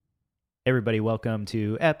Everybody, welcome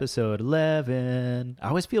to episode 11. I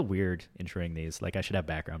always feel weird introing these. Like I should have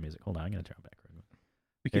background music. Hold on, I'm going to turn on background.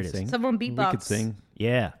 We There could it is. sing. Someone beatbox. We could sing.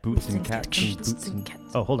 Yeah. Boots and cats and boots and cats.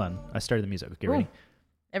 Oh, hold on. I started the music. Okay, ready?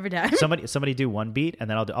 Every time. Somebody do one beat, and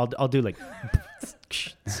then I'll do like.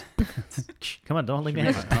 Come on, don't leave me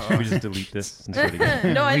hanging. Should we just delete this and start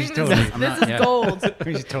again? No, I We think should this, totally- is, I'm this not- is yeah. gold.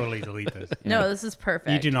 We should totally delete this. No, this is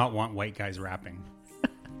perfect. You do not want white guys rapping.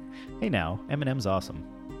 Hey now, Eminem's awesome.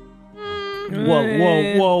 Mm.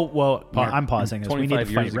 Whoa. Mark, I'm pausing this. We need to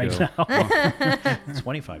 25 fight years right ago. now.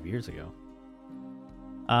 25 years ago.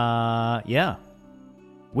 Yeah.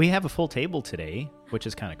 We have a full table today, which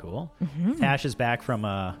is kind of cool. Mm-hmm. Tash is back from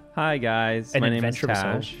Hi guys, an my name is adventure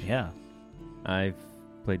episode. Tash. Yeah, I've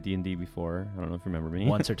played D&D before. I don't know if you remember me.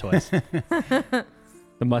 once or twice. The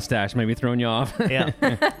mustache might be throwing you off. Yeah.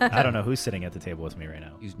 I don't know who's sitting at the table with me right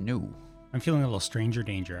now. He's new. I'm feeling a little stranger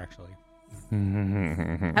danger, actually.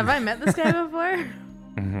 Have I met this guy before?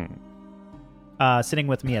 Sitting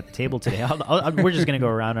with me at the table today. We're just going to go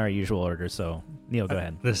around our usual order. So, Neil, go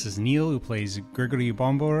ahead. This is Neil, who plays Gregory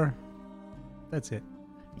Bombor. That's it.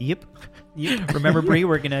 Yep. Remember, Bree,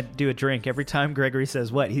 we're going to do a drink every time Gregory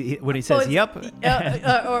says what? When he says, Oh, yep. Or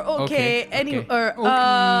okay. Okay.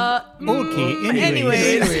 Okay,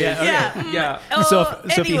 anyways. Yeah. Oh, So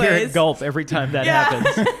if you hear it anyways. gulp every time that Yeah.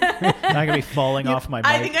 happens, I'm going to be falling off my mic.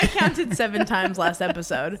 I think I counted 7 times last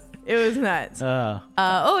episode. It was nuts.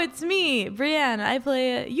 It's me, Brienne. I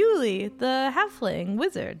play Yuli, the halfling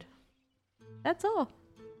wizard. That's all.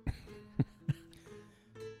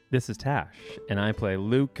 This is Tash, and I play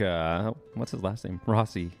Luca. What's his last name?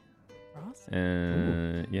 Rossi. Ross,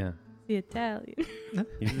 Yeah, the Italian.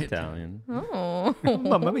 he's Italian. Oh.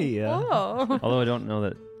 Mamma mia. Oh. Although I don't know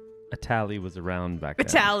that Italy was around back then.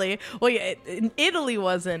 Italy. Well, yeah, in Italy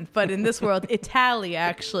wasn't, but in this world, Italy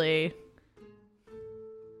actually.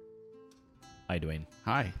 Hi, Dwayne.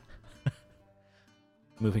 Hi.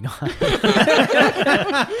 Moving on.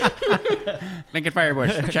 Lincoln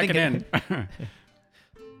Firebush, check it in.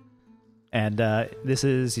 And this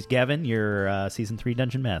is Gavin, your Season 3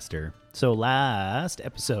 Dungeon Master. So last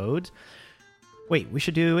episode... Wait, we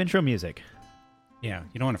should do intro music. Yeah,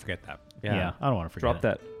 you don't want to forget that. Yeah, I don't want to forget Drop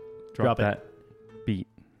it. Drop it. that beat.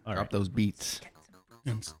 All Drop right. those beats.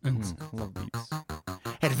 Love beats.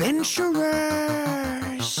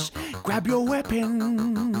 Adventurers, grab your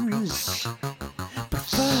weapons. But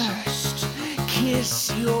first,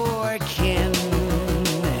 kiss your kin.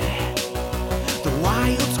 The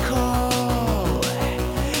wilds call,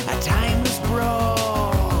 a timeless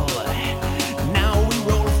brawl. Now we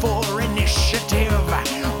roll for initiative.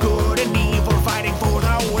 Good and evil fighting for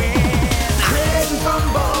the win. Crit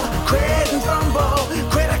and fumble,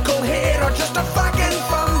 critical hit or just a fucking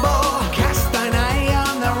fumble. Cast thine eye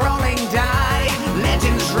on the rolling die.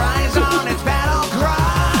 Legends rise on its battle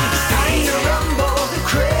cry. Time to rumble,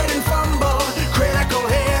 crit and fumble, critical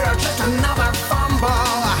hit or just another fumble.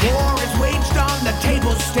 War is waged on the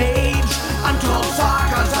table stage, untold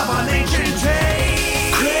sagas of an ancient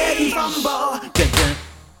age. Crit and fumble.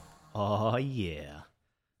 Oh, yeah.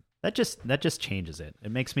 That just changes it.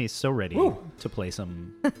 It makes me so ready to play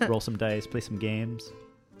roll some dice, play some games.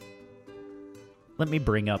 Let me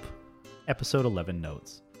bring up episode 11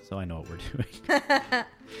 notes so I know what we're doing.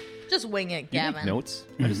 Just wing it, You Gavin. make notes?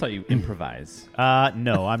 I just thought you improvise.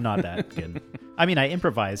 No, I'm not that good. I mean, I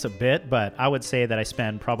improvise a bit, but I would say that I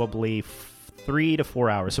spend probably 3 to 4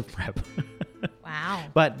 hours of prep. Wow.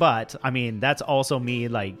 But I mean, that's also me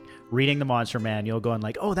like reading the monster manual, going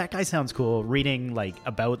like, oh, that guy sounds cool. Reading like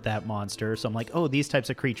about that monster, so I'm like, oh, these types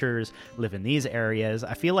of creatures live in these areas.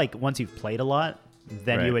 I feel like once you've played a lot,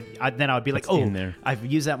 then Right. I would be like, It's oh, in there. I've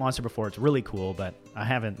used that monster before. It's really cool, but I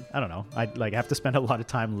haven't. I don't know. I like have to spend a lot of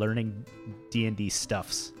time learning D&D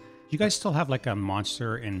stuffs. Do you guys still have like a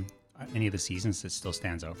monster in any of the seasons that still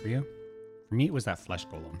stands out for you? For me, it was that flesh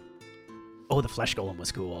golem. Oh, the flesh golem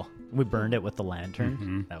was cool. We burned it with the lantern.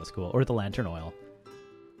 Mhm. That was cool. Or the lantern oil.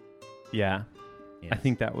 Yeah. I Yes.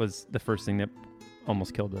 think that was the first thing that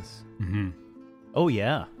almost killed us. Mm-hmm. Oh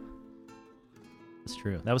yeah, that's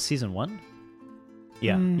true. That was season 1.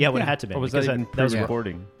 Yeah, yeah, it would have had to be. Or was because that even that was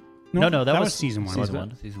pre-recording? No, that was season 1. season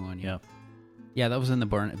 1. Season 1, Yeah, Yeah, that was in the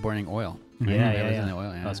burning oil. yeah, That yeah, was yeah. in the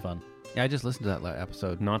oil, yeah. That was fun. Yeah, I just listened to that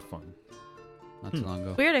episode Not fun. not too long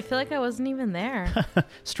ago. Weird. I feel like I wasn't even there.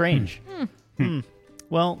 Strange.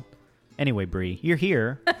 Well, anyway, Bree, you're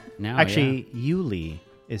here. Now, Actually, Yuli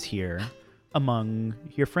is here among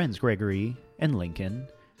your friends, Gregory and Lincoln,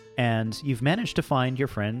 and you've managed to find your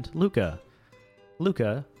friend Luca.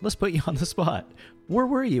 Luca, let's put you on the spot. Where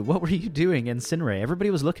were you? What were you doing in Sinray?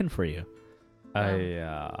 Everybody was looking for you.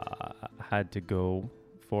 I had to go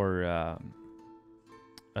for a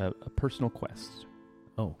personal quest.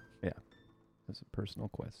 Oh. Yeah. It's a personal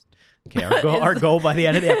quest. Okay, our goal by the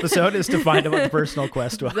end of the episode is to find out what the personal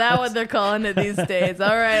quest was. Is that what they're calling it these days?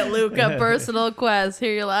 All right, Luca, personal quest.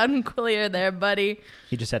 Hear you loud and clear there, buddy.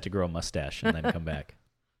 He just had to grow a mustache and then come back.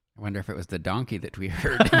 I wonder if it was the donkey that we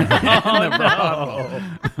heard.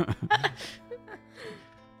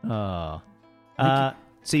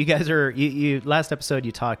 So you guys are you last episode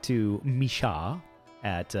you talked to Misha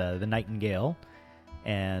at the Nightingale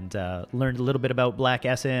and learned a little bit about Black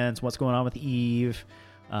Essence, what's going on with Eve.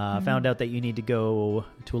 Found out that you need to go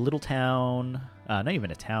to a little town, not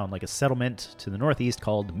even a town, like a settlement to the northeast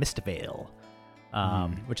called Mistvale,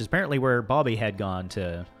 which is apparently where Bobby had gone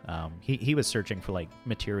to. He was searching for like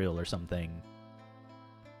material or something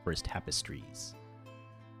for his tapestries.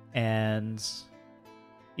 And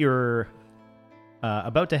you're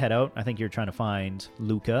about to head out. I think you're trying to find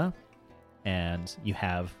Luca, and you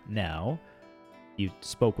have now. You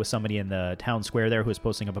spoke with somebody in the town square there who was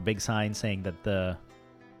posting up a big sign saying that the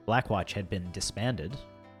Blackwatch had been disbanded,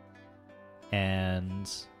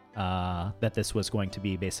 and that this was going to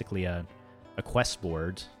be basically a quest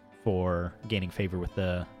board for gaining favor with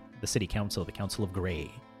the city council, the Council of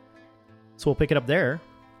Grey. So we'll pick it up there.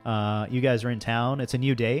 You guys are in town. It's a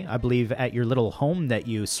new day, I believe, at your little home that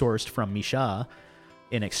you sourced from Misha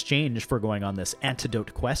in exchange for going on this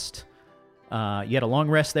antidote quest. You had a long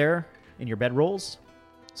rest there in your bedrolls,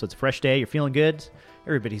 so it's a fresh day. You're feeling good.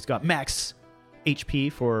 Everybody's got max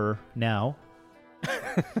HP for now.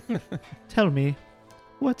 Tell me,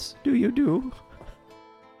 what do you do?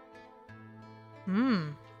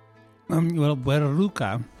 Well,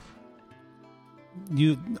 Luca,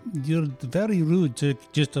 you're very rude to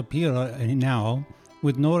just appear now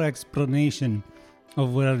with no explanation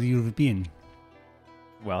of where you've been.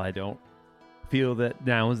 Well, I don't feel that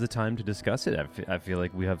now is the time to discuss it. I feel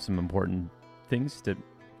like we have some important things to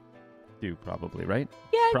do, probably, right?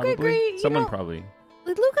 Yeah, I Probably. agree. Someone probably.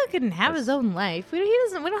 Luca can have his own life. We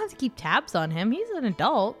don't have to keep tabs on him. He's an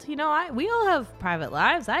adult. We all have private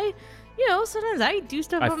lives. Sometimes I do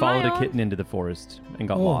stuff I on followed my a own. kitten into the forest and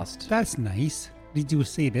got lost. That's nice. Did you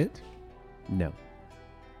save it? No.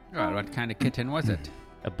 Well, what kind of kitten was it?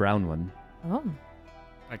 A brown one. Oh.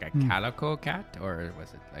 Like a calico cat? Or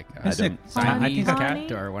was it like a It's a- Siamese I think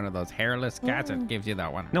cat? Or one of those hairless cats that gives you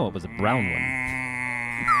that one? No, it was a brown one.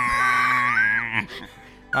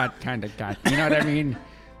 What kind of cat? You know what I mean?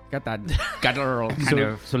 Got that guttural kind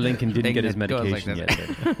of. So Lincoln didn't thing get his that goes like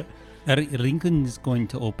medication this. yet. Lincoln is going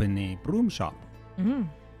to open a broom shop.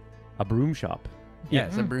 A broom shop.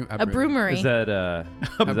 Yes, a broom. A broomery. Is that A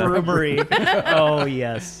brewery. Oh,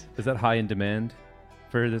 yes. Is that high in demand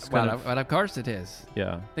for this kind of? Well, of course it is.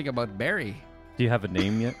 Yeah. Think about Barry. Do you have a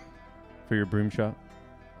name yet for your broom shop?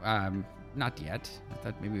 Not yet. I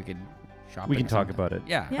thought maybe we could shop. We it can or talk something. about it.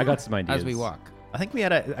 Yeah. I got some ideas As we walk. I think we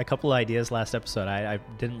had a couple ideas last episode. I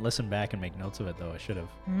didn't listen back and make notes of it, though. I should have.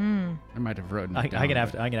 I might have written I'm it down.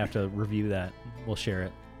 gonna have to review that. We'll share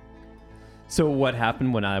it. So what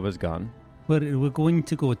happened when I was gone? We're going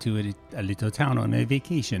to go to a little town on a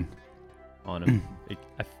vacation. On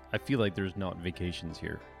I feel like there's not vacations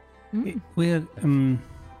here. Well,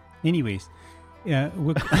 anyways, yeah,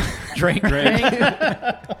 we're Drink.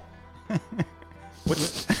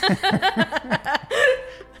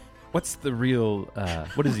 What's the real?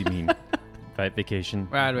 What does he mean by vacation?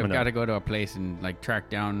 Well, we've When got to go to a place and track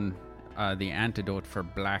down the antidote for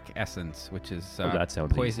Black Essence, which is that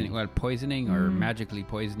sounds poisoning. easy. Well, poisoning or magically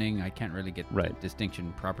poisoning. I can't really get Right. the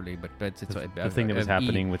distinction properly, but it's the thing that was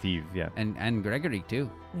happening with Eve. Yeah. and Gregory too.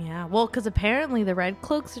 Yeah, well, because apparently the Red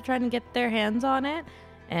Cloaks are trying to get their hands on it,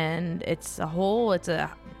 and it's a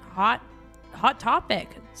hot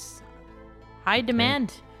topic. It's high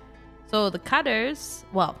demand. So the Cutters,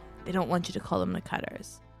 well, they don't want you to call them the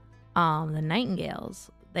Cutters. The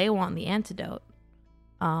Nightingales, they want the antidote.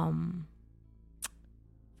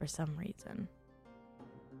 For some reason.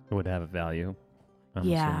 It would have a value. I'm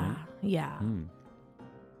Yeah. assuming.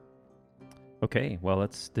 Okay, well,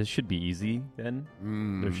 this should be easy then.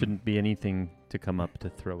 There shouldn't be anything to come up to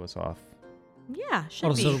throw us off. Yeah, should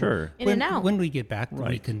Also, be. Sure. In and out. when we get back, we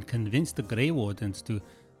Right. can convince the Grey Wardens to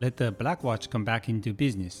let the Blackwatch come back into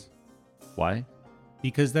business. Why?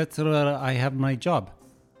 Because that's where I have my job.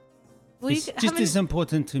 Well, It's just as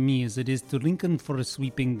important to me as it is to Lincoln for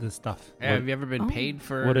sweeping the stuff. Have you ever been paid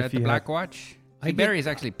for What if at the you Black have- Watch? I See, get- Barry's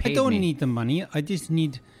actually paid I don't me. need the money. I just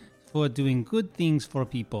need for doing good things for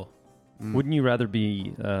people. Wouldn't you rather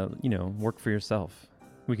be, work for yourself?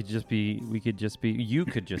 You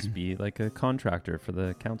could just be like a contractor for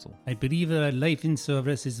the council. I believe a life in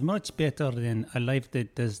service is much better than a life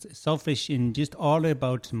that is selfish and just all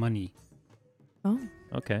about money. Oh.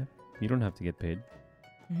 Okay. You don't have to get paid.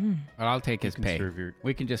 Well, I'll take his can pay. serve your-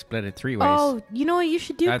 We can just split it 3 ways. Oh, you know what you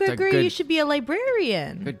should do, That's a Gregory? good- You should be a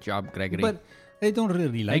librarian. Good job, Gregory. But I don't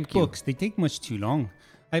really like Thank you. books. They take much too long.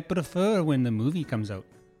 I prefer when the movie comes out.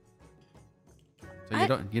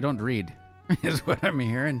 So you don't read, is what I'm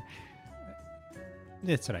hearing.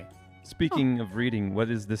 That's right. Speaking of reading, what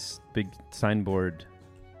is this big signboard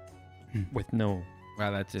with no...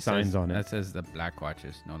 Well, that just Signs says, on it. That says the Black Watch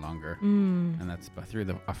is no longer, Mm. and that's through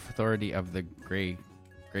the authority of the Grey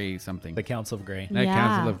something. The Council of Grey. The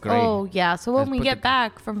Council of Grey. Oh, yeah. So when Let's we put get the-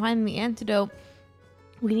 back from finding the antidote,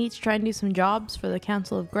 we need to try and do some jobs for the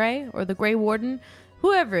Council of Grey or the Grey Warden,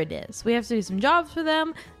 whoever it is. We have to do some jobs for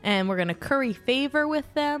them, and we're going to curry favor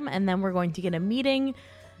with them, and then we're going to get a meeting.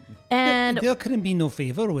 And There couldn't be no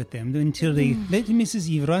favor with them until they let Mrs.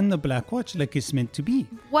 Eve run the Black Watch like it's meant to be.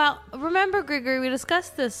 well, remember, Gregory, we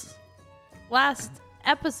discussed this last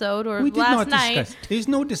episode or We did last not night. discuss. There's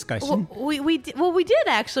no discussion. We did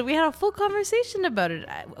actually. We had a full conversation about it.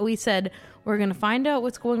 We said we're going to find out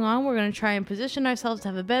what's going on. We're going to try and position ourselves to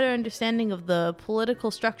have a better understanding of the political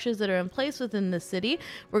structures that are in place within the city.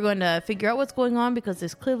 We're going to figure out what's going on because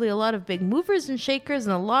there's clearly a lot of big movers and shakers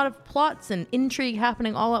and a lot of plots and intrigue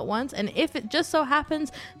happening all at once. And if it just so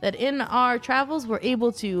happens that in our travels we're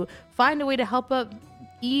able to find a way to help out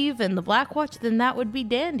Eve and the Black Watch, then that would be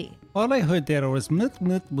dandy. All I heard there was myth.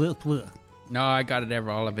 No, I got it.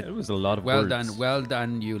 All of it. It was a lot of Well words.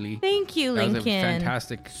 done, Yuli. Thank you, That was a Lincoln.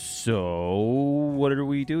 fantastic. So, what are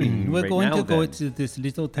we doing We're right going now, to go then? to this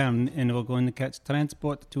little town and we're going to catch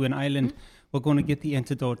transport to an island. We're going to get the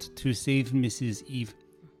antidote to save Mrs. Eve.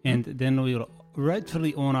 And then we'll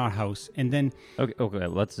rightfully own our house. And then Okay,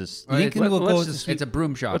 let's just... Lincoln let- will let's go just- to It's a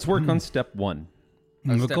broom shop. Let's work on step one.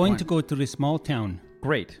 we're step going one. to go to a small town.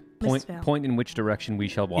 Great. Misspelled. Point in which direction we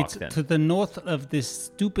shall walk It's then. to the north of this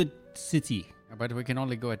stupid city. But we can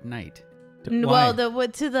only go at night. Well,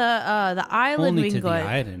 to the island Only we to can the go.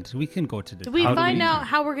 island. We can go to the Did we How do find we- out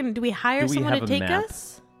how we're gonna? Do we hire do we someone have to a take map?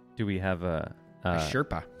 us? Do we have a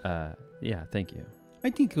Sherpa. yeah, thank you. I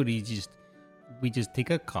think we just take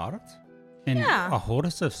a cart and Yeah. a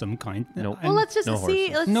horse of some kind. Nope. Well, let's just No see.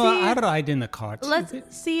 horses. Let's No, see. I ride in the cart. Let's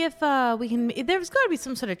see if we can. There's got to be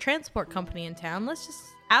some sort of transport company in town. Let's just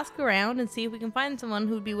ask around and see if we can find someone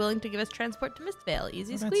who'd be willing to give us transport to Mistvale.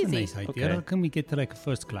 Easy Well, that's a squeezy. nice idea. Okay. Can we get to like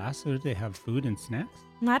first class where they have food and snacks?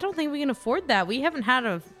 I don't think we can afford that. We haven't had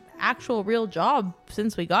a actual real job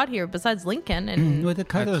since we got here. Besides Lincoln, and Well, the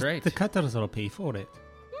cutters, right. the cutters will pay for it.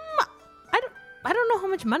 I don't know how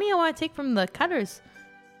much money I want to take from the cutters.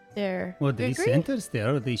 There. Well, You they agree? sent us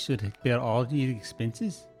there. They should bear all the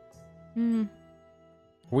expenses.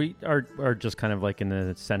 We are just kind of like in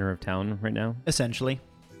the center of town right now. Essentially.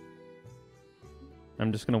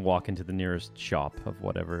 I'm just going to walk into the nearest shop of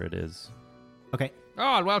whatever it is. Okay.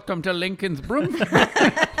 Oh, welcome to Lincoln's Broom.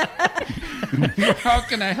 How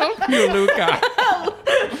can I help you, Luca?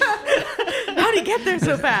 How'd he get there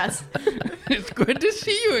so fast? It's good to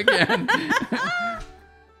see you again.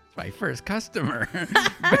 My first customer.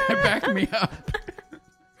 Back me up.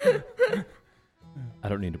 I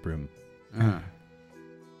don't need a broom.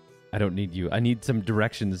 I don't need you. I need some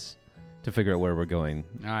directions to figure out where we're going.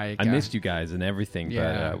 I missed you guys and everything,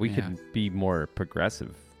 Yeah, but we yeah. could be more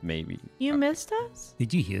progressive, maybe. You missed us?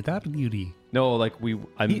 Did you hear that, Yuri? No, like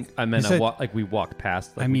I meant said- like we walked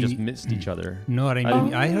past. Like I we mean, just missed each other. No, I mean,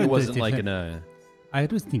 didn't- I heard it wasn't that like different- in a. I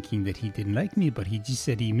was thinking that he didn't like me, but he just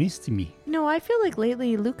said he missed me. No, I feel like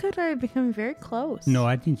lately Luca and I are becoming very close. No,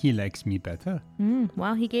 I think he likes me better.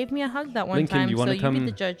 Well, he gave me a hug that one Lincoln, time, do you so wanna you come- be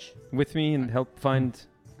the judge. with me and help find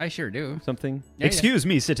I sure do. something. Yeah, Excuse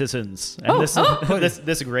me, citizens. And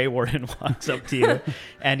this Grey Warden walks up to you,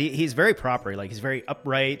 and he's very proper. Like, he's very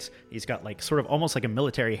upright. He's got like sort of almost like a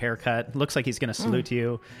military haircut. Looks like he's going to salute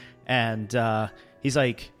you, and he's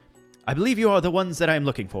like, "I believe you are the ones that I'm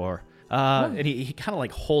looking for." And he kind of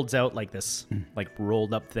like holds out like this like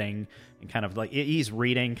rolled up thing, and kind of like he's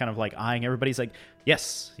reading, kind of like eyeing everybody. He's like,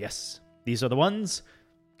 "Yes, these are the ones.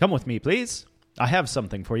 Come with me, please. I have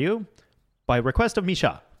something for you, by request of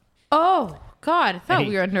Misha." Oh, God, I thought Hey.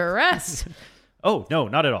 we were under arrest. Oh, no,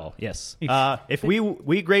 not at all. Yes. If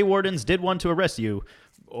we Grey Wardens did want to arrest you,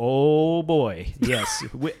 oh boy. Yes.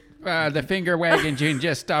 The finger wagging can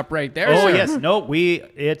just stop right there. Oh sir. yes. No,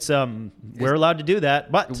 we're allowed to do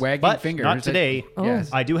that, but Wagging finger, not is it? today. Oh. Yes.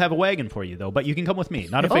 I do have a wagon for you though, but you can come with me,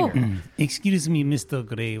 not a Oh. finger. Excuse me, Mr.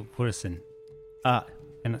 Grey Person. Uh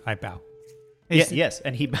And I bow. Yes,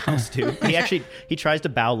 and he bows too. He tries to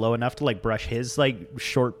bow low enough to like brush his like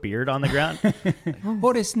short beard on the ground.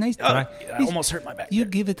 Oh, it's nice. Try. I almost hurt my back. You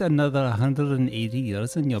give it another 180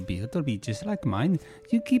 years and your beard will be just like mine.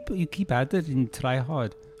 You keep at it and try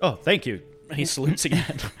hard. Oh, thank you. He salutes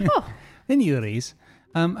again. Anyways,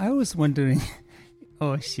 I was wondering.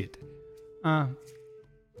 Oh shit.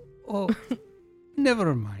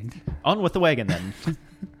 Never mind. On with the wagon then.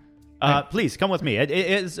 Please come with me.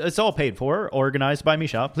 It's all paid for, organized by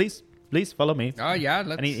Misha. Please follow me. Oh yeah,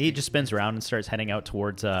 let's. And he just spins around and starts heading out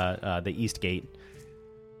towards the east gate.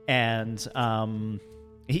 And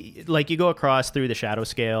you go across through the shadow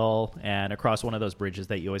scale and across one of those bridges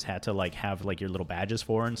that you always had to like have like your little badges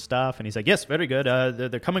for and stuff. And he's like, yes, very good.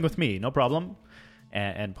 They're coming with me, no problem.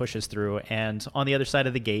 And pushes through. And on the other side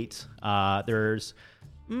of the gate, there's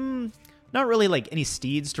not really like any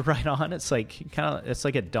steeds to ride on. It's like it's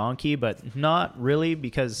like a donkey, but not really,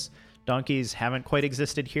 because donkeys haven't quite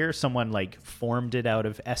existed here. Someone like formed it out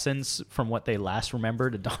of essence from what they last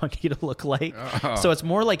remembered a donkey to look like. Oh. So it's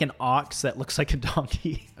more like an ox that looks like a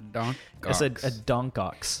donkey. A donk. It's a donk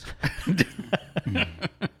ox. I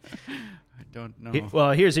don't know.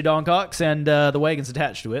 Well, here's your donk ox, and the wagon's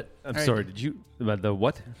attached to it. I'm Hey. sorry. Did you the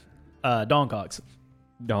what? Donk ox.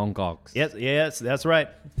 Donkox. Yes, that's right.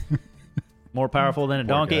 More powerful than a Poor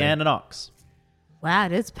donkey guy. and an ox. Wow,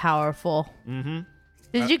 it is powerful. Mm-hmm.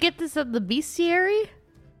 Did you get this at the bestiary?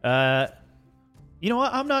 You know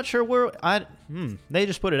what? I'm not sure where. They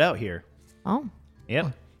just put it out here. Oh.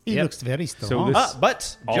 Yep. He Yep. looks very So strong. this-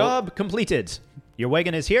 But all- job completed. Your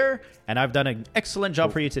wagon is here, and I've done an excellent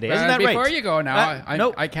job for you today. Isn't that Before right? you go now,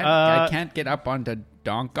 nope. I can't get up onto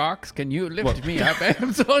Donkox. Can you lift me up?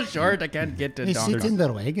 I'm so short, I can't get to Hey, sit in Donkox.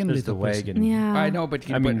 the wagon, There's the little person. wagon. Yeah. I know, but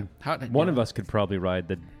I mean, one of us. us could probably ride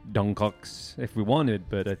the Donkox if we wanted,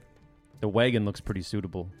 but the wagon looks pretty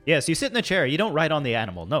suitable. Yes, you sit in the chair. You don't ride on the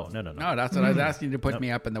animal. No. No, that's what I was asking you to put Nope.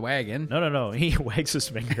 me up in the wagon. No. He wags his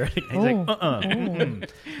finger. He's Oh.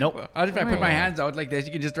 like, Nope. If I put my hands out like this,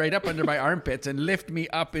 you can just right up under my armpits and lift me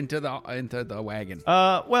up into the wagon.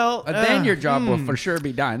 Then your job will for sure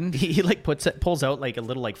be done. He like pulls out like a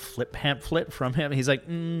little like flip pamphlet from him. He's like,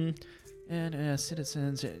 and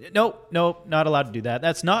citizens. Nope, not allowed to do that.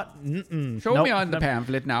 That's not. Show me on the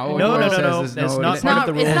pamphlet now. No, It no, says no. there's That's no- not It's part not,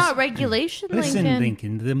 of the it's rules. not regulation, Listen, Lincoln.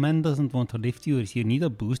 Lincoln, the man doesn't want to lift you. If you need a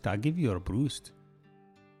boost, I'll give you a boost.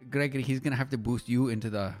 Gregory, he's gonna have to boost you into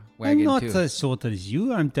the I'm wagon not too. as short as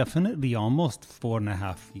you. I'm definitely almost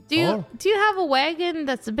 4.5 feet Do tall. you have a wagon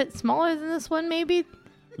that's a bit smaller than this one, maybe?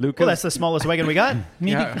 Lucas, Well, that's the smallest wagon we got.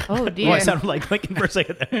 Maybe Yeah. Oh Oh, dear. I sounded like Lincoln for a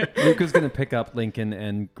second there. Luca's gonna pick up Lincoln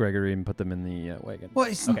and Gregory and put them in the wagon. Well,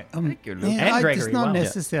 it's Okay. Thank you, Luke. And it's Gregory, not wow.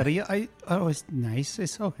 necessary. I was nice.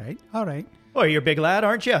 It's okay. All right. Oh, you're a big lad,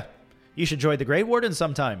 aren't you? You should join the Grey Warden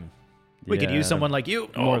sometime. We could Yeah, use someone like you.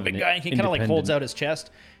 more Oh, of big an guy. He kind of like holds independent- out his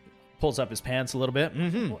chest, pulls up his pants a little bit.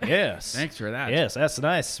 Mm-hmm. Yes. Thanks for that. Yes, that's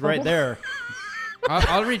nice right there.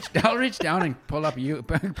 I'll reach down and pull at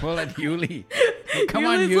Yuli. Come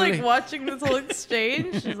on, Yuli's Yuli. like watching this whole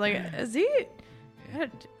exchange. She's like, is he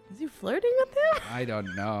flirting with him? I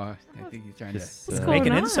don't know. I think he's trying to. Just, What's uh, going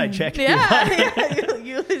Make an on? insight check if you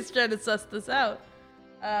Yeah, Yuli's trying to suss this out.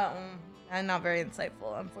 I'm not very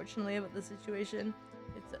insightful, unfortunately, about the situation.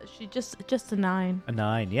 It's just a 9. A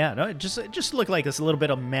 9, yeah. No, it just looked like this a little bit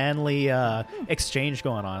of manly exchange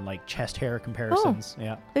going on, like chest hair comparisons.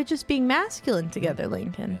 Yeah. They're just being masculine together,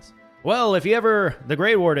 Lincoln. Yes. Well, if you ever the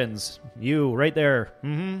Grey Wardens, you right there,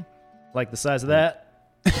 like the size of that.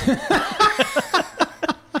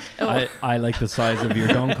 I like the size of your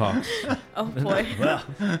Donkox. Oh boy. Well,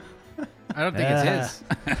 I don't think it's his.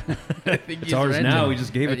 I think It's ours now. He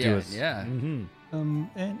just gave it yeah, to us. Yeah. And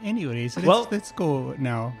anyways, Well- let's go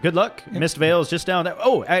now. good luck. Mist Vale's just down there.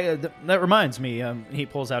 Oh, that reminds me. He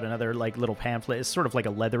pulls out another like little pamphlet. It's sort of like a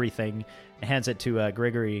leathery thing. And hands it to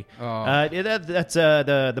Gregory. Oh. That's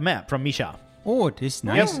the map from Misha. Oh, this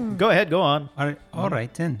nice. Yes. Go ahead. Go on. All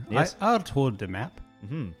right then. Yes. I'll hold the map.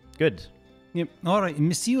 Good. Yep. All right.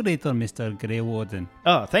 See you later, Mr. Grey Warden.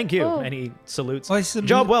 Oh, thank you. Oh. And he salutes. I salute-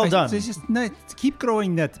 Job well I- done. Just keep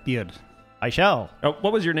growing that beard. I shall. Oh,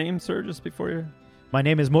 what was your name, sir? Just before you, My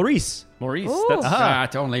name is Maurice. Maurice. Ooh. That's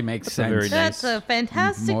That only makes That's a sense. very That's nice. a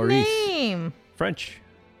fantastic Maurice. name. French.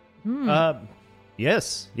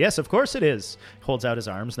 Yes, of course it is. Holds out his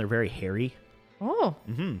arms, and they're very hairy. Oh.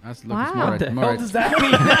 That's Wow. looks more. What the more, hell does that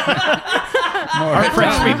mean? more Are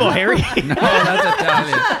French people hairy? No, that's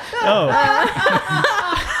Italian. Oh,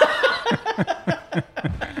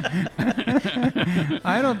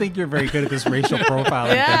 I don't think you're very good at this racial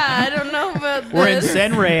profiling. Yeah, I don't know about this. we're in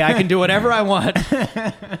Senray. I can do whatever I want.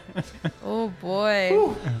 Oh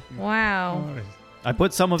boy. Wow. I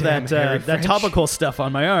put some of Damn, Harry that French. topical stuff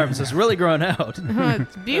on my arms. It's really grown out.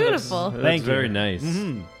 It's beautiful. That's Thank you. very nice.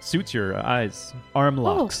 Mhm. Suits your eyes. Arm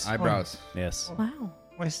locks. Eyebrows. Yes. Wow.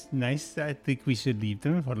 Was nice. I think we should leave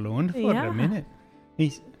them alone for Yeah. a minute.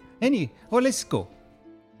 Let's go.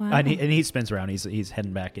 Wow. And he spins around. He's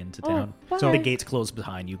heading back into town. bye. So the gates close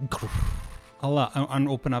behind you. I'll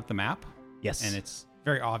open up the map, Yes. and it's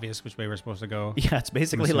very obvious which way we're supposed to go. Yeah, it's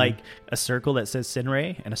basically assuming. like a circle that says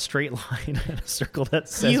Sinray and a straight line and a circle that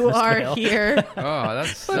says You are Mistvale. here. Oh,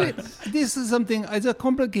 that's. But this is something. It's a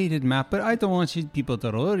complicated map, but I don't want you people to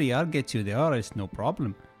worry. I'll get you there. It's no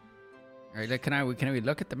problem. All right, can we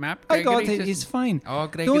look at the map? I got Gregory? it. It's fine. Oh,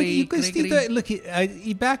 Don't Gregory. you can still Gregory.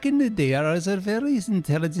 look. Back in the day, I was a very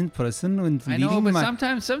intelligent person when I know, leading but my.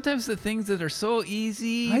 sometimes the things that are so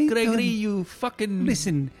easy, I Gregory, don't- you fucking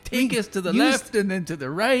Listen, take we us to the used- left and then to the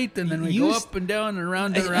right, and then we go used- up and down and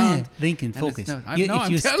around and around. Lincoln, And it's focus. not-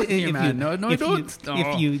 I'm telling you, man. No, I don't.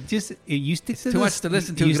 If you just you stick to too the, much to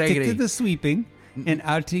listen to, you stick Gregory. to the sweeping, and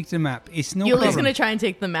I'll take the map. It's no Yuli's problem. gonna try and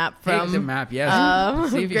take the map Take from the map,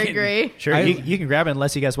 yes. See if you can- Gregory. Sure, I- you can grab it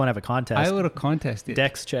unless you guys want to have a contest. I will contest it.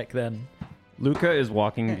 Dex check then. Luca is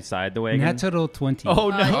walking beside the wagon. Natural 20. Oh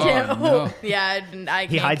no. Yeah, no. yeah, I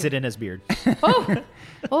He can't hides it in his beard.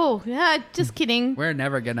 Oh, yeah, just kidding. We're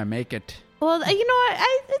never gonna make it. Well, you know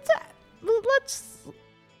what?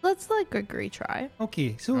 Let's let Gregory try.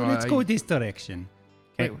 Okay, so Oh, let's go this direction.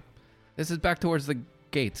 Wait, this is back towards the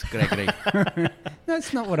gates, Gregory.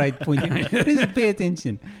 That's not what I pointed. Just pay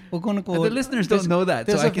attention. We're going to go. The listeners don't know that,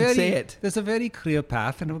 so there's I a can very- say it. There's a very clear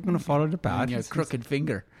path, and we're going to follow the path. On your crooked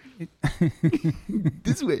finger.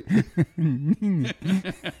 This way.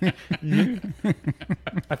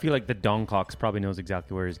 I feel like the Dongcox probably knows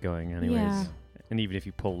exactly where he's going, anyways. Yeah. And even if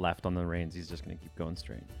you pull left on the reins, he's just going to keep going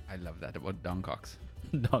straight. I love that about Dongcocks.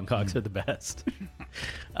 Dongcocks are the best.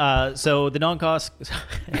 So the Dongcocks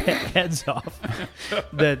heads off.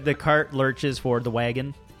 The cart lurches for the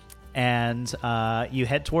wagon, and you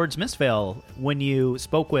head towards Mistvale. When you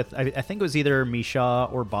spoke with, I think it was either Misha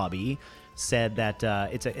or Bobby, said that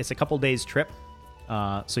it's a couple days trip.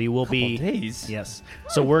 So you will be days? Yes.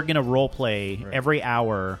 So we're gonna role play every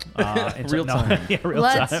hour. Real time. Yeah, real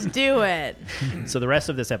Let's time. do it. So the rest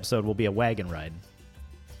of this episode will be a wagon ride.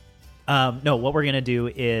 No, what we're gonna do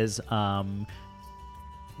is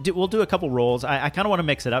we'll do a couple rolls. I kind of want to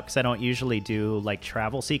mix it up because I don't usually do like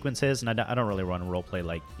travel sequences, and I don't really want to role play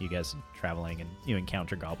like you guys traveling and you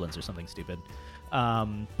encounter goblins or something stupid.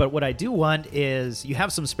 But what I do want is you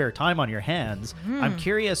have some spare time on your hands. I'm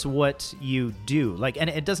curious what you do. Like, and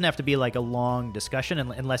it doesn't have to be like a long discussion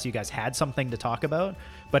unless you guys had something to talk about.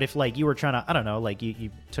 But if like you were trying to, I don't know, like you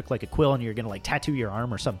took like a quill and you're going to like tattoo your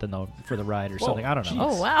arm or something though for the ride or something. I don't know.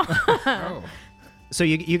 Oh wow. Oh. So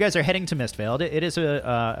you guys are heading to Mistvale. It is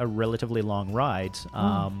a relatively long ride.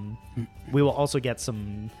 We will also get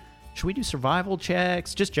some. Should we do survival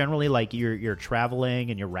checks? Just generally, like you're traveling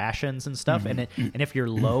and your rations and stuff. And if you're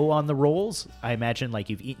low on the rolls, I imagine like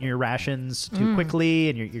you've eaten your rations too quickly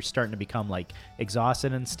and you're starting to become like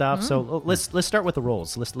exhausted and stuff. So let's start with the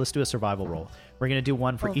rolls. Let's do a survival roll. We're gonna do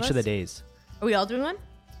one for Oh, each of the that's- days. Are we all doing one?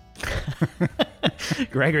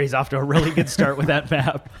 Gregory's off to a really good start with that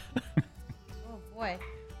map. Oh boy.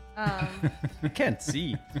 I can't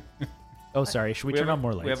see. Oh, sorry. Should we turn on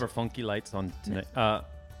more lights? We have our funky lights on tonight.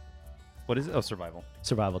 What is it? Oh, survival.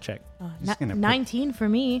 Survival check. Just gonna put- 19 for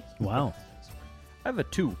me. Wow. I have a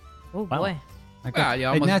 2. Oh Wow. boy. I got Wow, you a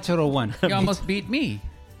almost- natural 1. You almost beat me.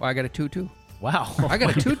 Well, I got a 2-2. Wow. I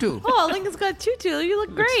got a 2-2. Oh, Lincoln's got tutu. You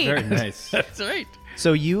look great. Very nice. That's right.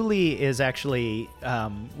 So Yuli is actually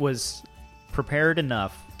was prepared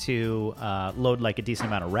enough to load like a decent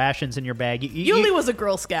amount of rations in your bag. Yuli was a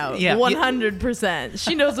Girl Scout. Yeah, 100%.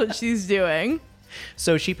 She knows what she's doing.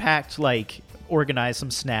 So she packed like organized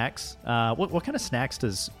some snacks. What kind of snacks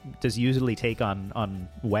does Yuli take on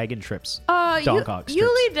wagon trips? Dongcock trips?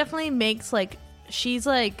 Yuli definitely makes like she's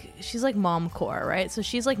like mom core, right? So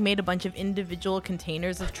she's like made a bunch of individual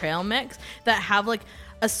containers of trail mix that have like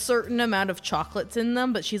a certain amount of chocolates in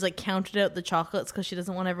them, but she's like counted out the chocolates because she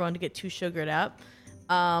doesn't want everyone to get too sugared up.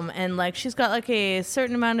 And like she's got like a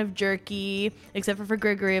certain amount of jerky, except for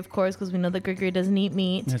Gregory, of course, because we know that Gregory doesn't eat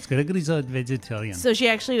meat. That's Gregory's a vegetarian. So she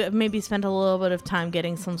actually maybe spent a little bit of time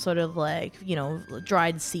getting some sort of like,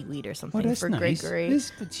 dried seaweed or something that's for nice. Gregory.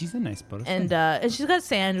 Yes, but she's a nice person. And she's got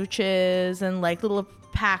sandwiches and like little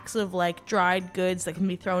packs of like dried goods that can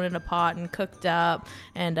be thrown in a pot and cooked up,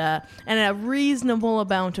 and a reasonable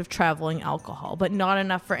amount of traveling alcohol, but not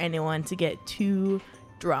enough for anyone to get too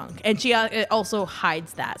drunk. And she also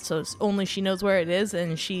hides that, so it's only she knows where it is,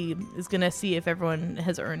 and she is gonna see if everyone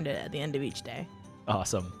has earned it at the end of each day.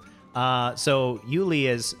 Awesome. So Yuli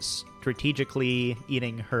is strategically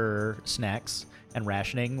eating her snacks and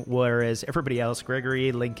rationing, whereas everybody else,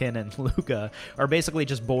 Gregory, Lincoln, and Luca, are basically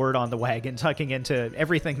just bored on the wagon, tucking into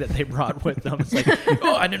everything that they brought with them. It's like,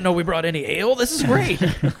 oh, I didn't know we brought any ale. This is great.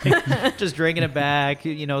 Just drinking it back,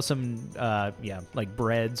 some, like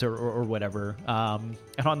breads or whatever. And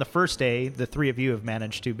on the first day, the three of you have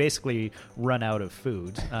managed to basically run out of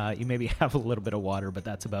food. You maybe have a little bit of water, but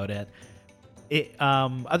that's about it.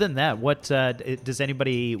 Other than that, what does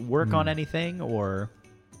anybody work on anything or?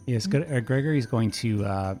 Yes, Gregory's going to.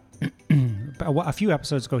 A few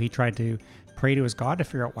episodes ago, he tried to pray to his god to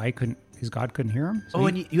figure out why his god couldn't hear him. So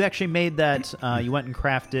and you actually made that. You went and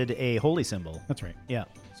crafted a holy symbol. That's right. Yeah.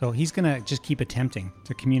 So he's gonna just keep attempting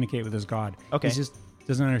to communicate with his god. Okay. He just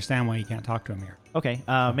doesn't understand why he can't talk to him here. Okay.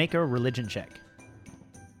 Make a religion check.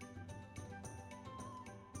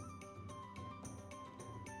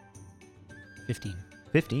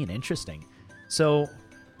 15. Interesting. So,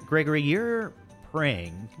 Gregory, you're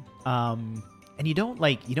praying, and you don't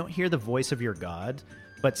hear the voice of your god,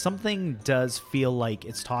 but something does feel like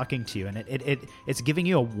it's talking to you, and it's giving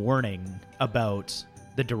you a warning about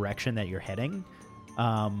the direction that you're heading.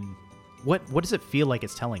 What does it feel like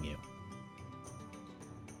it's telling you?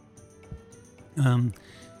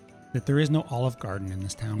 That there is no Olive Garden in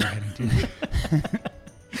this town we're heading to.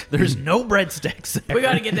 There's no breadsticks there. We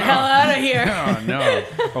gotta get the hell out of here. Oh, no.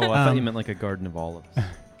 Oh, I thought you meant like a garden of olives.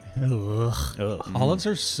 Ugh. Olives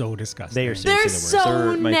are so disgusting. They are They're seriously the worst. so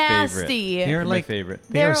They're my nasty. favorite. They're My like favorite.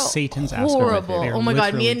 They are They're Satan's ass. horrible. They are Oh my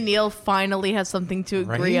god, me literally- and Neil finally have something to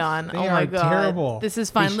agree Right? on. They Oh my are god, terrible. this is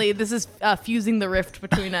fusing the rift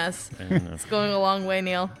between us. It's going a long way,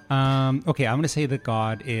 Neil. Okay, I'm going to say that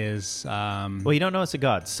God is. Well, you don't know it's a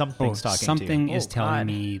god. Something's talking to you. something is Oh, telling God.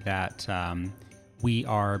 me that we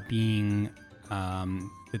are being.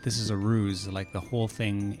 That this is a ruse. Like the whole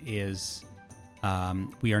thing is.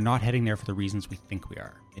 We are not heading there for the reasons we think we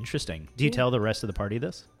are. Interesting. Do you tell the rest of the party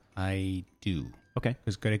this? I do. Okay.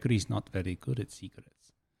 Because Gregory's not very good at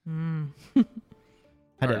secrets.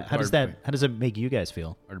 How does it make you guys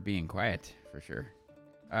feel? Or being quiet, for sure.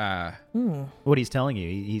 What he's telling you,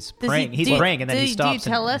 he's Does praying. he- He's do- praying, and then do- he stops. Do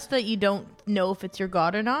you tell us that you don't know if it's your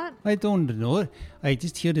god or not? I don't know. I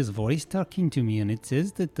just hear his voice talking to me, and it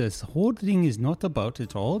says that this whole thing is not about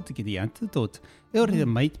at all to get the antidote. Or it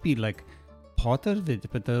might be like part of it,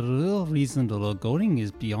 but the real reason that we're going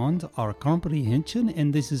is beyond our comprehension,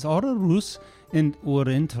 and this is all a ruse, and we're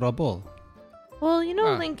in trouble. Well, you know,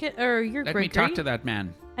 Ah. Lincoln, or you're Let Gregory. me talk to that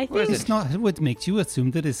man. I Who is think It's not what makes you assume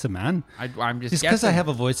that it's a man. I'm just Just because I guessing. have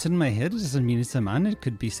a voice in my head doesn't mean it's a man. It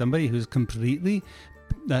could be somebody who's completely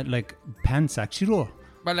like pansexual.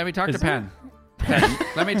 Well, let me talk Is to Pan.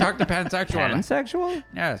 Let me talk to pansexual. Pansexual?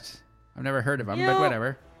 Yes. I've never heard of him, You but know-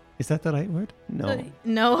 whatever. Is that the right word? No.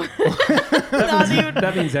 no. Not even.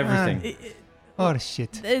 That means everything. Oh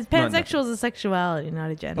shit. Pansexual is a sexuality, not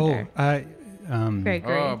a gender.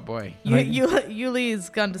 Gregory. Oh, boy. Yuli's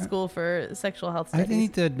gone to school for sexual health I studies.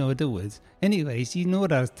 need to know the words. Anyways, you know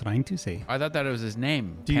what I was trying to say. I thought that was his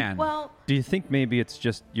name, Do you- Pan. Well, Do you think maybe it's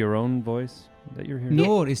just your own voice that you're hearing?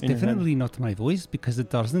 No, it's in your head? definitely not my voice because it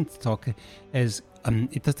doesn't talk as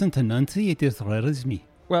it doesn't enunciate as well as me.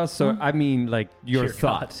 Well, so I mean, like your Your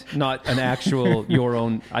thought, not an actual your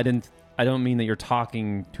own. I don't mean that you're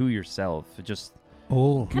talking to yourself. It just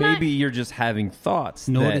Oh. maybe you're just having thoughts.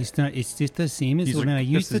 No, that, it's not. It's just the same as These when are I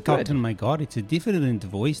used just to as talk to good. my God. It's a different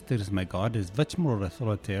voice. There's my God is much more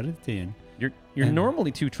authoritarian. You're And-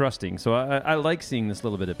 normally too trusting. So I like seeing this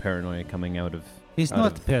little bit of paranoia coming out of. It's out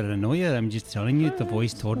not of- paranoia. I'm just telling you, the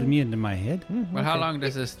voice told me into my head. Well, how long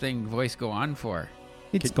does this voice go on for?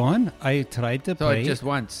 It's gone. I tried to So play. it's just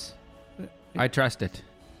once. I trust it.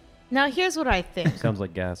 now here's what I think. Sounds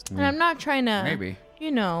like gas to me. And I'm not trying to, Maybe.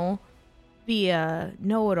 be a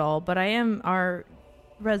know-it-all, but I am our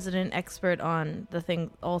resident expert on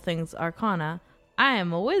all things Arcana. I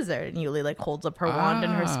am a wizard. And Yuli holds up her wand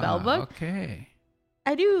and her spell book. Okay.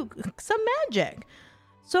 I do some magic.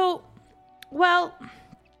 So, well,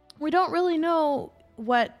 we don't really know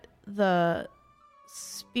what the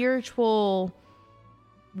spiritual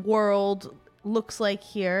world looks like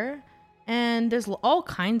here. And there's all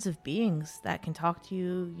kinds of beings that can talk to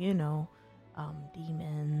you,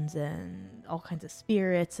 demons and all kinds of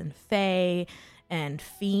spirits and fae and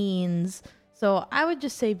fiends. So I would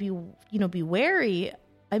just say be wary.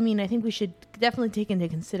 I mean, I think we should definitely take into I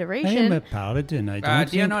consideration. am a paladin. I don't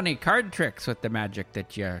Do you think- know any card tricks with the magic that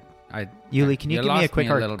Yuli, can you give me a lost quick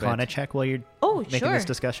little Arcana bit. check while you're Oh, making sure. this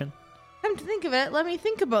discussion? Come to think of it, let me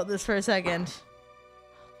think about this for a second.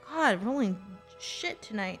 God, rolling shit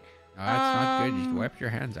tonight. Oh, that's not good. You Um, wipe your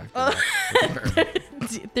hands after that.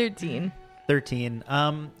 13. 13.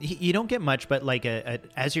 You don't get much, but like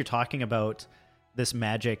as you're talking about this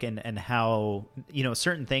magic and how, you know,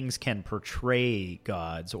 certain things can portray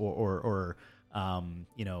gods or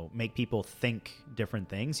you know, make people think different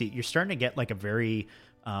things. You're starting to get like a very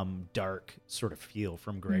dark sort of feel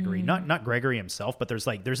from Gregory. Not Gregory himself, but there's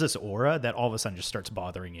this aura that all of a sudden just starts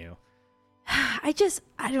bothering you. I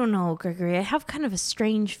don't know, Gregory. I have kind of a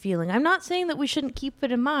strange feeling. I'm not saying that we shouldn't keep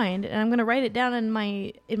it in mind, and I'm going to write it down in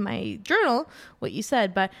my journal what you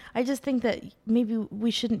said, but I just think that maybe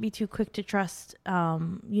we shouldn't be too quick to trust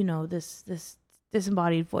you know, this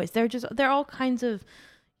disembodied voice. They're all kinds of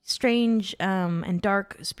strange and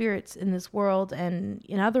dark spirits in this world and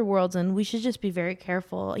in other worlds, and we should just be very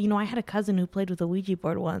careful. You know, I had a cousin who played with a Ouija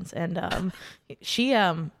board once, and she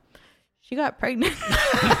got pregnant.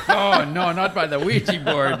 Oh, no, not by the Ouija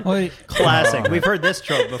board. Classic. We've heard this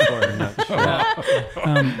trope before. God,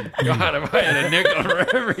 if I had a nickel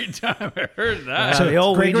for every time I heard that. So the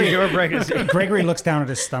old Gregory- Ouija door pregnancy. Gregory looks down at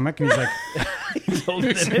his stomach and he's like, He's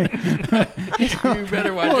holding it in. You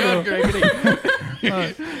better watch out, Gregory.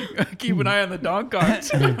 Keep an eye on the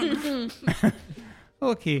donkots.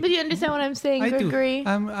 okay. But you understand what I'm saying, I Gregory? do.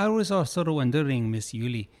 I was also wondering, Miss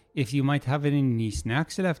Yuli, if you might have any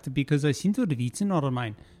snacks left, because I seem to have eaten all of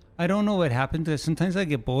mine. I don't know what happened. Sometimes I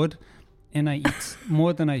get bored and I eat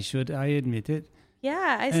more than I should. I admit it.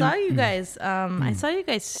 Yeah, I saw you guys. I saw you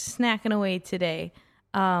guys snacking away today.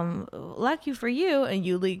 Lucky for you. And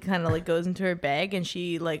Yuli kind of like goes into her bag and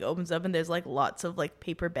she like opens up and there's like lots of like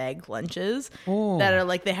paper bag lunches that are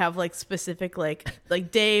like, they have like specific like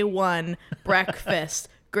day 1 breakfast.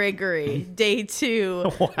 Gregory, day 2,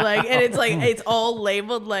 like, and it's like it's all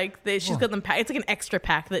labeled like she's got them packed. It's like an extra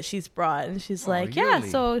pack that she's brought, and she's like, yeah, really?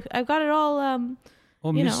 so I've got it all. Oh,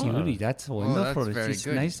 you Miss know. Yuli, that's wonderful. that's very It's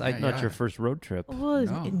good. nice. Yeah, Not your first road trip. Well,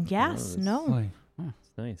 No. yes, no. Why?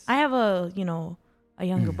 It's nice. I have a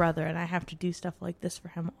younger brother, and I have to do stuff like this for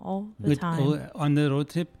him all the time. On the road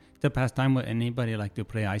trip, the past time would anybody like to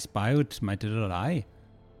play I Spy with my little eye?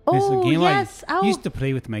 There's a game yes, I used to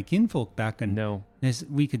play with my kinfolk back in. No.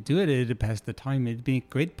 We could do it. It'd pass the time. It'd be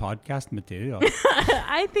great podcast material.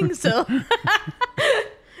 I think so.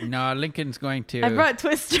 No, Lincoln's going to. I brought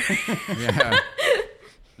Twister. Yeah.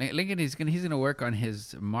 Lincoln, he's gonna work on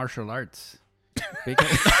his martial arts. Because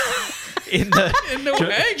In the in the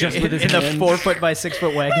wagon. Just with his in the hands. 4 foot by 6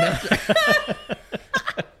 foot wagon.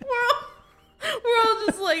 We're all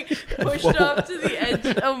just like pushed up to the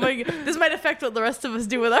edge. Oh my god, this might affect what the rest of us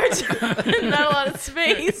do with our job. Not a lot of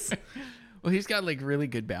space. Well, he's got like really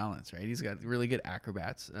good balance, right? He's got really good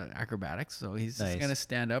acrobatics. So he's just Nice. gonna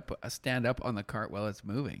stand up on the cart while it's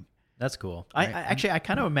moving. That's cool. I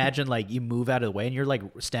kind of imagine like you move out of the way and you're like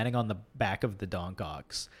standing on the back of the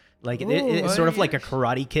donkox. Like it's sort of like a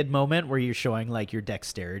Karate Kid moment where you're showing like your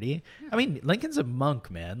dexterity. I mean, Lincoln's a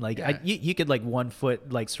monk, man. Like Yeah. you could like 1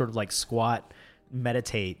 foot like sort of like squat,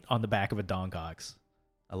 meditate on the back of a donkox.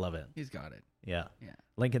 I love it. He's got it. Yeah. Yeah,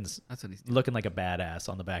 Lincoln's that's what he's doing. looking like a badass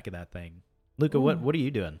on the back of that thing. Luca, what are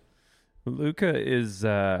you doing? Luca is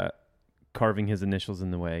carving his initials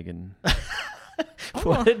in the wagon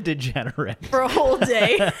What a degenerate. For a whole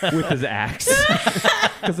day. with his axe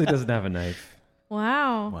because he doesn't have a knife.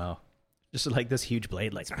 Wow. Wow. Just like this huge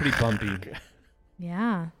blade, like Pretty bumpy.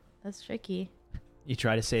 Yeah, that's tricky. you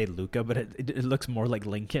try to say Luca, but it looks more like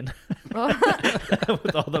Lincoln Well,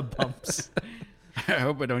 with all the bumps. I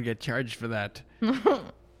hope I don't get charged for that.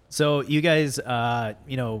 So you guys,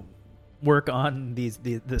 work on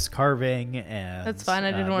this carving and That's fine.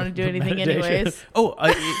 I didn't want to do the anything meditation. anyways. Oh,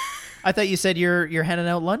 I thought you said you're handing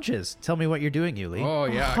out lunches. Tell me what you're doing, Yuli. Oh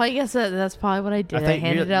yeah. Well, I guess that's probably what I did. I I, thought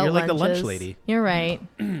handed you're out like the lunches. lunch lady. You're right.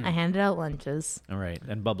 I handed out lunches. All right,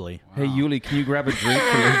 and bubbly. Hey, Yuli, can you grab a drink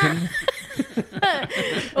for Lincoln?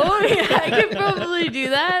 Oh yeah, I could probably do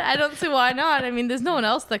that. I don't see why not. I mean, there's no one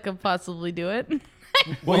else that could possibly do it.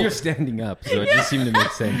 Well, you're standing up, so it just seemed to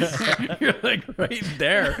make sense. You're like right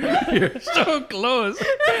there. You're so close.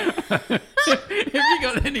 If you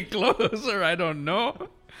got any closer, I don't know.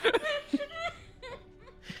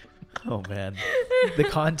 Oh man, the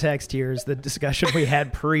context here is the discussion we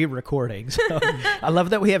had pre-recording. So I love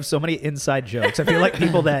that we have so many inside jokes. I feel like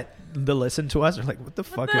people that listen to us are like, "What the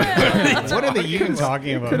fuck?" What are they even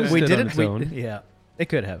talking about? Could've We stood on didn't. its own. Yeah, it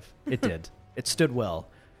could have. It did. It stood well.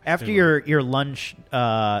 After your lunch,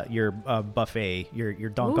 your buffet, your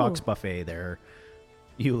Donkox Ooh. buffet there,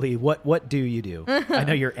 Yuli, what do you do? I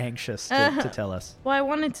know you're anxious to tell us. Well, I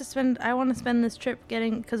want to spend this trip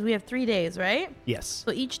because we have 3 days, right? Yes.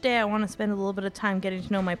 So each day I want to spend a little bit of time getting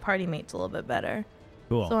to know my party mates a little bit better.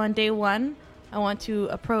 Cool. So on day 1, I want to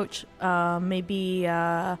approach maybe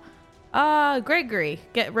Gregory,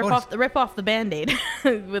 rip off the Band-Aid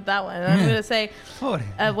with that one. I'm gonna say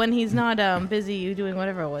when he's not busy doing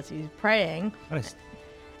whatever it was he's praying.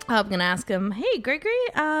 I'm gonna ask him, hey Gregory,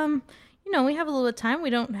 we have a little bit of time. We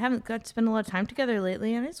haven't got to spend a lot of time together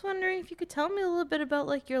lately, and I was wondering if you could tell me a little bit about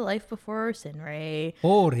like your life before Sinray.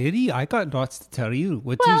 Oh, really? I got lots to tell you.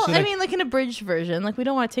 Like an abridged version. Like we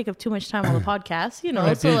don't want to take up too much time on the podcast,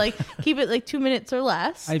 so like keep it like 2 minutes or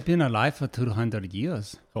less. I've been alive for 200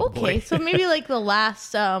 years. Oh, okay, so maybe like the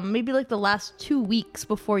last 2 weeks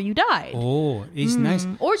before you died. Oh, it's nice.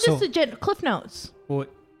 Or just a Cliff Notes. But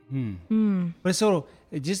so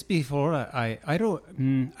just before I'm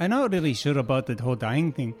not really sure about the whole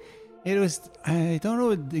dying thing. I don't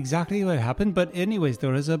know exactly what happened, but anyways,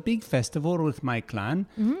 there was a big festival with my clan.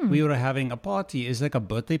 We were having a party. It's like a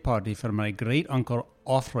birthday party for my great uncle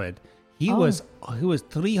Offred. He was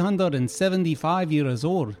 375 years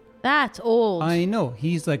old. That's old. I know.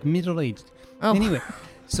 He's like middle-aged. Oh.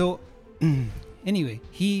 Anyway,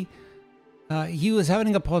 he was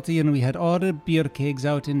having a party and we had all the beer kegs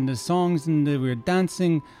out in the songs and we were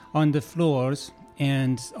dancing on the floors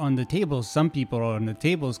and on the tables. Some people are on the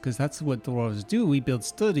tables because that's what dwarves do. We build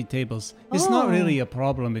sturdy tables. It's not really a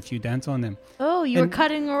problem if you dance on them. Oh, you were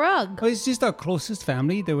cutting a rug. Oh, it's just our closest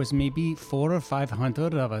family. There was maybe 400 or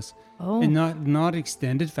 500 of us. Oh. And not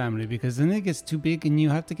extended family because then it gets too big and you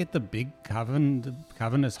have to get the big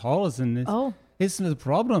cavernous halls and it's the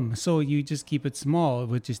problem. So you just keep it small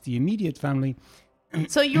with just the immediate family.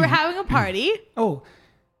 So you were having a party. Oh,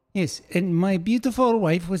 yes. And my beautiful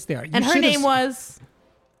wife was there. And her name was?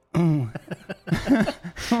 Oh,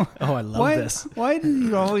 I love this. Why do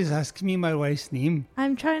you always ask me my wife's name?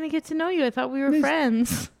 I'm trying to get to know you. I thought we were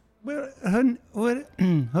friends. Well, her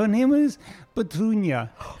name is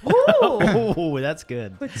Petunia. Oh, that's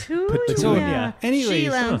good. Petunia. Anyways,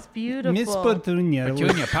 she sounds beautiful. Miss Petunia.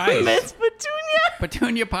 Petunia Pies. Miss Petunia.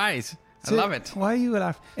 Petunia Pies. I love it. Why you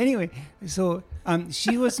laugh? Anyway, so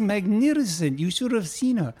she was magnificent. You should have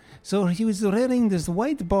seen her. So she was wearing this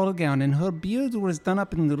white ball gown, and her beard was done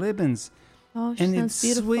up in the ribbons. Oh, she and sounds it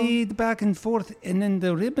beautiful. swayed back and forth, and then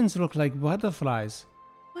the ribbons looked like butterflies.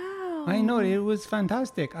 Wow. I know, it was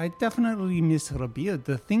fantastic. I definitely miss her beard.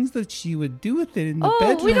 The things that she would do with it in the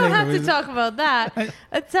bedroom. Oh, we don't have to talk about that.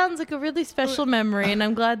 It sounds like a really special memory, and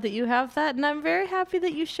I'm glad that you have that, and I'm very happy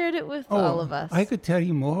that you shared it with all of us. I could tell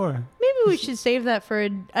you more. Maybe we should save that for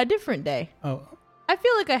a different day. Oh. I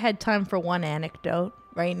feel like I had time for one anecdote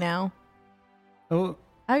right now. Oh.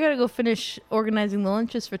 I gotta go finish organizing the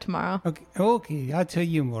lunches for tomorrow. Okay, I'll tell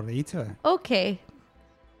you more later. Okay.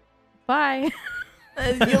 Bye.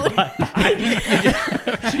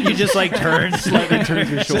 You just like slightly turn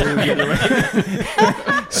your shoulder the other way.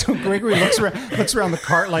 So Gregory looks around the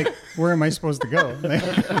cart like, where am I supposed to go?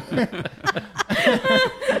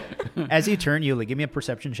 As you turn, Yuli, give me a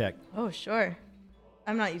perception check. Oh, sure.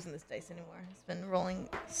 I'm not using this dice anymore. It's been rolling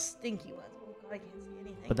stinky ones. Oh, God, I can't see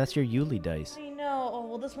anything. But that's your Yuli dice. I know. Oh,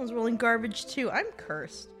 well, this one's rolling garbage, too. I'm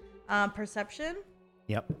cursed. Perception?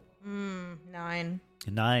 Yep. 9.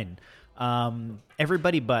 9.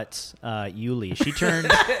 Everybody but Yuli. She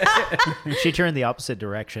turned the opposite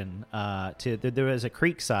direction. There was a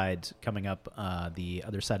creek side coming up the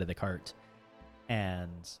other side of the cart,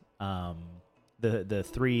 and the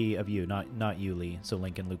three of you, not Yuli, so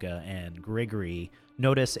Lincoln, Luca, and Gregory,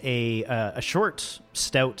 notice a short,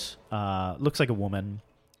 stout, looks like a woman,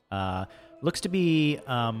 looks to be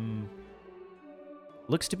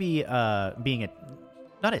being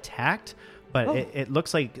not attacked. But it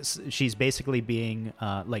looks like she's basically being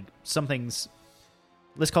like something's,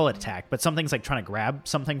 let's call it attack, but something's like trying to grab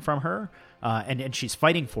something from her, and she's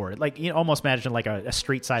fighting for it. Like, you know, almost imagine like a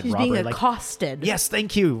street side robbery. She's being like, accosted. yes,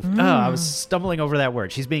 thank you. I was stumbling over that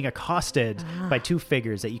word. She's being accosted by two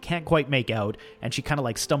figures that you can't quite make out, and she kind of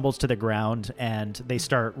like stumbles to the ground, and they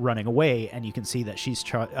start running away, and you can see that she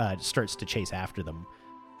starts to chase after them.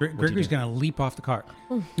 Gregory's going to leap off the cart.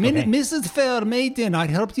 Okay. Mrs. Fairmaiden, I'll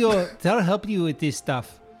help you with this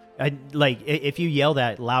stuff. Like, if you yell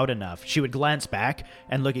that loud enough, she would glance back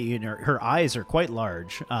and look at you, and her eyes are quite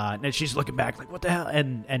large. And she's looking back like, what the hell?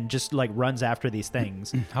 And just, like, runs after these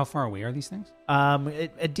things. How far away are these things?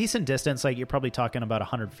 A decent distance, like, you're probably talking about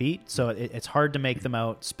 100 feet. So it's hard to make them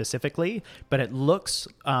out specifically. But it looks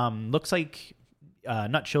like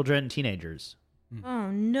not children, teenagers.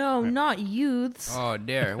 Oh, no, not youths. Oh,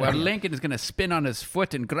 dear. Well, Lincoln is going to spin on his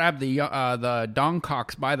foot and grab the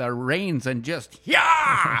dongcocks by the reins and just,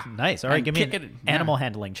 yeah! Nice. All right, give me an animal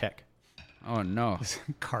handling check. Oh, no. This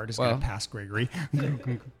cart is going to pass Gregory.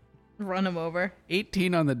 Run him over.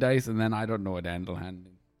 18 on the dice, and then I don't know what animal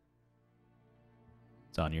handling.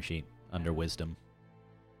 It's on your sheet, under wisdom.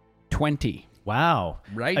 20. Wow.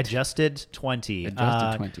 Right? Adjusted 20.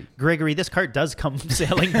 Adjusted 20. Gregory, this cart does come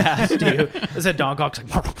sailing past you. There's a dog like,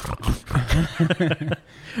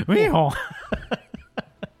 Meow.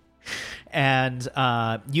 And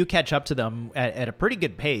you catch up to them at a pretty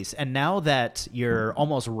good pace. And now that you're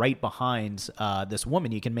almost right behind this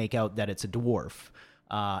woman, you can make out that it's a dwarf.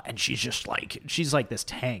 And she's like this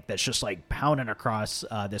tank that's just like pounding across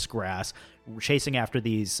this grass, chasing after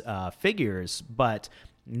these figures. But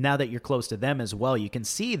now that you're close to them as well, you can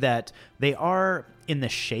see that they are in the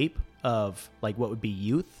shape of like what would be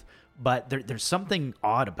youth. But there's something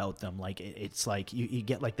odd about them. Like it's like you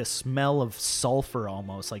get like this smell of sulfur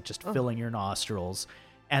almost, like just filling your nostrils.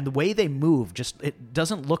 And the way they move, just it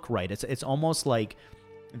doesn't look right. It's almost like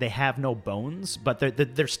they have no bones, but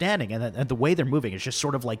they're standing, and the way they're moving is just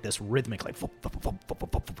sort of like this rhythmic, like,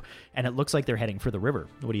 and it looks like they're heading for the river.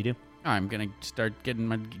 What do you do? I'm gonna start getting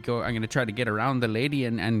I'm gonna try to get around the lady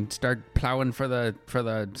and start plowing for the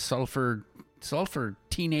sulfur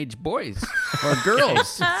teenage boys or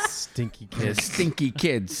girls. Stinky kids. Stinky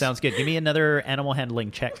kids. Sounds good. Give me another animal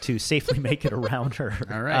handling check to safely make it around her.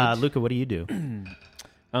 All right. Luca, what do you do?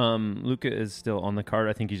 Luca is still on the cart.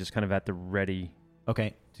 I think he's just kind of at the ready.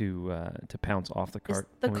 Okay. To pounce off the cart.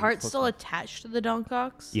 Is the cart still attached to the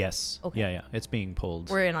Donkox? Yes. Okay. Yeah. It's being pulled.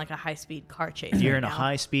 We're in like a high-speed car chase. You're right in a now.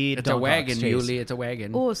 high-speed. It's a wagon, Yuli. It's a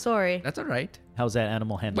wagon. Oh, sorry. That's all right. How's that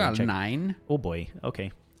animal handling Well, check? 9. Oh boy.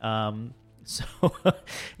 Okay. So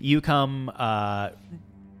you come up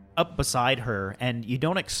beside her, and you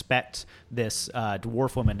don't expect this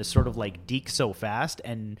dwarf woman to sort of like deke so fast,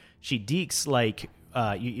 and she dekes like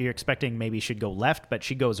you're expecting maybe she'd go left, but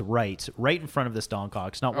she goes right in front of this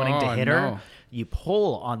Donkox, not wanting to hit her. You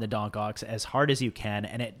pull on the Donkox as hard as you can,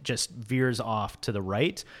 and it just veers off to the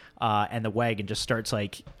right, and the wagon just starts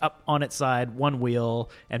like up on its side, one wheel,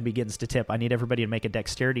 and begins to tip. I need everybody to make a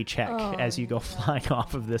dexterity check as you go flying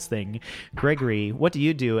off of this thing. Gregory, what do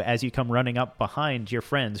you do as you come running up behind your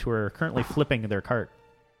friends who are currently flipping their cart?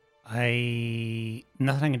 Nothing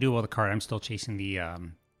I can do about the cart. I'm still chasing the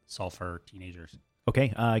sulfur teenagers.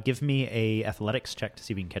 Okay, give me a athletics check to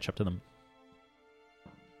see if you can catch up to them.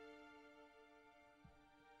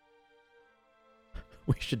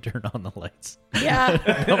 We should turn on the lights. Yeah.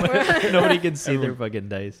 Nobody can see their fucking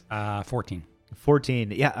dice. 14.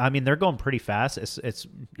 14. Yeah, I mean they're going pretty fast. It's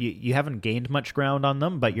you haven't gained much ground on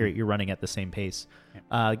them, but you're running at the same pace.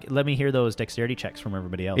 Let me hear those dexterity checks from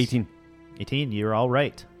everybody else. 18. 18. You're all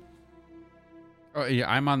right. Oh, yeah,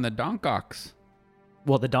 I'm on the Donkox.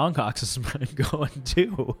 Well, the Donkox is going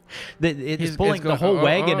too. It's pulling the whole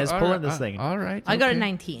wagon is pulling this thing. All right. I got a okay.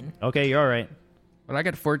 19. Okay, you're all right. Well, I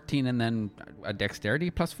got 14 and then a dexterity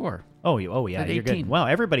plus 4. Oh, yeah, At you're 18. good. Wow,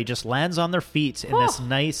 everybody just lands on their feet in this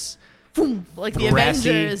nice Boom, like the grassy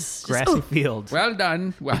Avengers. field. Well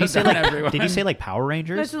done. Well Did you say done, like, everyone. did you say like Power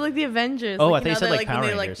Rangers? That's like the Avengers. Oh, like, I thought you said they're like Power when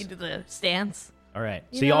they, Rangers. Like, you do the stance. All right,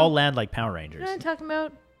 so You you know? all land like Power You Rangers. know what I'm talking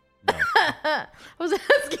about? No. I was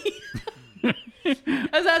asking. I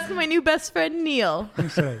was asking my new best friend Neil. I'm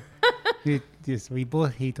sorry. Yes, we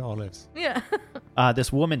both hate olives. Yeah.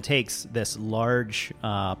 This woman takes this large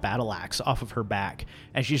battle axe off of her back,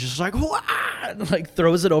 and she's just like, "Wah!" and, like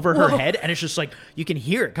throws it over her head, and it's just like you can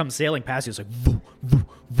hear it come sailing past you. It's like, "Voo, voo,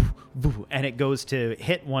 voo, voo," and it goes to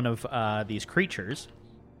hit one of these creatures.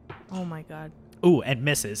 Oh my god. Ooh, and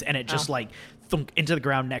misses, and it just like thunk into the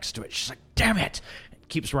ground next to it. She's like, "Damn it!"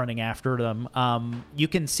 Keeps running after them. You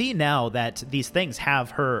can see now that these things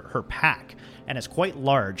have her pack, and it's quite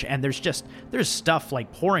large, and there's stuff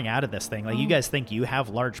like pouring out of this thing. Like you guys think you have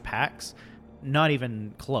large packs, not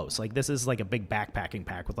even close. Like this is like a big backpacking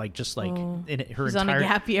pack with like just like in it, her She's entire on a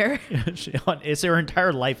gap year. it's her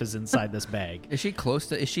entire life is inside this bag. Is she close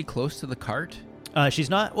to the cart? She's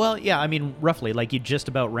not. Well, yeah. I mean, roughly, like you just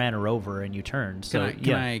about ran her over and you turned. So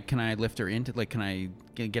Can I lift her into can I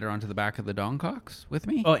get her onto the back of the Donkox with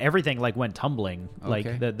me? Oh, everything like went tumbling. Like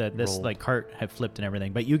Okay. this like cart had flipped and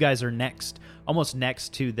everything. But you guys are almost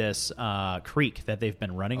next to this creek that they've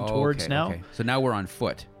been running towards now. Okay. So now we're on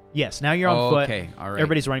foot. Yes, now you're on foot. Okay, all right.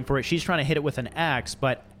 Everybody's running for it. She's trying to hit it with an axe,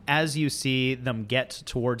 but as you see them get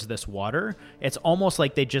towards this water, it's almost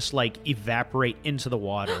like they just like evaporate into the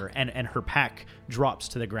water, and her pack drops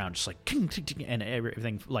to the ground, just like ting, ting, ting, and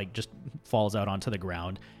everything like just falls out onto the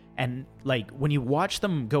ground. And like when you watch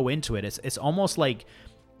them go into it, it's almost like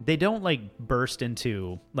they don't like burst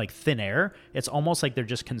into like thin air. It's almost like they're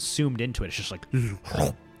just consumed into it. It's just like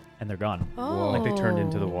and they're gone. Oh. Like they turned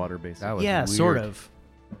into the water, basically. That was Yeah, weird. sort of.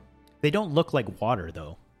 They don't look like water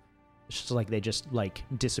though. It's just like they just like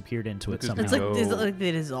disappeared into it Look at somehow. It's like, No. is it like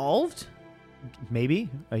they dissolved? Maybe.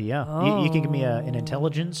 Yeah. You can give me an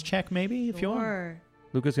intelligence check maybe if you want. Sure.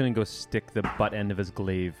 Luca's gonna go stick the butt end of his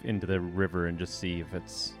glaive into the river and just see if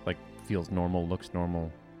it's like feels normal, looks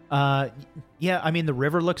normal. Yeah, I mean the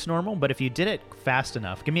river looks normal, but if you did it fast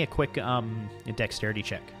enough, give me a quick dexterity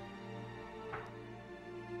check.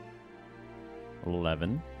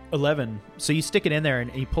 11. 11. So you stick it in there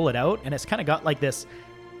and you pull it out, and it's kind of got like this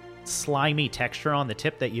slimy texture on the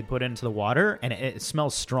tip that you put into the water, and it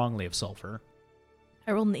smells strongly of sulfur.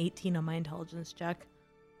 I rolled an 18 on my intelligence check.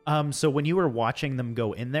 So when you were watching them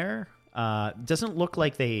go in there, it doesn't look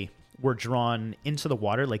like they were drawn into the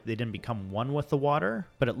water, like they didn't become one with the water,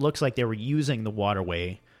 but it looks like they were using the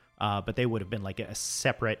waterway, but they would have been like a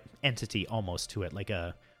separate entity almost to it, like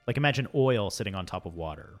imagine oil sitting on top of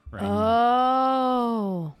water, right?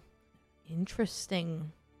 Oh,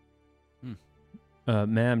 interesting.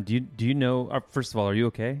 Ma'am, do you know? First of all, are you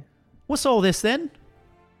okay? What's all this then?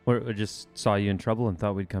 Or just saw you in trouble and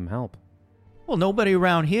thought we'd come help? Well, nobody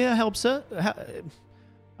around here helps her.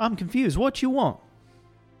 I'm confused. What you want?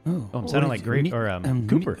 Oh, I'm sounding like Greg or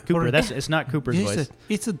Cooper. Cooper. It's not Cooper's voice.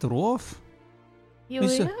 It's a dwarf.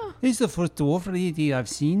 Yulia? It's the first dwarf lady I've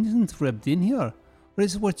seen since we've been here.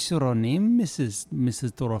 What's your name, Mrs.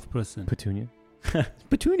 Dwarf person? Petunia.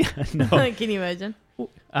 Petunia. No. Can you imagine?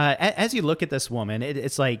 As you look at this woman,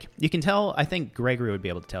 it's like you can tell. I think Gregory would be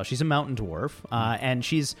able to tell. She's a mountain dwarf, and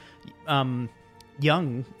she's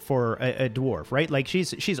young for a dwarf, right? Like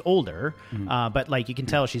she's older, but like you can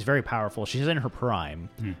tell she's very powerful. She's in her prime,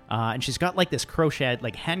 and she's got like this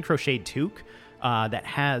hand crocheted toque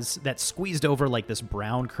that's squeezed over like this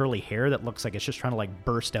brown curly hair that looks like it's just trying to like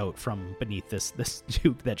burst out from beneath this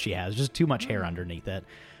toque that she has. Just too much hair underneath it.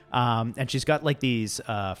 And she's got like these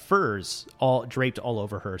furs all draped all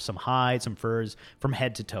over her, some hide, some furs from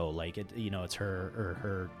head to toe. Like it's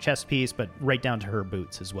her chest piece, but right down to her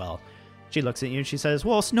boots as well. She looks at you and she says,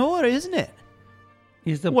 "Well, Snora, isn't it?"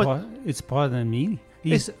 It's pardon me.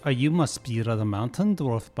 You must be the mountain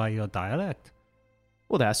dwarf by your dialect.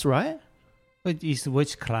 Well, that's right. But is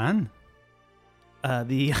which clan?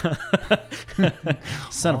 The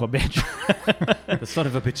son of a bitch. The son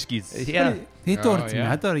of a bitch skis. Yeah. It don't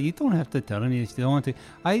matter. You don't have to tell me if you don't want to.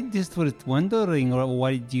 I just was wondering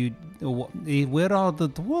where are the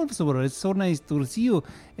dwarves were. It's so nice to see you.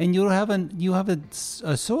 And you have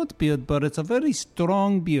a short beard, but it's a very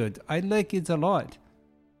strong beard. I like it a lot.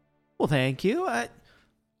 Well, thank you.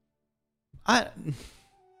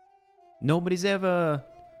 Nobody's ever...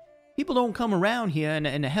 People don't come around here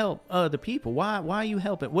and help other people. Why are you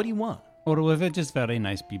helping? What do you want? Or we're just very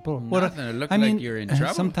nice people. Nothing to look like you're in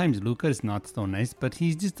trouble. Sometimes Luca is not so nice, but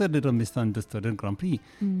he's just a little misunderstood and grumpy.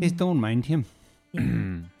 Just don't mind him.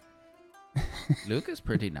 Luca's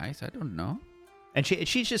pretty nice. I don't know. And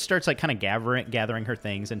she just starts like kind of gathering her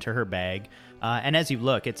things into her bag. And as you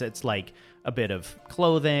look, it's like a bit of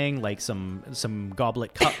clothing, like some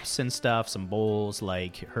goblet cups and stuff, some bowls,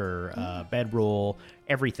 like her bedroll.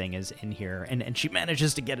 Everything is in here. And she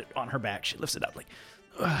manages to get it on her back. She lifts it up like,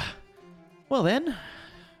 ugh. Well then.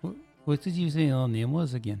 What did you say your name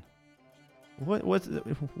was again?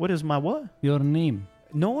 What is my what? Your name.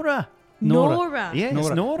 Nora. Yeah, it's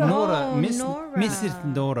Nora. Nora.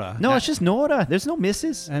 Mrs. Nora. No, it's just Nora. There's no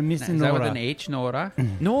Mrs. Mrs. Is Nora. that with an H, Nora?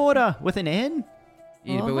 Nora with an N.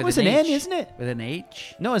 Yeah, but with It's an N, isn't it? With an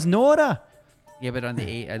H? No, it's Nora. Yeah, but on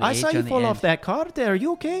the A. I saw you fall off that cart there. Are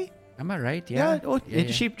you okay? Am I right? Yeah.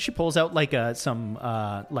 She pulls out like some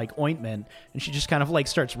like ointment, and she just kind of like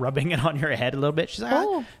starts rubbing it on your head a little bit. She's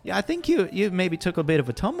like, yeah, I think you maybe took a bit of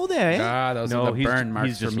a tumble there. Eh? Those are the burn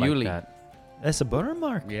marks just from like Yuli. that. That's a burn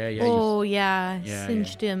mark. Yeah. Yeah. Yeah,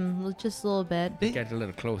 Singed him just a little bit. Get a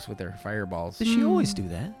little close with her fireballs. Does she always do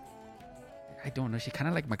that? I don't know. She's kind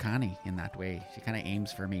of like Makani in that way. She kind of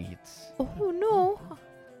aims for me. It's Oh no.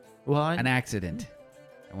 Well, an accident.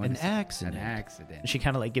 An accident. An accident. And she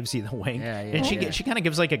kind of like gives you the wink. Yeah, And she kind of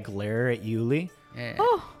gives like a glare at Yuli. Yeah.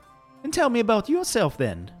 Oh. And tell me about yourself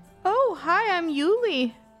then. Oh, hi, I'm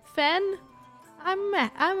Yuli. Fen. I'm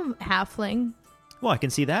a halfling. Well, I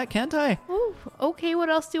can see that, can't I? Oh, okay.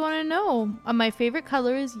 What else do you want to know? My favorite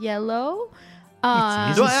color is yellow. No,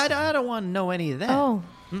 I don't want to know any of that. Oh.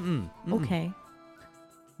 Mm-mm. Okay.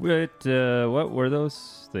 What were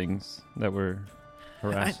those things that were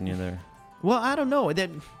harassing you there? Well, I don't know.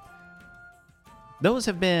 Those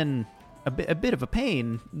have been a bit of a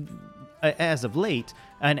pain as of late.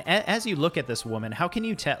 And as you look at this woman, how can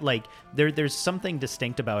you tell? Like, there's something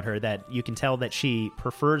distinct about her that you can tell that she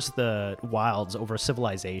prefers the wilds over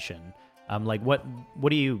civilization. Like, what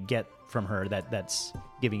do you get from her that's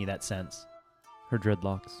giving you that sense? Her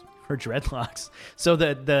dreadlocks. Her dreadlocks. So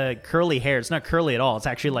the curly hair, it's not curly at all. It's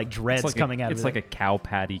actually like dreads coming out of it. It's like a cow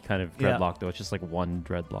patty kind of dreadlock, though. It's just like one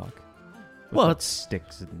dreadlock. Well, like, it's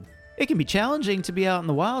sticks and it can be challenging to be out in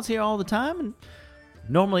the wilds here all the time, and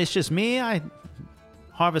normally it's just me. I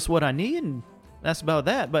harvest what I need, and that's about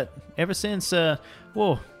that. But ever since,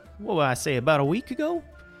 what would I say, about a week ago,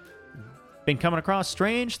 been coming across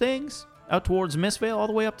strange things out towards Mistvale all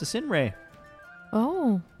the way up to Sinray.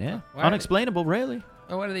 Oh. Yeah, Why- unexplainable, really.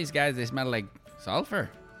 Oh, what are these guys? They smell like sulfur.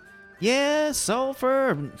 Yeah,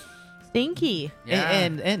 sulfur Stinky. Yeah.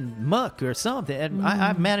 and muck or something. And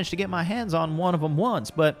I've managed to get my hands on one of them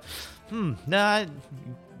once, but I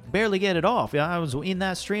barely get it off. I was in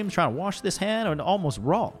that stream trying to wash this hand and almost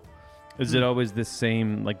raw. Is it always the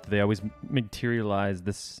same? Like, do they always materialize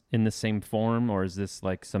this in the same form, or is this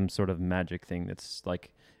like some sort of magic thing that's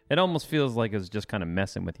like? It almost feels like it was just kind of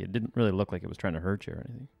messing with you. It didn't really look like it was trying to hurt you or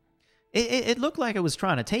anything. It looked like it was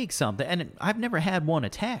trying to take something, and I've never had one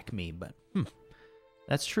attack me, but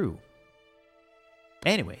that's true.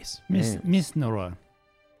 Anyways, Miss Nora,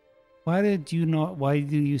 why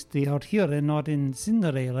do you stay out here and not in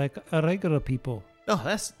Cinderay like regular people? oh,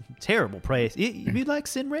 that's terrible praise. You like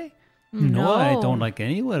Sinray? No, I don't like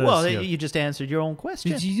anywhere Well, else here. you just answered your own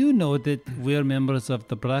question. Did you know that we're members of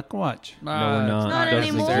the Black Watch? No, we're not. not Doesn't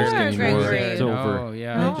anymore, exist anymore. Gregory. It's over. Oh,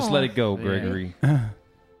 yeah. No. Just let it go, Yeah. Gregory.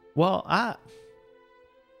 Well, I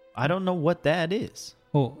don't know what that is.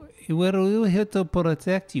 Oh, we're here to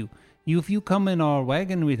protect you. If you come in our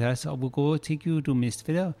wagon with us, I will go take you to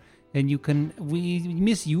Mistvale, and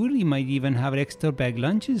Miss Yuli might even have extra bag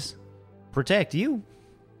lunches. Protect you?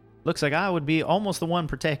 Looks like I would be almost the one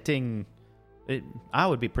protecting. I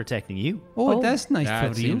would be protecting you. Oh, that's nice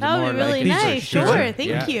That for you. seems That would more be really like these are nice. sure. Sure. Thank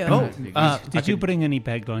Yeah. you. Oh, Did you bring any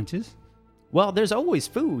bag lunches? Well, there's always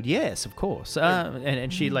food. Yes, of course.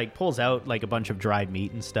 And she like pulls out like a bunch of dried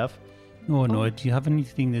meat and stuff. Oh, no. Do you have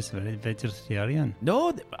anything that's vegetarian?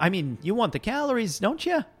 No, I mean you want the calories, don't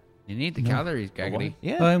you? You need the calories, Gregory.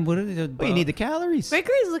 Yeah. What is it? But you need the calories.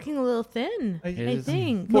 Gregory's looking a little thin, I is.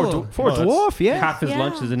 think. For a dwarf, yeah. Half his Yeah.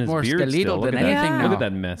 lunch is in his More beard skeletal still. Look than at that. anything Look now. at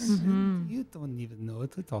that mess. You don't even know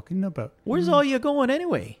what they're talking about. Where's all you going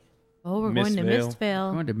anyway? Oh, we're going to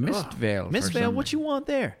Mistvale. Going Mistvale. to Mistvale. for Mistvale, some- what you want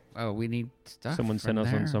there? Oh, we need stuff. Someone sent from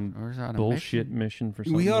us on there. some Or is that a bullshit mission for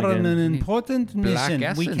something. We are on again. an important black mission.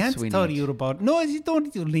 We essence can't we tell need. you about. No, you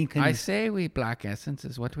don't, you Lincoln. I say we black essence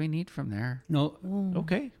is what we need from there. No,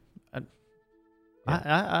 Okay.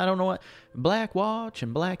 I don't know what Black Watch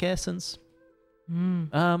and Black Essence.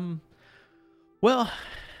 Well,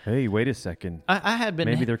 Hey, wait a second. I had been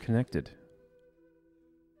Maybe they're connected.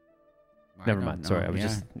 I Never don't mind. know, Sorry, I was yeah.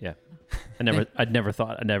 just I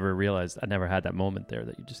never realized. I never had that moment there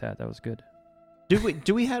that you just had. That was good.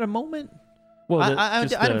 do we had a moment? Well, I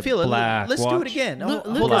didn't feel it. Let's do it again. Luke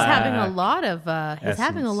Hold is on. having a lot of he's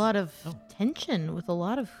having a essence. lot of tension with a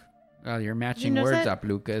lot of Well, you're matching notice words that? up,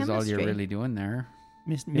 Luca, is all you're Chemistry. really doing there.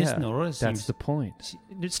 Miss Yeah, Nora that's seems. the point.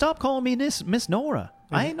 Stop calling me Miss Nora.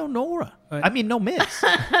 I ain't no Nora. Uh, I mean, no Miss.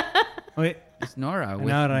 Wait, It's Nora with,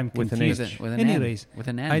 now I'm with an confused. H. with an Anyways, N. With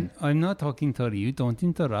an N. I'm not talking to you. Don't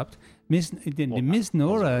interrupt. Miss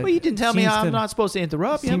Nora. Well, you didn't tell me seems I'm to- not supposed to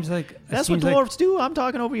interrupt you. Seems like That's what seems like dwarves do. I'm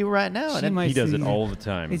talking over you right now. she And might He does it think- all the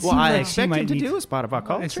time. It well, seems I like she expect him might to need- do as part of our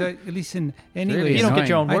culture. Listen, Really anyway, You don't get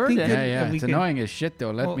your own annoying. word in. Yeah, we it's can- annoying as shit,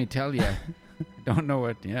 though. Let Oh. me tell you. I don't know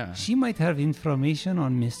what, yeah. she might have information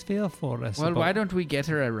on Mistvale for us. Well, about- why don't we get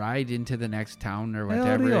her a ride into the next town or I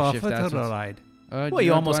whatever? already if offered that's her a what's- ride. Do Well, you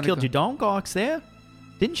not almost wanna killed go- your Donkox there,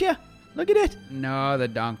 didn't you? Look at it. No, the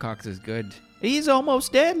Doncox is good. He's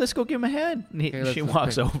almost dead. Let's go give him a hand. Okay, let's- She let's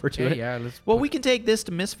walks put- over to okay, it. Yeah, let's Well, put- we can take this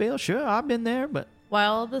to Mistvale. Sure, I've been there, but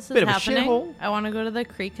while this is Bit of a happening, shithole. I want to go to the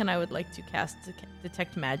creek and I would like to cast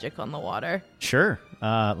detect magic on the water. sure.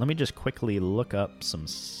 Let me just quickly look up some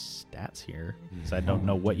stats here, because I don't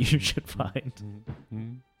know what you should find.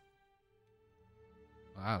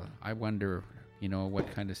 Wow, I wonder,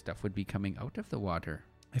 what kind of stuff would be coming out of the water.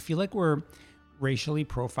 I feel like we're racially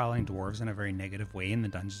profiling dwarves in a very negative way in the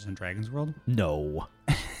Dungeons and Dragons world. No.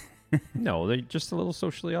 No, they're just a little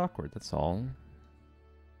socially awkward. That's all.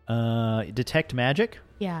 Detect magic?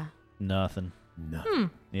 Yeah. Nothing. No.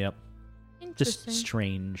 Yep. Just Interesting.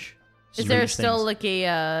 strange. Is there strange still things. like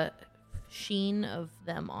a sheen of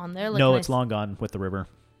them on there? Like No, can I it's long gone with the river.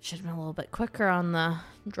 Should have been a little bit quicker on the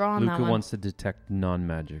draw on that Luca one. wants to detect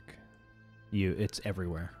non-magic. It's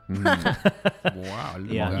everywhere. Wow.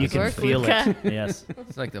 Yeah, Luca. you can Work, feel Luca. it. Yes.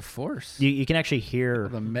 It's like the Force. You can actually hear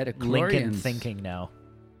the Lincoln Metachlorians. thinking now.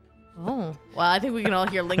 Oh, well, I think we can all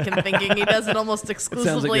hear Lincoln thinking. He does it almost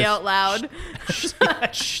exclusively this. out loud.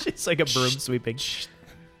 It's like a broom sweeping. There's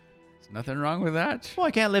nothing wrong with that. Well,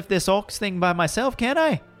 I can't lift this ox thing by myself, can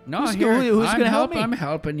I? No, Who's here, who's I'm gonna help me? I'm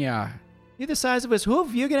helping ya. You're the size of his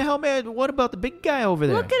hoof. You're gonna help me. What about the big guy over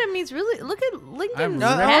there? Look at him. He's really. Look at Lincoln's I'm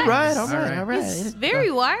pecs. all right. He's very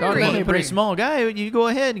Don't wiry. let I'm me a pretty small guy. You go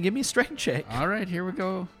ahead and give me a strength check. All right, here we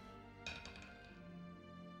go.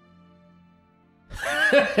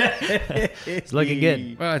 It's looking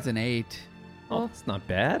good. Well, it's an 8. Oh, it's not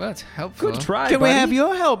bad. Well, it's helpful. Good try, Can we buddy. have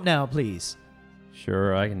your help now, please?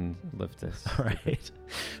 Sure, I can lift this. All right.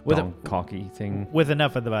 Cocky thing. With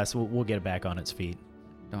enough of the bus, we'll get it back on its feet.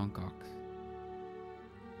 Donkox.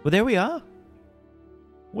 Well, there we are.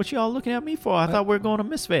 What y'all looking at me for? I thought we were going to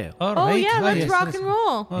Missvale. All Oh right. yeah, let's yes, rock and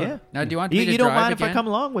roll. Yeah. Now, do you want me to You don't drive mind if I again? come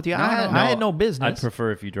along with you? No, I had no business. I'd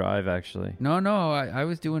prefer if you drive, actually. No, I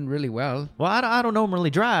was doing really well. Well, I don't normally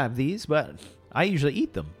drive these, but I usually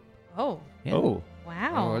eat them. Oh, Yeah. Oh,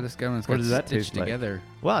 wow. Oh, this guy one's What got does that stitched taste like? together.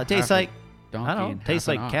 Well, it tastes Half a like, donkey I don't know, and tastes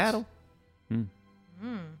half like an ox. cattle.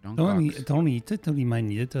 Donkox. Don't eat it till you might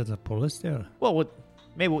need it as a police there. Well,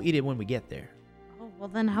 maybe we'll eat it when we get there. Oh, well,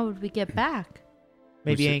 then how would we get back?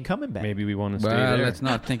 Maybe he should- ain't coming back. maybe we want to stay Well, there. let's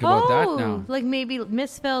not think about that now. Like maybe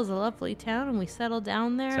Missvale's a lovely town, and we settle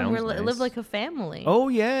down there, and we Sounds nice. live like a family. Oh,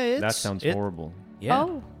 yeah. That sounds horrible. Yeah.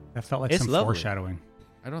 Oh, That felt like It's some lovely. foreshadowing.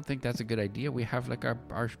 I don't think that's a good idea. We have like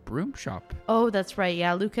our broom shop. oh, that's right.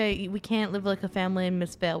 Yeah, Luca, we can't live like a family in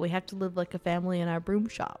Missvale. We have to live like a family in our broom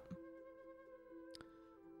shop.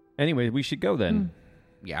 Anyway, we should go then.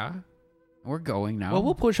 Yeah. We're going now. Well,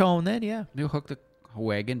 we'll push home then, yeah. You hook the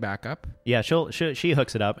wagon back up. Yeah, she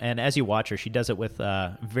hooks it up, and as you watch her, she does it with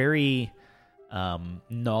very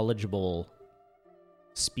knowledgeable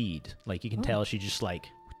speed. Like, you can tell she just like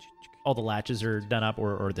all the latches are done up,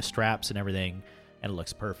 or the straps and everything, and it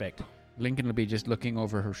looks perfect. Lincoln will be just looking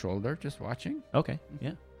over her shoulder, just watching. Okay,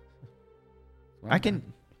 yeah. Well I can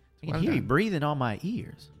done. hear Well you done. breathing on my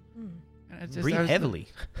ears. It's just- Breathe I was- heavily.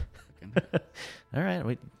 All right.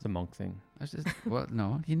 Wait. It's a monk thing. I was just, well,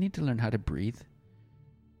 no, you need to learn how to breathe.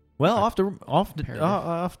 Well, Like off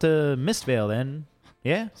imperative. to Mistvale then.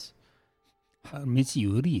 Yes. Miss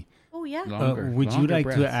Yuri, Oh yeah. would you like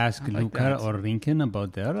to breaths. ask I like Luca that. or Lincoln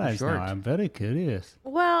about their lives Short. now? I'm very curious.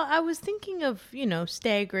 Well, I was thinking of,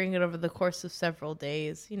 staggering it over the course of several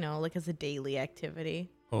days, like as a daily activity.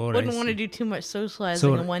 Or Wouldn't I want to see. do too much socializing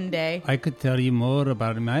So- in one day. I could tell you more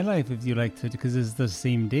about my life if you like to, because it's the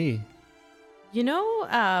same day. Yeah,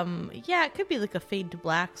 it could be like a fade to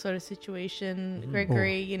black sort of situation,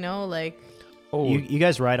 Gregory, like Oh, You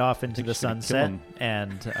guys ride off into think the she's gonna kill sunset, him.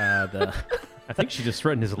 and the I think she just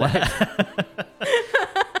threatened his life.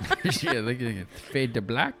 Yeah, like fade to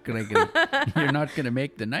black. Like you're not gonna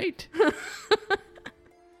make the night.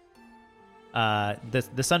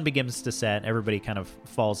 the sun begins to set. Everybody kind of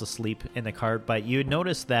falls asleep in the cart, but you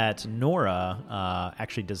notice that Nora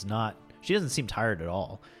actually does not. She doesn't seem tired at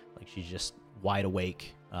all. Like, she's just wide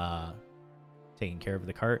awake, taking care of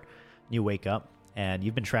the cart. You wake up, and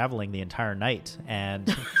you've been traveling the entire night,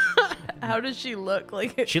 and how does she look?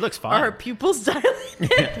 Like she looks are her fine. pupils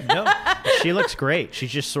dilated? No, she looks great.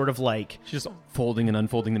 She's just sort of like She's just folding and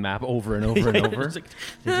unfolding the map over and over and over. It's like-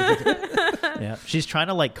 yeah, she's trying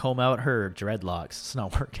to like comb out her dreadlocks. It's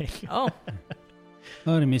not working. Oh,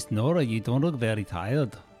 Oh, Miss Nora, you don't look very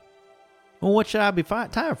tired. Well, what should I be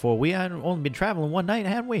tired for? We had only been traveling one night,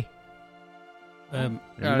 hadn't we?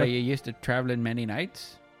 Are you used to traveling many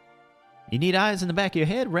nights? You need eyes in the back of your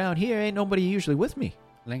head. Around here, ain't nobody usually with me.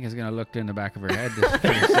 Lincoln's gonna look in the back of her head just for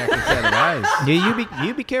a second set of eyes. Yeah,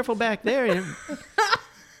 you be careful back there.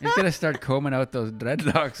 He's gonna start combing out those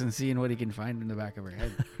dreadlocks and seeing what he can find in the back of her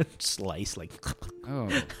head. Slice like. Oh,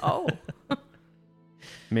 oh,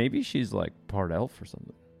 Maybe she's like part elf or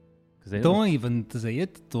something. Because they Don't even say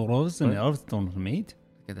it. Dwarves and What? elves don't mate.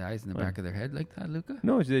 get the eyes in the back of their head like that, Luca.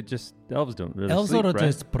 No, they just elves don't really Elves sleep, are right?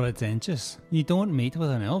 just pretentious. You don't mate with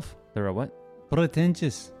an elf. They're a what?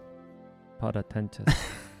 Pretentious. Paratentious.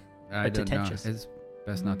 I don't know. Pretentious. It's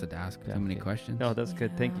best not to ask Yeah, too many okay. questions. No, that's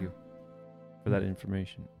good. Thank Yeah. you for that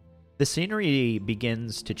information. The scenery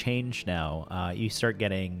begins to change now. You start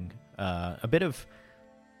getting a bit of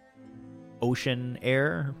ocean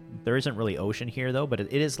air. There isn't really ocean here, though, but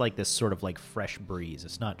it is like this sort of like fresh breeze.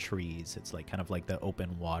 It's not trees. It's like kind of like the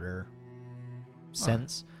open water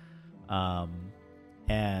sense.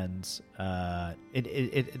 And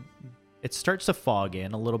it starts to fog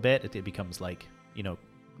in a little bit. It becomes like,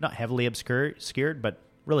 not heavily obscured, but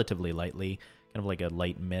relatively lightly, kind of like a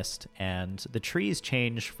light mist. And the trees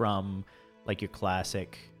change from like your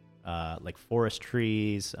classic like forest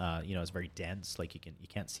trees, it's very dense, like you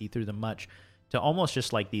can't see through them much, to almost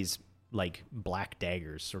just like these like black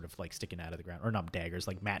daggers sort of like sticking out of the ground, or not daggers,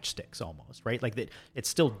 like matchsticks almost, right? Like it's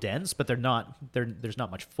still dense, but there's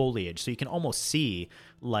not much foliage, so you can almost see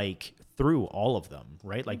like through all of them,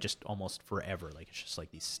 right? Like just almost forever, like it's just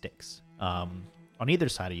like these sticks on either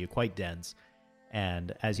side of you, quite dense.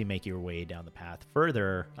 And as you make your way down the path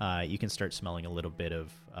further, you can start smelling a little bit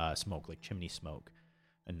of smoke, like chimney smoke.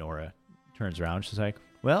 And Nora turns around, she's like,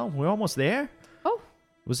 well, we're almost there. Oh.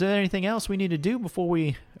 Was there anything else we need to do before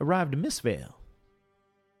we arrived in Mistveil?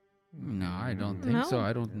 No, I don't think so.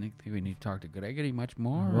 I don't think we need to talk to Gregory much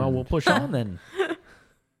more. Well, we'll push on then.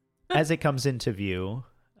 As it comes into view,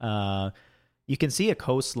 you can see a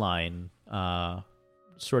coastline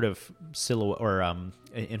sort of silhouette, or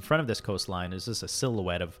in front of this coastline is just a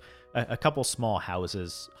silhouette of a couple small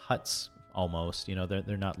houses, huts almost. You know,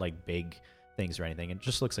 they're not like big things or anything. It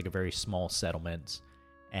just looks like a very small settlement.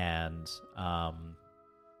 And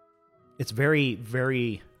it's very,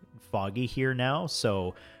 very foggy here now.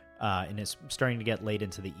 So, and it's starting to get late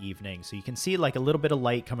into the evening. So you can see like a little bit of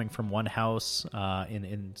light coming from one house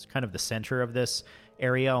in kind of the center of this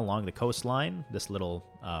area along the coastline, this little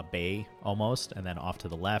bay almost. And then off to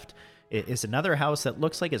the left is another house that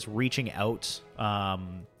looks like it's reaching out a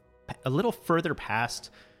little further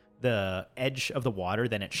past the edge of the water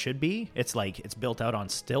than it should be. It's like it's built out on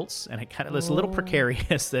stilts, and it kind of looks a little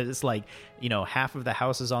precarious. That it's like, you know, half of the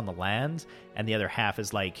house is on the land and the other half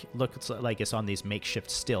is like looks like it's on these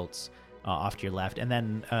makeshift stilts off to your left. And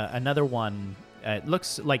then another one, it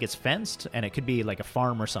looks like it's fenced, and it could be like a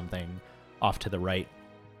farm or something off to the right.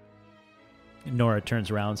 Nora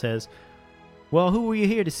turns around and says, well, who were you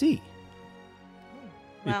here to see?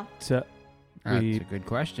 Well, That's a good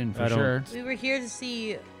question for sure. we were here to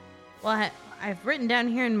see. Well, I've written down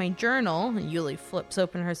here in my journal, and Yuli flips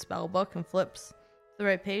open her spell book and flips the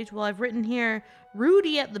right page. Well, I've written here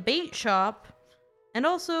Rudy at the bait shop, and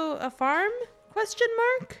also a farm? ?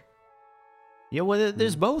 Yeah, well,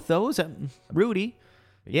 there's both those. Rudy,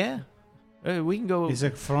 yeah, we can go. It's a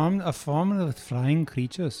farm with flying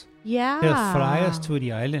creatures. Yeah. They'll fly us to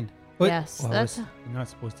the island. Yes, Well, that's. you're not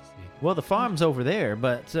supposed to say. Well, the farm's over there,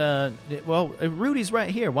 but Rudy's right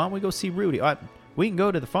here. Why don't we go see Rudy? We can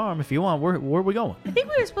go to the farm if you want. Where are we going? I think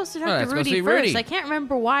we were supposed to talk Let's to go Rudy see first. Rudy. I can't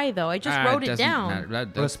remember why though. I just wrote it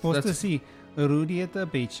down. We're supposed to see Rudy at the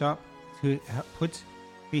bait shop.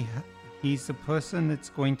 He's the person that's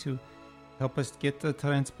going to help us get the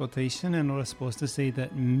transportation, and we're supposed to say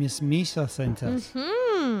that Miss Misha sent us.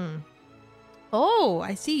 Oh,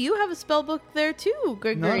 I see you have a spell book there too,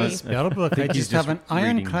 Gregory. Not a spell book. I he's just have just an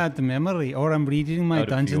ironclad memory, or I'm reading my out of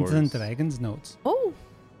Dungeons and yours. Dragons notes. Oh,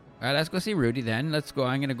 Let's go see Rudy then. Let's go.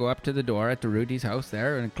 I'm going to go up to the door at the Rudy's house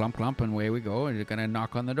there, and clump, and away we go. And you're going to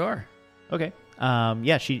knock on the door. Okay.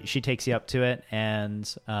 Yeah, she takes you up to it, and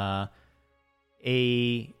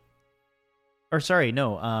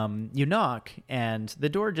you knock, and the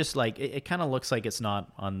door just like it kind of looks like it's not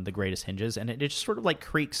on the greatest hinges, and it just sort of like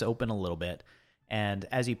creaks open a little bit. And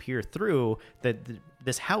as you peer through,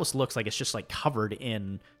 this house looks like it's just like covered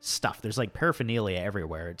in stuff. There's like paraphernalia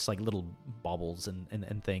everywhere. It's like little baubles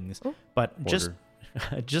and things. Oh. But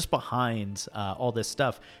just behind all this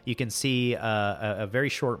stuff, you can see a very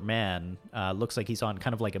short man. Looks like he's on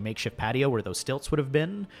kind of like a makeshift patio where those stilts would have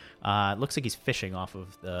been. Looks like he's fishing off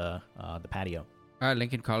of the patio.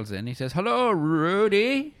 Lincoln calls in. He says, "Hello,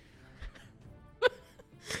 Rudy."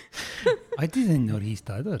 I didn't know he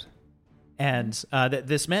stuttered. And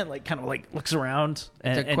this man like kind of like looks around.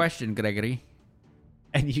 It's a question, Gregory.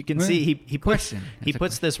 And you can see he puts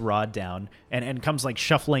Question. this rod down and comes like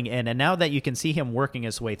shuffling in. And now that you can see him working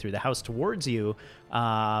his way through the house towards you,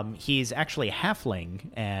 he's actually a halfling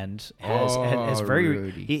and has very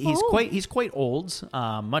Rudy. he's quite old,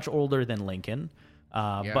 much older than Lincoln,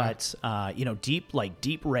 but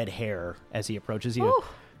deep red hair as he approaches you. Ooh.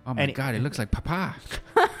 Oh my And- God, it looks like Papa.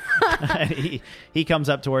 And he comes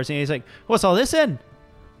up towards you and he's like, "What's all this in?"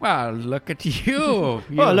 Well, look at you. Oh,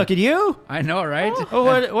 look at you! I know, right?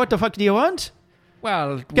 Oh, what the fuck do you want?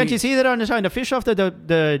 Well, Can't you see that I'm trying to fish off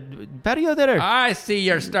the patio there? I see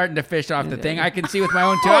you're starting to fish off the thing. I can see with my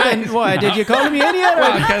own two Oh, eyes. then why did you call me idiot?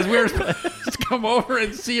 Well, because we were supposed to come over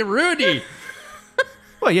and see Rudy.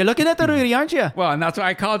 Well, you're looking at the Rudy, aren't you? Well, and that's why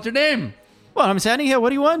I called your name. Well, I'm standing here. What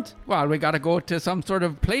do you want? Well, we got to go to some sort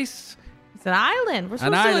of place. it's an island. We're An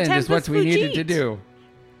supposed to island attend is what this we needed to Fujit. do.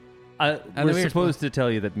 We're then we were supposed to tell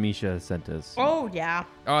you that Misha sent us. Oh yeah.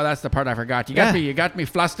 Oh, that's the part I forgot. You got me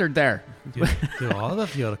flustered there. Do all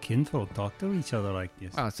of your kinfolk talk to each other like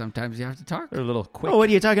this? Well, sometimes you have to talk. They're a little quick. Oh, what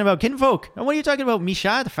are you talking about, kinfolk? And what are you talking about,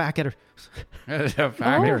 Misha, the fucker?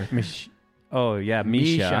 Oh yeah,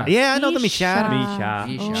 Misha. Yeah, I know the Misha. Misha.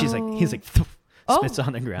 Misha. Misha. He's like, "Phew." spits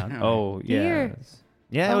on the ground. Oh, yeah. Dear.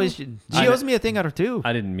 Yeah, she I- owes me a thing out of two.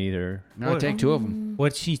 I didn't either. No, take two of them.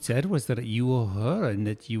 What she said was that you owe her and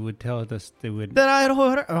that you would tell us they would. That I owe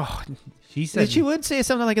her. Oh, She said she would say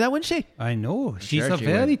something like that, wouldn't she? I know. She's sure a she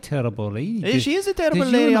very terrible lady. She is a terrible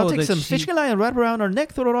did you lady. I'll know take that some she- fishing line and wrap around her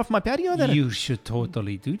neck, throw her off my patio. Then You should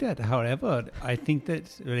totally do that. However, I think that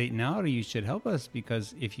right now you should help us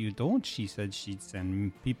because if you don't, she said she'd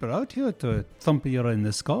send people out here to thump you in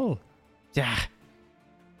the skull. yeah.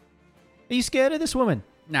 Are you scared of this woman?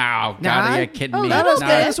 No, God, Nah. are you kidding Oh, me? little No, bit.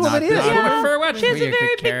 it's This woman not is. this Yeah. woman for what? She has We a have to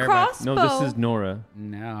very care big about- crossbow. No, this is Nora.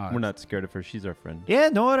 No. We're not scared of her. She's our friend. Yeah,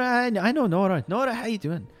 Nora. I know Nora. Nora, how you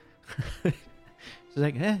doing? She's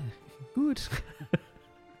like, good.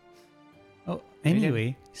 Oh,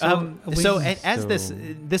 anyway. As this So-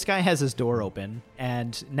 this guy has his door open,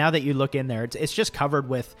 and now that you look in there, it's just covered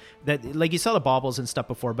with that. Like you saw the baubles and stuff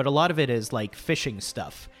before, but a lot of it is like fishing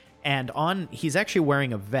stuff. And he's actually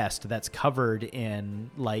wearing a vest that's covered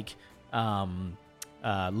in like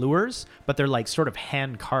lures, but they're like sort of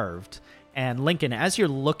hand carved. And Lincoln, as you're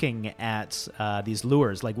looking at these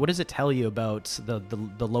lures, like what does it tell you about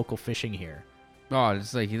the local fishing here? Oh,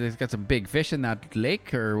 it's like he's got some big fish in that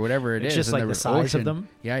lake or whatever it It's is. just in like the size of ocean. them?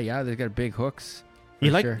 Yeah, they've got big hooks. for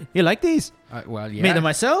You like sure. you like these? Well, yeah. Made them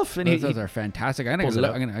myself, and Those are fantastic. I'm pulls it gonna,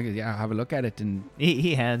 out. I'm gonna have a look at it, and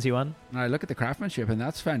he hands you one. I look at the craftsmanship, and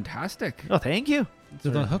that's fantastic. Oh, thank you. Do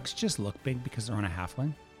the hooks just look big because they're on a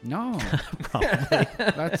halfling? No,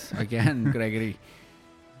 that's again, Gregory.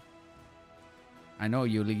 I know,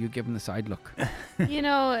 Yuli. You give him the side look. You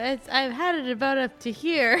know, I've had it about up to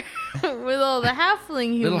here with all the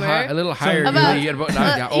halfling humor. A little higher, About- Yuli. About,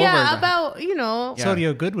 yeah, over about, you know. Yeah. So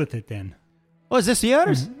you're good with it then? Oh, is this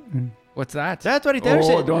yours? What's that? That's what he does.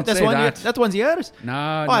 Oh, don't that's say one that. That one's yours. No,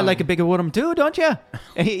 Oh, I like a bigger one too, don't you?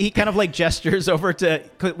 And he kind of like gestures over to,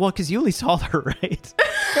 well, because Yuli's taller, right?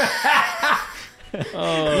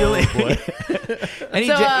 Oh, boy. And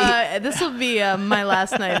So this will be my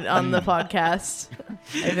last night on the podcast,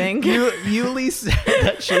 I think. Yuli said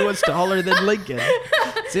that she was taller than Lincoln.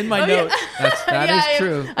 It's in my Oh, yeah. notes. That Yeah, is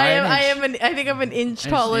true. I think I'm an inch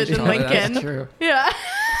taller than Lincoln. That's true. Yeah.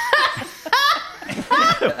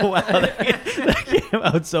 Wow, that came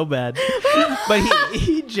out so bad. But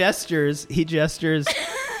he gestures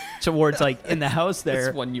towards like in the house there.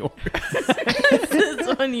 This one yours.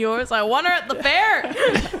 This one yours. I won her at the fair.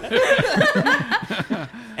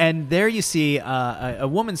 And there you see a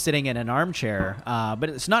woman sitting in an armchair, but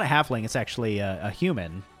it's not a halfling. It's actually a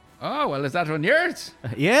human. Oh, well, is that one yours?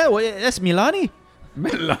 Yeah, well, that's Milani.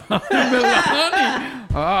 Milani.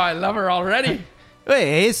 Oh, I love her already.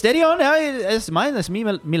 Hey, steady on now. It's mine. That's me,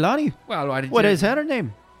 Milani. Well, why did What you... is her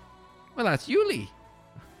name? Well, that's Yuli.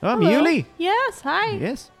 I'm Hello. Yuli. Yes, hi.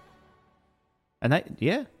 Yes. And I,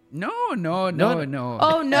 yeah. No.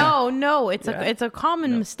 Oh no, it's a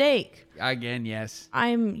common mistake. Again, yes.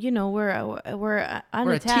 I'm, we're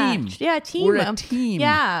unattached. team. Yeah, team. We're a team.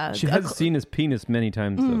 Yeah. She has seen his penis many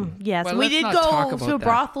times, though. Yes, Well, we let's did not talk go about to a that.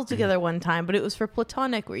 brothel together one time, but it was for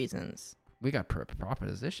platonic reasons. We got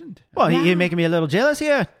propositioned. Well, Yeah. you're making me a little jealous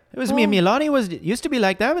here. It was me and Milani used to be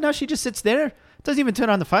like that, but now she just sits there. Doesn't even turn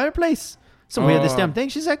on the fireplace. It's the weirdest Oh. damn thing.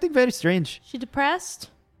 She's acting very strange. She depressed?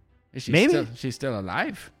 Is she Maybe. she's still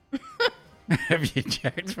alive. Have you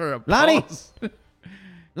checked for a Lonnie! pulse?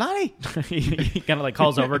 Lonnie! He kind of like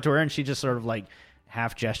calls over to her, and she just sort of like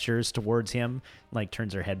half gestures towards him, like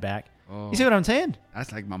turns her head back. Oh, You see what I'm saying?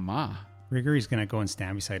 that's like Mama. Gregory's gonna go and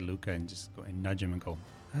stand beside Luca and just go and nudge him and go,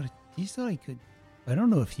 "He's like, I don't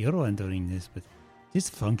know if you're wondering this, but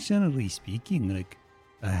just functionally speaking, like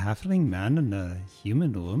a halfling man and a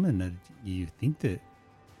human woman, you think that?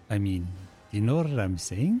 I mean, you know what I'm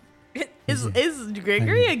saying?" Is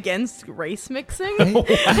Gregory against race mixing?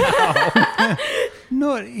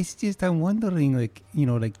 No, it's just I'm wondering,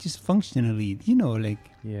 like just functionally, like.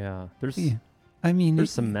 Yeah, there's Yeah. I mean,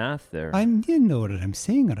 there's some math there. you know what I'm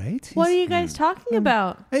saying, right? What are It's- you guys talking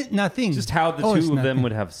about? Nothing. Just how the Oh, it's two of them nothing.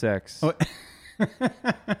 would have sex. Oh.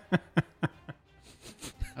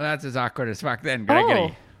 Well, that's as awkward as fuck then,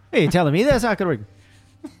 Gregory. Hey, you're telling me that's awkward.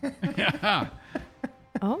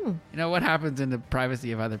 Oh. You know what happens in the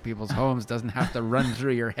privacy of other people's homes doesn't have to run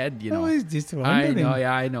through your head, you I know. was just I wondering. know,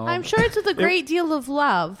 yeah, I know. I'm sure it's with a great deal of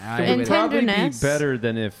love I and would Probably be tenderness. better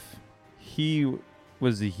than if he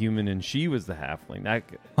was the human and she was the halfling. That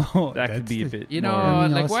Oh, that could that's be a the- bit. You know, more, I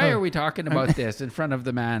mean, like, why also- are we talking about this in front of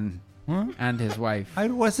the man Huh? and his wife? I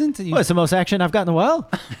wasn't. Well, it's the most action I've got in a while.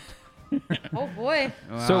 Oh boy.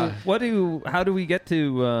 So how do we get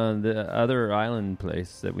to the other island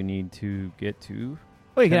place that we need to get to?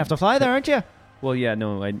 Well, you're going to have to fly there, aren't you? Well, yeah,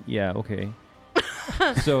 no, yeah, okay.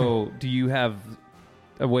 So, do you have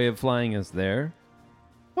a way of flying us there?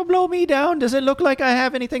 Well, blow me down. Does it look like I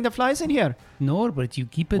have anything that flies in here? No, but you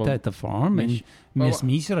keep it Well, at the farm, and Mish- Miss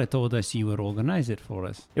Mishra told us you would organize it for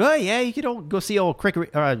us. Well, yeah, you could all go see old Hickory.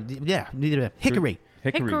 Hickory.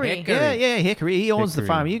 Hickory. Yeah, Hickory. He owns the Hickory.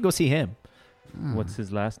 farm. You can go see him. What's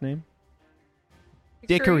his last name?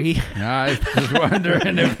 Dickory. I was just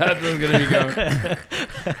wondering if that was going to be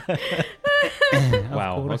going.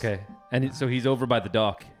 Wow. course. Okay. And so he's over by the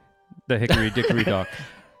dock, the Hickory Dickory dock.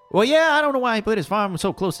 Well, yeah, I don't know why he put his farm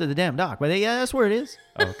so close to the damn dock, but yeah, that's where it is.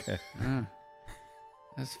 Okay.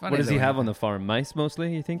 That's funny. What does he though. have on the farm? Mice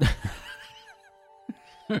mostly, you think?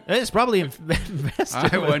 It's probably invested.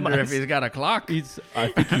 I with wonder if mice. he's got a clock. I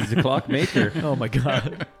think he's a clock maker. Oh my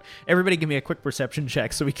god! Everybody, give me a quick perception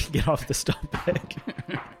check so we can get off this topic.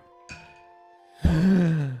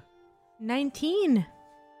 19.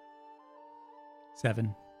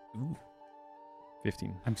 7.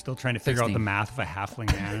 15. I'm still trying to figure out 16. the math of a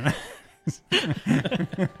halfling man.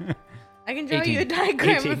 I can draw you a 18.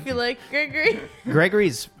 diagram 18. if you like, Gregory.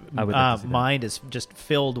 Gregory's I would like to see that. mind is just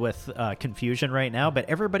filled with confusion right now, but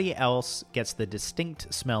everybody else gets the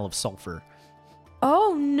distinct smell of sulfur.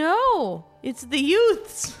 Oh no! It's the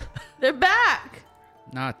youths. They're back.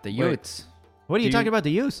 Not the Wait. Utes. What are you Do talking you- about?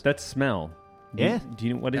 The use? That smell. Yeah. Do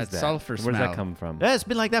you know what is That that? sulfur Where does smell. that come from? Yeah, it's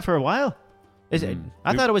been like that for a while. Is it?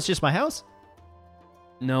 I thought it was just my house.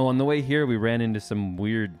 No, on the way here we ran into some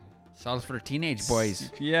weird. Sulfur teenage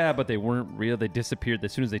boys. Yeah, but they weren't real. They disappeared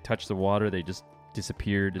as soon as they touched the water. They just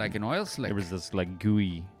disappeared. Like an oil slick. There was this like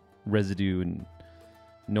gooey residue, and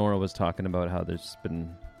Nora was talking about how there's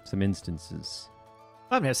been some instances.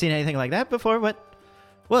 I've never seen anything like that before, but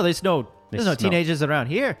well, there's no They no smell. teenagers around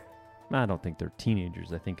here. I don't think they're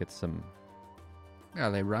teenagers. I think it's some. Yeah,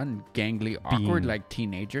 they run gangly, awkward Bean. like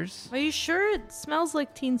teenagers. Are you sure it smells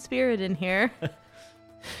like Teen Spirit in here?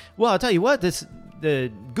 Well, I'll tell you what,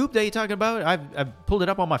 the goop that you're talking about, I've pulled it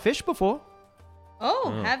up on my fish before.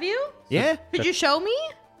 Oh, have you? Yeah. Could you show me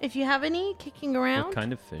if you have any kicking around? What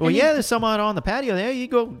kind of fish? Well, yeah, there's some out on the patio there. You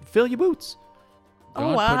go fill your boots. Oh,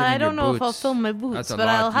 Don't well, put 'em I in don't your know if I'll boots. fill my boots, That's a but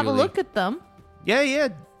lot, I'll have a Yuli. look at them. Yeah,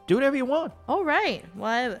 do whatever you want. All right.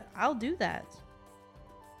 Well, I'll do that.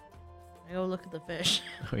 I go look at the fish.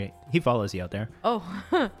 Okay, he follows you out there. Oh.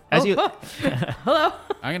 As Oh, you- Hello.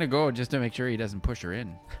 I'm gonna go just to make sure he doesn't push her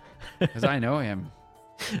in, because I know him.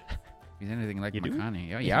 If he's anything like You do? Makani.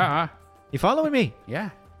 Yeah, You following me?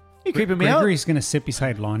 yeah. You creeping me out? Gregory's going to sit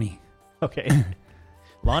beside Lonnie. Okay.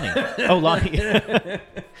 Lonnie. Oh, Lonnie.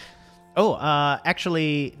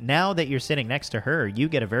 Actually, now that you're sitting next to her, you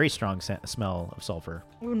get a very strong smell of sulfur.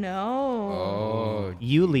 Oh, no. Oh,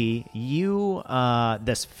 Yuli,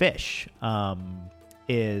 this fish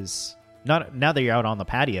is not, now that you're out on the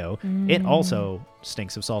patio, it also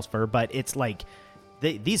stinks of sulfur, but it's like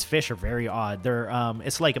these fish are very odd. They're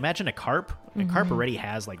it's like, imagine a carp. A carp already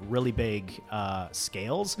has like really big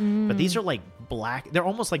scales, but these are like black. They're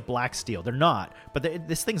almost like black steel. They're not, but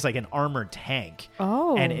this thing's like an armored tank.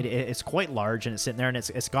 Oh. And it's quite large, and it's sitting there, and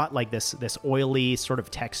it's got like this oily sort of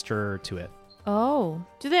texture to it. Oh.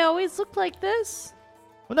 Do they always look like this?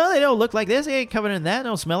 Well, no, they don't look like this. They ain't covered in that. They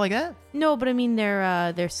don't smell like that. No, but I mean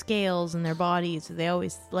their scales and their bodies. Are they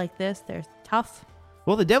always like this? They're tough?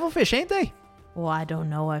 Well, the devilfish, ain't they? Well, I don't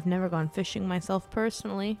know. I've never gone fishing myself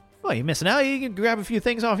personally. Well, you're missing out. You can grab a few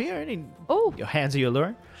things off here, and he Oh, hands you a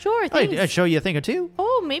lure. sure. Thanks. I'd show you a thing or two.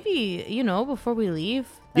 Oh, maybe, before we leave.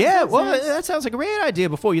 That Yeah, sounds well, nice. that sounds like a great idea.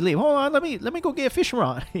 Before you leave, hold on. Let me go get a fishing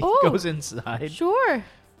rod. He Oh. goes inside, Sure.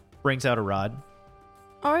 brings out a rod.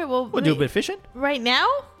 All right, well, We'll do a bit of fishing. right now?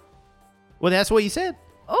 Well, that's what you said.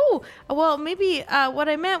 Oh, well, maybe what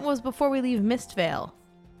I meant was before we leave Mistvale.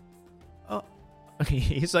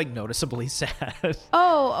 He's like noticeably sad.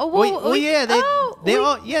 Oh, yeah, they wait.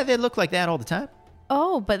 all they look like that all the time.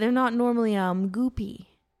 Oh, but they're not normally goopy.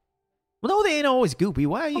 Well, no, they ain't always goopy.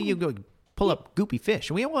 Why are you go pull up goopy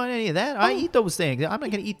fish? We don't want any of that. I eat those things. I'm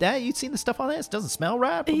not gonna eat that. You seen the stuff on this? It doesn't smell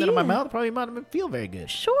right. I put that in my Yeah. mouth. Probably might not feel very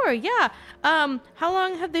good. Sure, yeah. How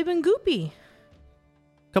long have they been goopy?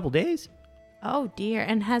 Couple days. Oh dear.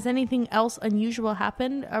 And has anything else unusual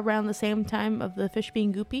happened around the same time of the fish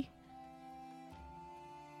being goopy?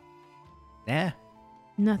 Nah.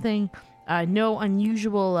 Nothing. No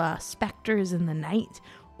unusual specters in the night,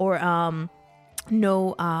 or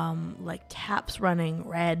no like taps running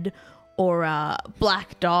red, or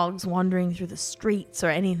black dogs wandering through the streets, or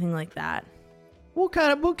anything like that. What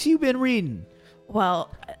kind of books you been reading?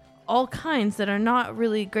 Well, all kinds that are not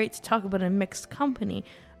really great to talk about in mixed company.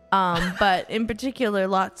 But in particular,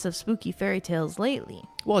 lots of spooky fairy tales lately.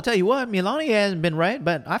 Well, I'll tell you what, Milani hasn't been right,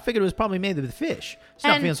 but I figured it was probably made with fish. It's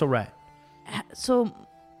not And- feeling so right. so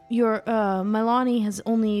your Milani has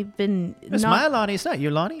only been It's my Lonnie. It's not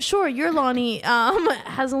your Lonnie. Sure, your Lonnie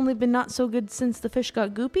has only been not so good since the fish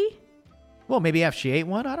got goopy. Well, maybe after she ate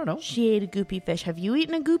one. I don't know. She ate a goopy fish. Have you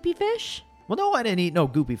eaten a goopy fish? Well, no, I didn't eat no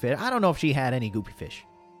goopy fish. I don't know if she had any goopy fish.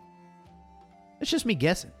 It's just me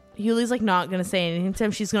guessing. Yuli's like not gonna say anything to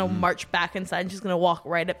him. She's gonna march back inside and she's gonna walk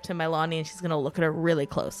right up to Milani and she's gonna look at her really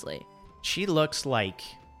closely. She looks like...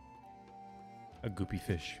 A goopy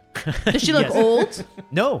fish. Does she look Yes. old?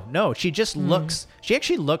 No. She just looks... She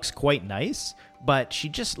actually looks quite nice, but she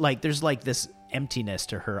just like... There's like this emptiness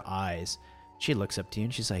to her eyes. She looks up to you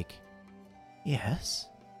and she's like, yes?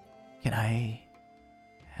 Can I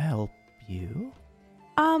help you?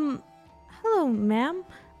 Hello, ma'am.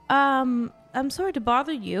 I'm sorry to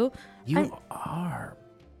bother you. You are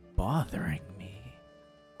bothering me.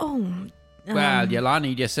 Oh, Well,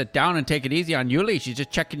 Yolani, just sit down and take it easy on Yuli. She's just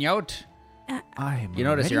checking you out. I'm You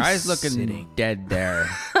notice your already eyes looking sitting. dead there.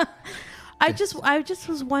 I just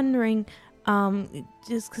was wondering,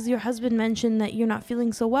 just because your husband mentioned that you're not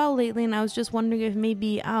feeling so well lately, and I was just wondering if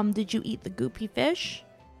maybe, did you eat the goopy fish?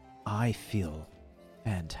 I feel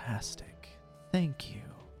fantastic. Thank you.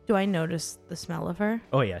 Do I notice the smell of her?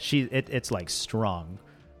 Oh yeah, it's like strong.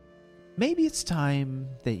 Maybe it's time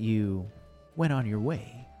that you went on your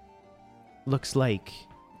way. Looks like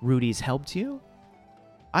Rudy's helped you.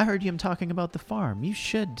 I heard him talking about the farm. You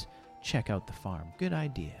should check out the farm. Good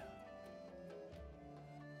idea.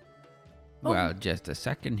 Well, just a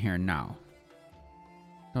second here now.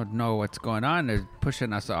 Don't know what's going on. They're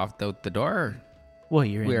pushing us off the door. Well,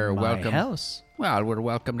 you're We're in my welcome. house. Well, we're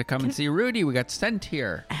welcome to come and see Rudy. We got sent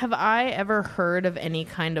here. Have I ever heard of any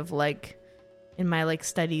kind of like, in my like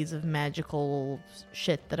studies of magical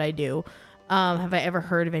shit that I do, have I ever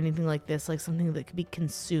heard of anything like this, like something that could be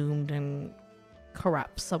consumed and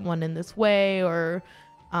corrupt someone in this way, or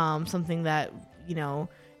something that, you know,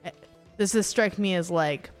 does this strike me as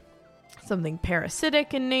like something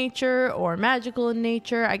parasitic in nature or magical in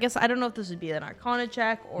nature? I guess I don't know if this would be an Arcana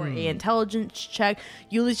check or a intelligence check.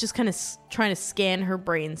 Yuli's just kind of trying to scan her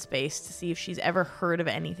brain space to see if she's ever heard of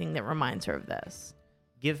anything that reminds her of this.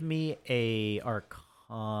 Give me a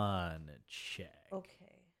Arcana check. Okay.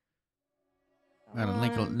 Well,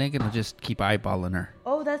 Lincoln will just keep eyeballing her.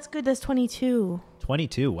 Oh, that's good. That's 22.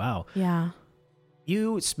 22. Wow. Yeah.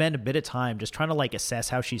 You spend a bit of time just trying to like assess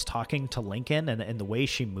how she's talking to Lincoln and the way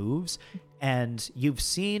she moves. And you've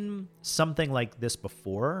seen something like this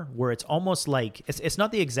before where it's almost like it's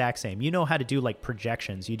not the exact same. You know how to do like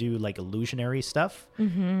projections. You do like illusionary stuff.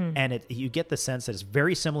 Mm-hmm. And you get the sense that it's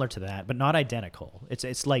very similar to that, but not identical.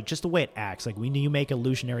 It's like just the way it acts. Like when you make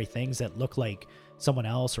illusionary things that look like someone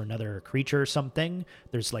else or another creature or something,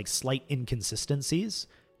 there's like slight inconsistencies.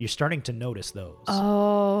 You're starting to notice those.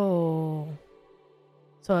 Oh.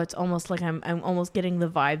 So it's almost like I'm almost getting the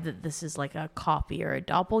vibe that this is like a copy or a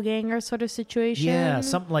doppelganger sort of situation. Yeah,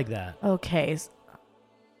 something like that. Okay.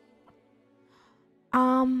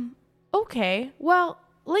 Okay. Well,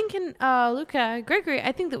 Lincoln, Luca, Gregory,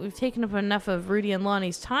 I think that we've taken up enough of Rudy and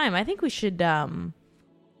Lonnie's time. I think we should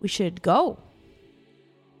go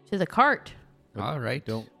to the cart. All right.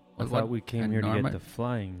 I thought we came here to get the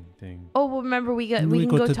flying thing. Oh, well, remember we can We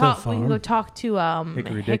go go to the talk. We can farm. go talk to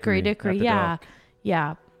Hickory Dickory at the Yeah, dock.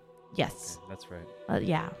 yeah, yes, That's right.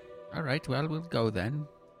 yeah. All right. Well, we'll go then.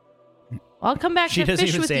 I'll come back She to doesn't fish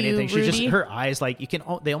even with say you, anything. She Rudy. just her eyes like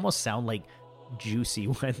they almost sound like juicy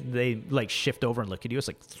when they like shift over and look at you. It's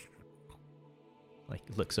like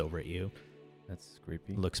looks over at you, That's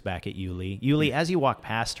creepy. looks back at Yuli. Yuli, as you walk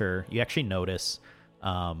past her, you actually notice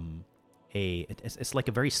it's like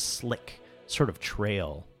a very slick sort of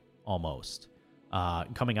trail almost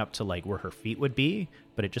coming up to like where her feet would be,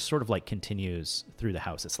 but it just sort of like continues through the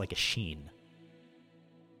house. It's like a sheen.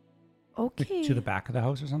 Okay. To the back of the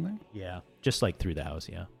house or something? Yeah, just like through the house.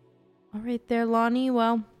 Yeah. All right there, Lonnie.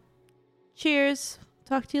 Well, cheers.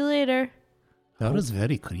 Talk to you later. That was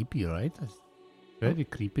very creepy, right? That's very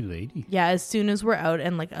creepy lady. Yeah, as soon as we're out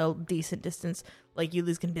and like a decent distance, like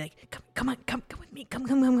Yuli's gonna be like, come with me,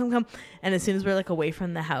 come. And as soon as we're like away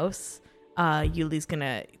from the house, Yuli's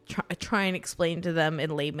gonna try and explain to them in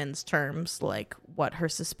layman's terms like what her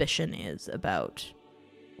suspicion is about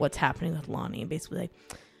what's happening with Lonnie. Basically, like,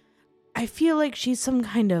 I feel like she's some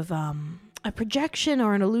kind of a projection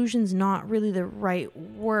or an illusion's not really the right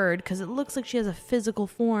word because it looks like she has a physical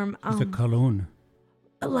form. It's a cologne.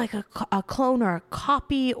 Like a clone or a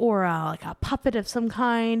copy or like a puppet of some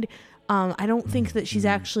kind. I don't think that she's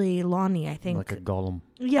actually Lonnie. I think Like a golem.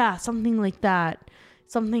 yeah, something like that.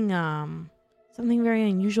 Something very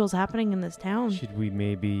unusual is happening in this town. Should we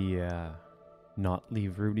maybe not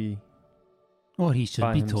leave Rudy? Oh, he should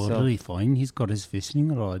by be himself. totally fine. He's got his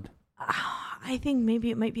fishing rod. I think maybe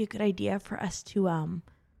it might be a good idea for us to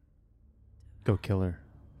Go kill her.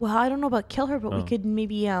 well, I don't know about kill her, but we Oh. could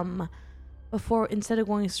maybe before, instead of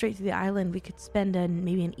going straight to the island, we could spend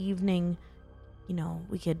maybe an evening. You know,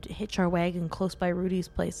 we could hitch our wagon close by Rudy's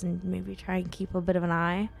place and maybe try and keep a bit of an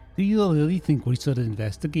eye. Do you really think we should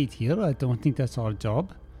investigate here? I don't think that's our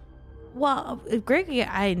job. Well, Gregory,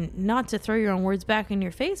 not to throw your own words back in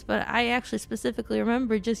your face, but I actually specifically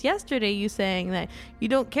remember just yesterday you saying that you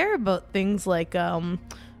don't care about things like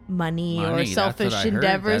money or that's selfish what I heard.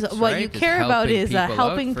 endeavors. That's what right. you It's care about helping is people out,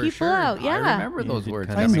 helping for people sure. out. Yeah. I remember those You words.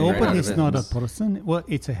 did I That's know, right. but Out of it's it. not a person. Well,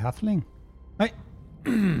 it's a halfling.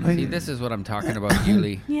 See, this is what I'm talking about,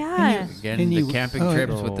 Julie. Yeah. Again, Any- the camping oh,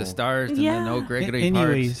 trips with the stars and Yeah. the no Gregory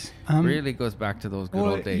Anyways, parts really goes back to those good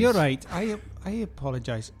well, old days. you're right. I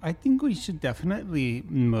apologize. I think we should definitely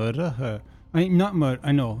murder her. Not murder.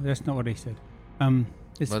 I know that's not what I said.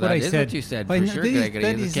 It's Well, what that I is said. what you said, But for no, sure, that is- Gregory.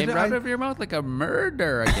 that It is- came I- out of your mouth like a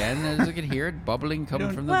murder again, as you can hear it bubbling coming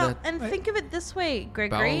from Well, the and think of it this way,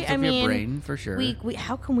 Gregory. bowels I of mean, your brain, for sure. we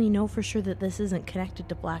how can we know for sure that this isn't connected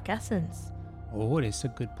to Black Essence? Oh, it's a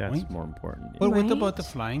good That's point. more important. But what Right? about the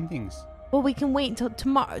flying things? Well, we can wait until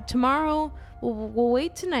tomorrow. Tomorrow, we'll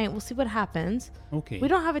wait tonight. We'll see what happens. Okay. We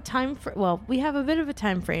don't have a time for. Well, we have a bit of a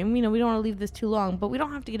time frame. You know, we don't want to leave this too long, but we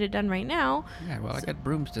don't have to get it done right now. Yeah, well, I got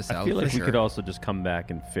brooms to sell. I feel like for we sure. could also just come back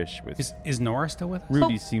and fish with Is Nora still with us?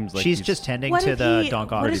 Rudy. Seems like she's he's just tending What to if the he-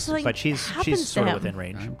 donk what if artist, something but she's happens to sort of him? within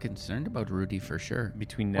range. I'm concerned about Rudy for sure.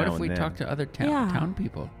 between now What if and we then. talk to other Yeah. town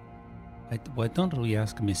people? Why don't we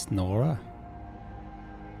ask Miss Nora?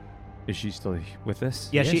 Is she still with us?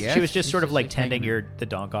 Yeah, she Yes, was just she's sort of just, like like, tending hanging- the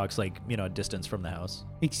donkoks, like, you know, a distance from the house.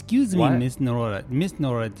 Excuse me, What? Miss Nora. Miss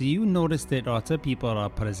Nora, do you notice that lots of people are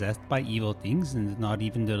possessed by evil things and not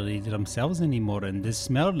even really themselves anymore? And this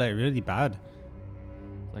smelled like really bad.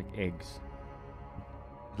 Like eggs,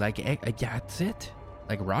 Like egg, that's it.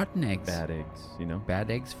 Like rotten eggs. bad eggs. You know. Bad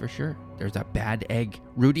eggs for sure. There's a bad egg.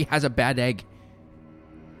 Rudy has a bad egg.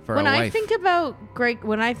 For When a I wife. think about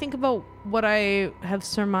when I think about what I have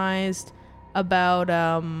surmised about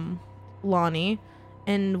Lonnie,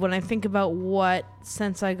 and when I think about what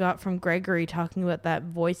sense I got from Gregory talking about that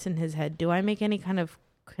voice in his head, do I make any kind of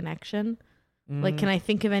connection? Like, can I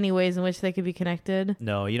think of any ways in which they could be connected?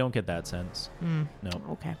 No, you don't get that sense. No.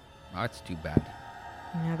 Okay. Oh, that's too bad.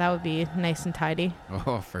 Yeah, that would be nice and tidy.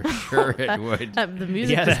 Oh, for sure it would. The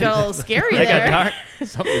music Yeah, just got a little scary That got there. dark.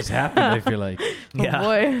 Something's happened. I feel like. Oh Yeah.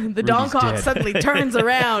 boy, the Donkock dead. suddenly turns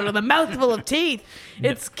around with a mouthful of teeth.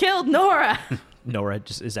 It's killed Nora. Nora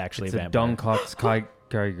just is actually It's a a vampire. Donkock Sky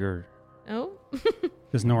Geiger. Oh,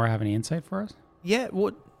 Does Nora have any insight for us? Yeah,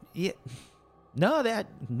 what? Yeah. No, that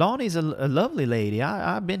Lonnie's a lovely lady.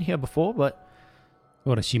 I've been here before, but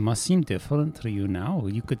Well, she must seem different to you now.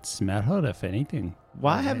 You could smell her, if anything.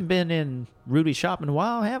 I haven't been in Rudy's shop in a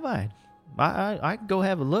while, have I? I could go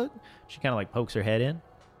have a look. She kind of like pokes her head in.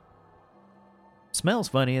 Smells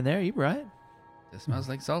funny in there. You right? It smells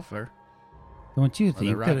like sulfur. Don't you the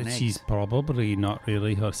think rotten that she's eggs. probably not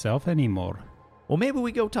really herself anymore? Well, maybe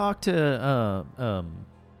we go talk to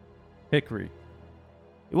Hickory.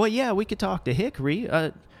 Well, yeah, we could talk to Hickory.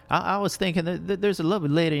 I was thinking that there's a lovely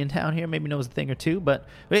lady in town here, maybe knows a thing or two, but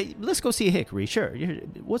hey, let's go see Hickory. Sure.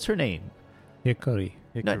 What's her name? Hickory.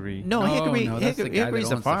 Hickory. No, Hickory. no, that's the guy that Hickory's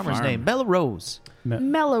the owns the farmer's farm. name. Bella Rose.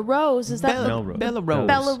 Mela Rose. Is that Bella, Melrose. Bella Rose.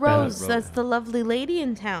 Bella Rose? Rose. That's the lovely lady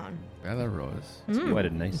in town. Bella Rose. Quite a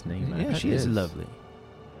nice name. Yeah, she is lovely.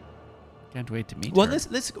 Can't wait to meet Well,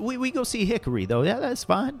 her. we go see Hickory though. Yeah, that's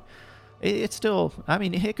fine. It's still. I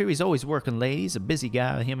mean, Hickory's always working late. He's a busy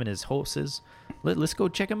guy. Him and his horses. Let's go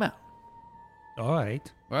check him out. All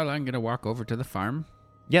right. Well, I'm going to walk over to the farm.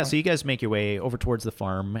 Yeah, so you guys make your way over towards the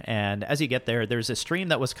farm, and as you get there, there's a stream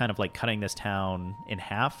that was kind of like cutting this town in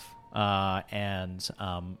half, and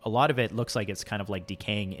a lot of it looks like it's kind of like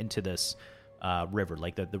decaying into this river.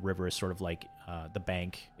 Like the river is sort of like the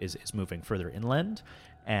bank is moving further inland,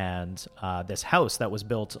 and this house that was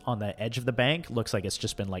built on the edge of the bank looks like it's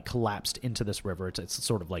just been like collapsed into this river. It's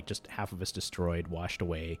sort of like just half of it's destroyed, washed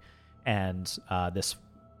away, and this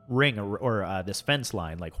ring or this fence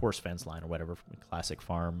line, like horse fence line or whatever, classic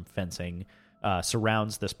farm fencing,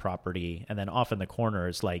 surrounds this property, and then off in the corner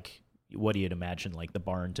is like what you'd imagine like the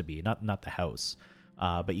barn to be, not the house,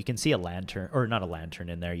 but you can see a lantern, or not a lantern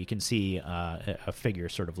in there. You can see a figure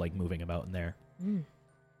sort of like moving about in there.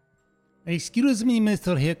 Excuse me,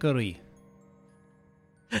 Mr. Hickory.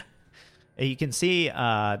 You can see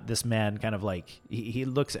this man kind of like he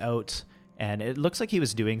looks out, and it looks like he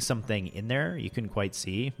was doing something in there. You couldn't quite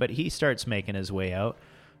see, but he starts making his way out.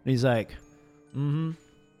 And he's like,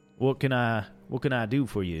 What can I do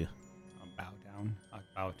for you? I'll bow down. I'll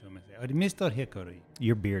bow to him and say, "Oh, Mr. Hickory."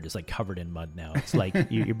 Your beard is like covered in mud now. It's like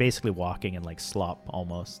you're basically walking in like slop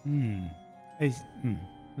almost.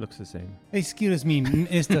 Looks the same. Excuse me,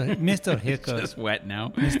 Mr. Hickory. Just wet now.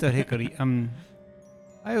 Mr. Hickory,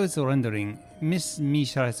 I was wondering, Miss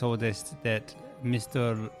Misha told us that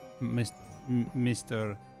Mr.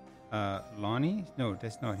 Lonnie? No,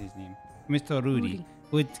 that's not his name. Mr. Rudy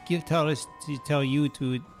would tell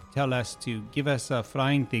us to give us a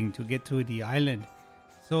flying thing to get to the island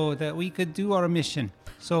so that we could do our mission.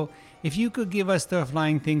 So if you could give us the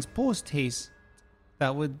flying things post-haste,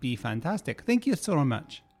 that would be fantastic. Thank you so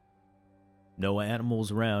much. No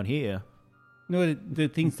animals around here. No, the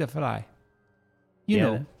things that fly. You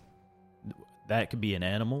know. That could be an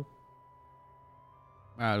animal.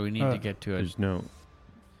 Well, we need to get to it. There's no...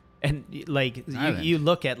 And like you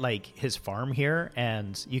look at like his farm here,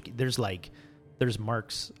 and there's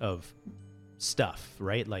marks of stuff,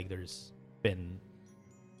 right? Like there's been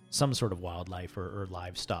some sort of wildlife or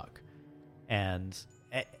livestock, and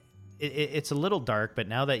it's a little dark. But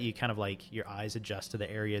now that you kind of like your eyes adjust to the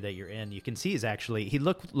area that you're in, you can see he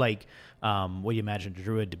looked like what you imagine a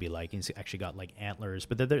druid to be like. He's actually got like antlers,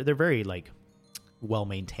 but they're very like well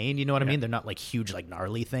maintained, you know what I mean? They're not like huge, like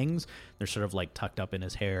gnarly things. They're sort of like tucked up in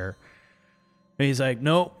his hair. And he's like,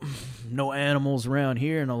 nope, no animals around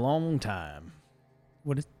here in a long time.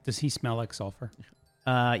 Does he smell like sulfur? You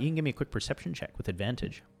can give me a quick perception check with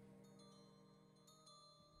advantage.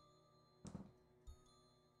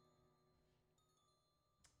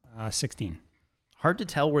 16. Hard to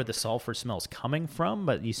tell where the sulfur smell's coming from,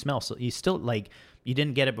 but you still like, you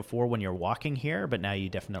didn't get it before when you're walking here, but now you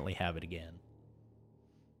definitely have it again.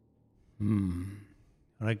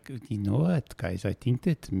 Like, you know what, guys? I think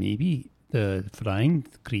that maybe the flying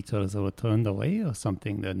creatures were turned away or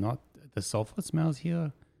something. They're not, the sulfur smells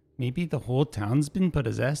here. Maybe the whole town's been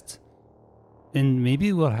possessed. And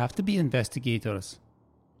maybe we'll have to be investigators.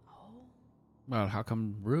 Well, how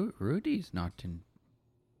come Rudy's not in?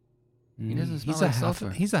 He doesn't smell He's like a sulfur.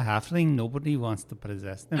 He's a halfling. Nobody wants to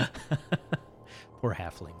possess them. Poor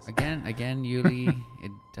halflings. Again, Yuli,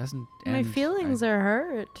 it doesn't end. My feelings are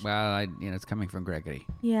hurt. Well, it's coming from Gregory.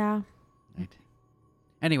 Yeah. Right.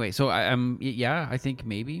 Anyway, so I think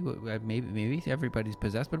maybe everybody's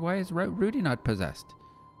possessed, but why is Rudy not possessed?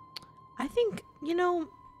 I think,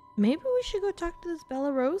 maybe we should go talk to this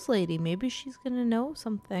Bella Rose lady. Maybe she's going to know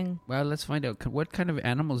something. Well, let's find out. What kind of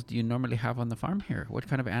animals do you normally have on the farm here? What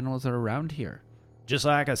kind of animals are around here? Just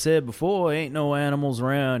like I said before, ain't no animals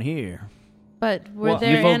around here. But were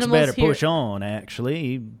there you folks animals better here? push on,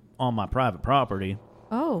 actually, on my private property.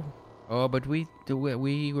 Oh. Oh, but we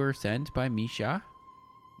were sent by Misha,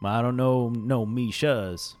 I don't know no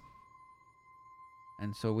Mishas.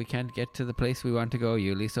 and so we can't get to the place we want to go,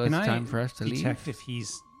 Yuli. So it's time for us to leave. Check if he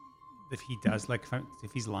does, like,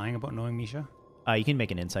 if he's lying about knowing Misha. You can make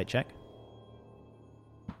an insight check.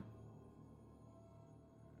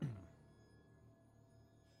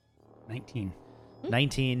 19.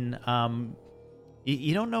 19.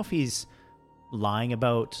 You don't know if he's lying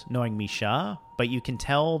about knowing Misha, but you can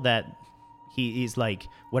tell that he's like,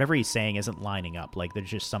 whatever he's saying isn't lining up. Like, there's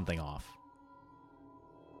just something off.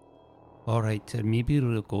 All right, maybe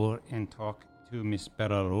we'll go and talk to Miss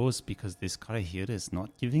Bella Rose because this guy here is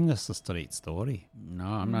not giving us a straight story. No,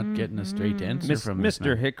 I'm not getting a straight answer from this Mr.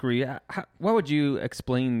 man. Hickory. Why would you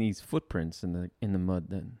explain these footprints in the mud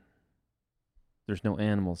then? There's no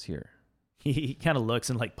animals here. He kind of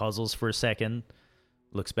looks and like puzzles for a second,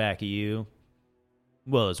 looks back at you.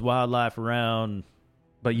 Well, there's wildlife around.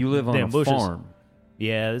 But you live on Damn a bushes. farm.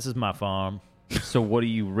 Yeah, this is my farm. So what do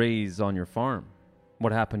you raise on your farm?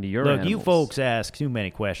 What happened to your Look, animals? you folks ask too many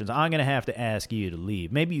questions. I'm going to have to ask you to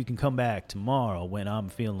leave. Maybe you can come back tomorrow when I'm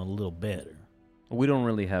feeling a little better. We don't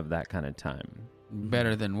really have that kind of time.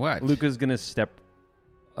 Better than what? Luca's going to step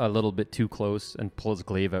a little bit too close and pull his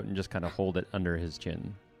glaive out and just kind of hold it under his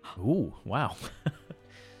chin. Ooh, wow.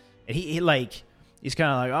 And he's kind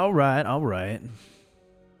of like, all right.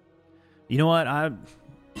 You know what?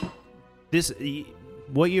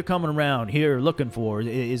 What you're coming around here looking for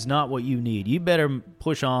is not what you need. You better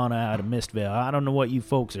push on out of Mistvale. I don't know what you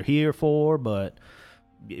folks are here for, but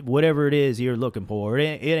whatever it is you're looking for,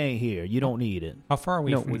 it ain't here. You don't need it. How far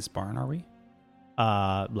away from this barn are we?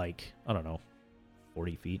 I don't know,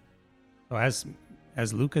 40 feet. So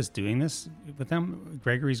as Luca's doing this with them,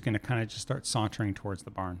 Gregory's going to kind of just start sauntering towards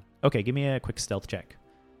the barn. Okay, give me a quick stealth check.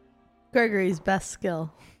 Gregory's best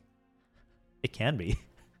skill. It can be.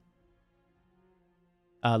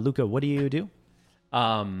 Luca, what do you do?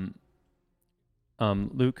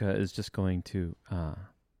 Luca is just going to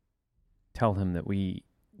tell him that we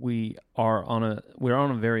we're on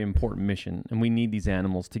a very important mission, and we need these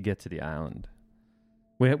animals to get to the island.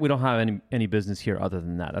 We don't have any business here other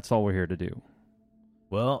than that. That's all we're here to do.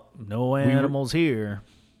 Well, no animals here.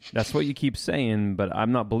 That's what you keep saying, but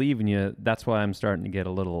I'm not believing you. That's why I'm starting to get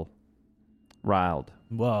a little riled.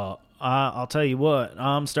 Well, I'll tell you what,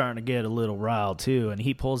 I'm starting to get a little riled too. And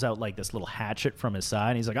he pulls out like this little hatchet from his side.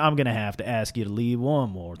 And he's like, I'm going to have to ask you to leave one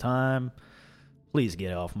more time. Please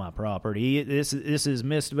get off my property. This is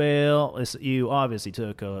Mistvale. You obviously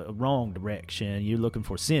took a wrong direction. You're looking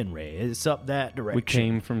for Sinray. It's up that direction. We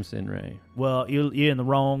came from Sinray. Well, you're in the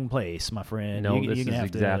wrong place, my friend. No, this is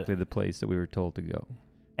exactly the place that we were told to go.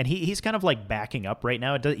 And he's kind of like backing up right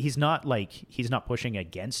now. He's not pushing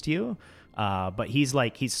against you, but he's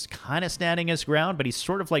kind of standing his ground, but he's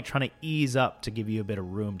sort of like trying to ease up to give you a bit of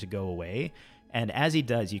room to go away. And as he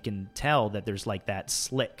does, you can tell that there's like that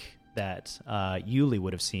slick that Yuli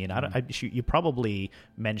would have seen. You probably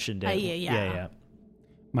mentioned it. Yeah.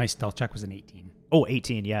 My stealth check was an 18. Oh,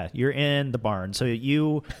 18, yeah. You're in the barn. So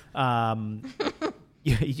you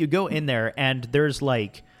you go in there, and there's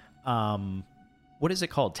like what is it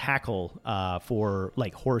called? Tackle for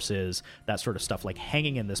like horses, that sort of stuff, like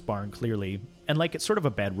hanging in this barn clearly. And like it's sort of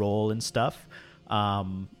a bedroll and stuff.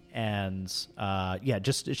 It's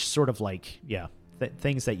sort of like,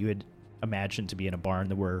 things that you had imagined to be in a barn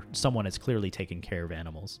that were someone is clearly taking care of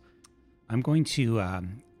animals. I'm going to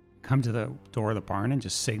come to the door of the barn and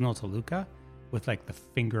just signal to Luca with like the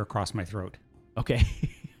finger across my throat. Okay.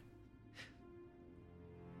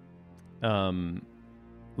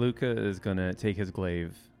 Luca is going to take his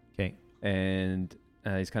glaive. Okay. And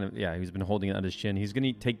he's he's been holding it on his chin. He's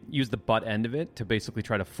going to use the butt end of it to basically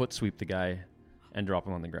try to foot sweep the guy and drop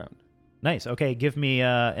him on the ground. Nice. Okay, give me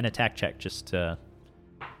an attack check just to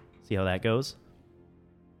see how that goes.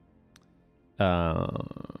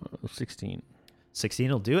 16.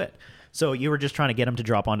 16 will do it. So you were just trying to get him to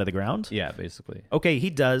drop onto the ground? Yeah, basically. Okay, he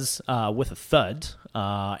does with a thud,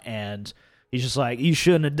 and he's just like, you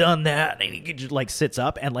shouldn't have done that. And he just like sits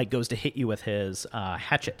up and like goes to hit you with his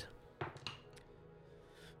hatchet.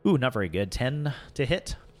 Ooh, not very good. 10 to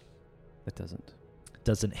hit. That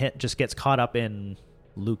Doesn't hit. Just gets caught up in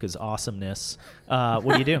Luca's awesomeness. What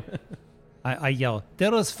do you do? I yell,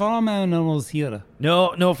 there is farm animals here.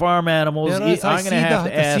 No farm animals. I'm going to have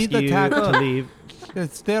to ask you to leave.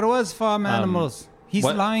 There was farm animals. He's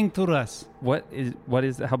lying to us. What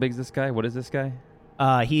is how big is this guy? What is this guy?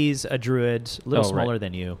 He's a druid, a little smaller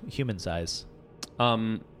than you, human size.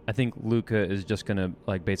 I think Luca is just going to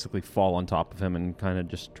like basically fall on top of him and kind of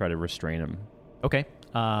just try to restrain him. Okay.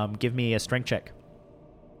 Give me a strength check.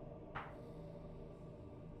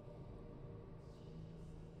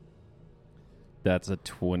 That's a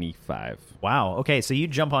 25. Wow. Okay, so you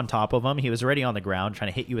jump on top of him. He was already on the ground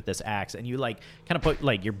trying to hit you with this axe, and you like kind of put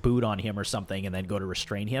like your boot on him or something and then go to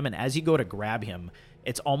restrain him. And as you go to grab him,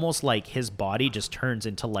 it's almost like his body just turns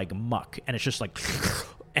into like muck, and it's just like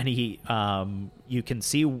and he you can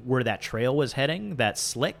see where that trail was heading, that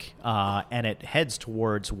slick, and it heads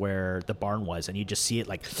towards where the barn was, and you just see it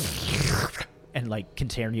like and like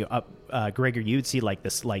continue up. Gregor, you'd see like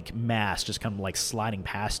this like mass just come like sliding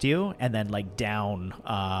past you, and then like down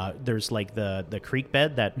there's like the creek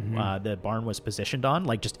bed that the barn was positioned on,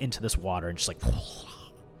 like just into this water, and just like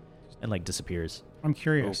and like disappears. I'm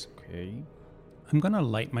curious. Okay. I'm gonna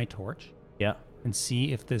light my torch. Yeah. And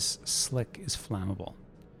see if this slick is flammable.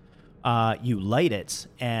 You light it,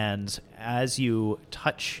 and as you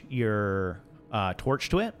touch your torch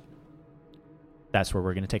to it, that's where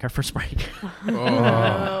we're going to take our first break.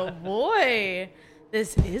 Oh, boy.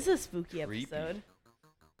 This is a spooky episode.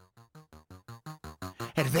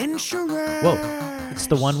 Adventurer. Whoa. It's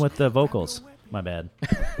the one with the vocals. My bad.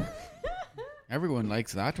 Everyone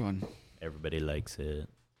likes that one. Everybody likes it.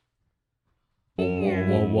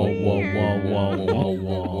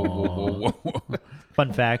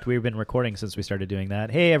 Fun fact, we've been recording since we started doing that.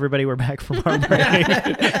 Hey, everybody, we're back from our break. I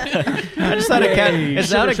just thought it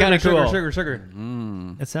sounded kind of cool. Sugar.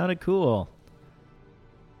 It sounded cool.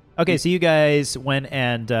 Okay, so you guys went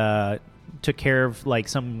and took care of like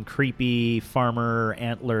some creepy farmer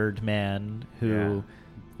antlered man who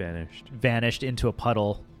vanished into a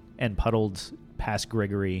puddle and puddled past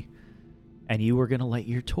Gregory, and you were going to light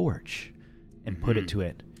your torch and put it to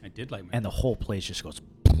it. I did light my and the whole place just goes.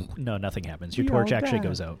 No, nothing happens. Your torch actually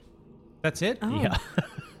goes out. That's it? Oh. Yeah.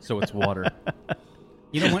 So it's water.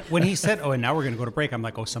 You know, when he said, oh, and now we're going to go to break, I'm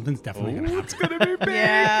like, oh, something's definitely going to happen. It's going to be big.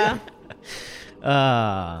 Yeah.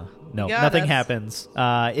 No, Yeah, nothing that's- happens.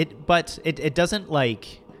 It doesn't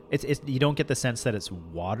like it's you don't get the sense that it's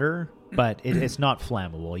water, but it's not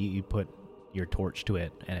flammable. You put your torch to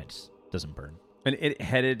it and it doesn't burn. And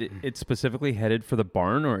it specifically headed for the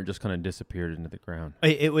barn, or it just kind of disappeared into the ground?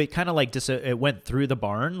 It kind of like it went through the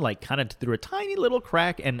barn, like kind of through a tiny little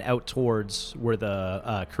crack and out towards where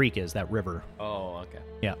the creek is, that river. Oh, okay.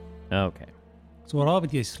 Yeah. Okay. So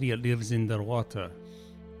obviously it lives in the water.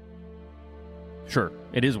 Sure.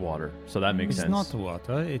 It is water, so that makes It's sense. not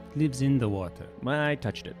water. It lives in the water. I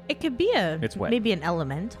touched it. It could be It's wet. maybe an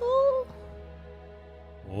elemental.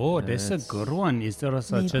 Oh, that's a That's- good one. Is there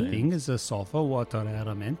such a Maybe. thing as a sulfur water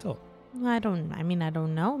elemental? I don't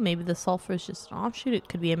know. Maybe the sulfur is just an offshoot. It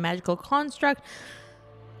could be a magical construct.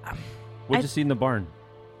 What'd you see in the barn?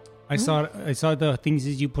 I saw the things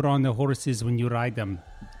that you put on the horses when you ride them.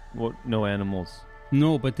 What? No animals.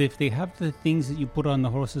 No, but if they have the things that you put on the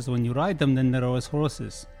horses when you ride them, then they're always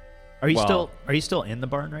horses. Are you Wow. still in the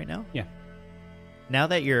barn right now? Yeah. Now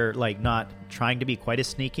that you're like not trying to be quite as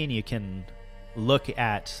sneaky, and you can look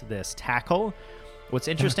at this tackle. What's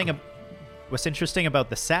interesting about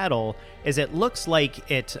the saddle is it looks like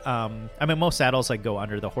it. I mean, most saddles like go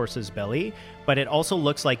under the horse's belly, but it also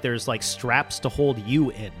looks like there's like straps to hold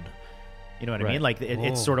you in. You know what I Right. mean? Like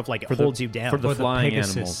it's Oh. sort of like it For the- holds you down. for the Or flying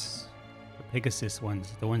Pegasus. animals. The Pegasus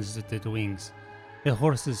ones, the ones with the wings. The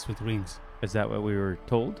horses with wings. Is that what we were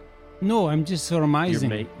told? No, I'm just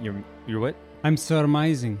surmising. You're what? I'm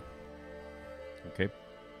surmising. Okay.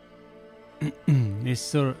 It's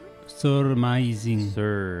surmising.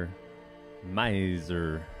 Sir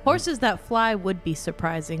Miser. Horses that fly would be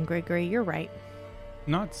surprising, Gregory. You're right.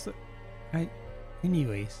 Not so.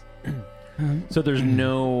 Anyways. So there's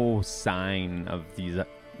no sign of these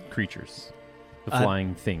creatures, the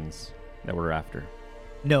flying things that we're after.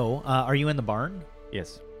 No, are you in the barn?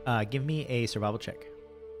 Yes. Give me a survival check.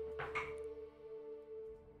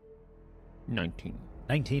 19.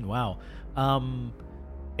 19. Wow.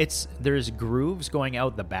 There's grooves going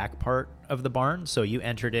out the back part of the barn, so you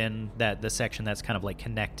entered in the section that's kind of like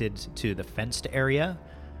connected to the fenced area,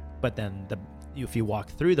 but then if you walk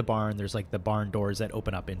through the barn, there's like the barn doors that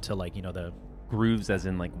open up into like, you know, the Grooves as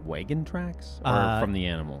in like wagon tracks, or from the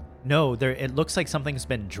animal? no, there it looks like something's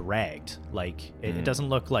been dragged. Like it doesn't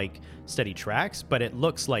look like steady tracks, but it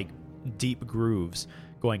looks like deep grooves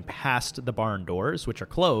going past the barn doors, which are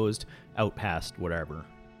closed, out past whatever.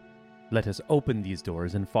 Let us open these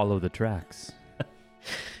doors and follow the tracks.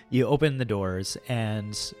 You open the doors,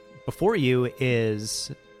 and before you is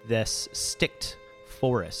this sticked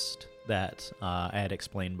forest that I had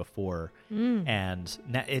explained before. And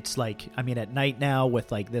it's like, I mean, at night now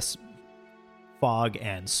with like this fog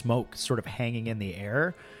and smoke sort of hanging in the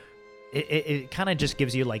air, it kind of just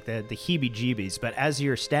gives you like the heebie-jeebies. But as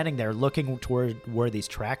you're standing there looking toward where these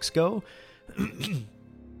tracks go,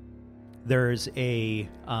 there's a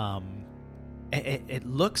it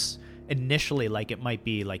looks initially like it might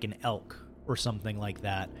be like an elk or something like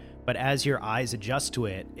that, but as your eyes adjust to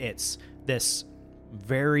it, it's this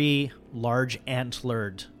very large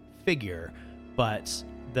antlered figure, but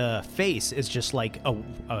the face is just like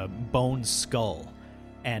a bone skull,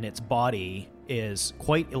 and its body is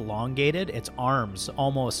quite elongated, its arms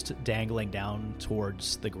almost dangling down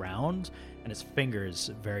towards the ground, and its fingers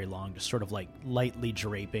very long, just sort of like lightly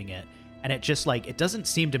draping it. And it just like, it doesn't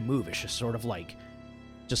seem to move. It's just sort of like,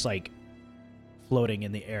 floating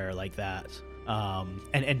in the air like that.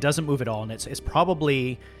 And doesn't move at all. And it's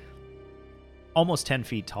probably almost 10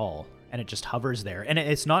 feet tall, and it just hovers there. And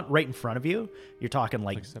it's not right in front of you. You're talking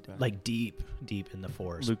like deep in the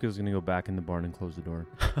forest. Luca's going to go back in the barn and close the door.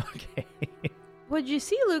 Okay. What'd you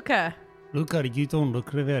see, Luca? Luca, you don't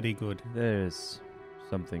look very good. There's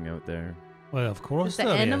something out there. Well, of course Is it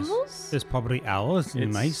there is. animals? There's probably owls and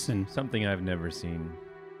It's mice and... something I've never seen.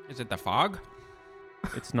 Is it the fog?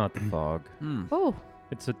 It's not the fog. Oh,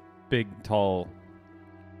 It's a big, tall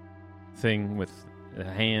thing with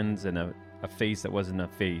hands and a face that wasn't a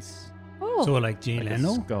face. oh, So like Jay Like a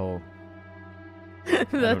Leno? skull.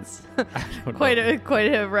 that's I don't quite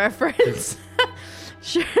know. a reference.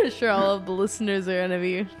 sure, all of the listeners are gonna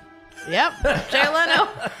be. Yep, Jay Leno.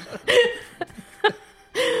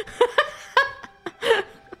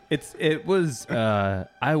 It was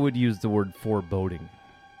I would use the word foreboding.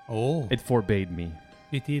 Oh, It forbade me.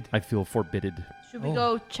 it did. I feel forbidded. Should we Oh.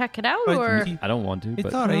 go check it out, But or I don't want to, it's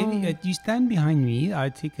but all right. You stand behind me.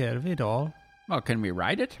 I'll take care of it all. Well, can we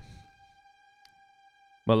ride it?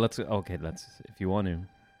 well, let's if you want to.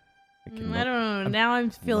 We can I don't know. Now I'm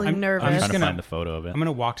feeling I'm nervous. I'm just trying to gonna- find the photo of it. I'm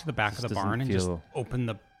gonna walk to the back This of the doesn't barn and just feel- open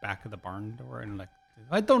the back of the barn door and like,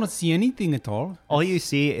 I don't see anything at all. All you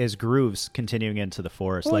see is grooves continuing into the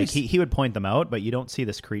forest. Oh, Like I see. he would point them out, but you don't see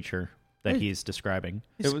this creature that I- he's describing.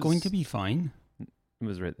 It's was- going to be fine. It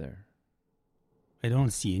was right there. I don't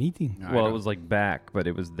see anything. No, I well, it don't- was like back, but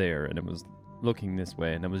it was there, and it was looking this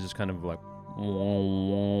way, and it was just kind of like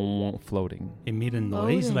floating. It made a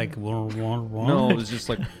noise Floating. like wow, wow, wow. No, it was just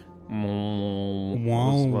like Wow,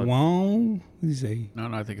 wow. wow. What do you say? No,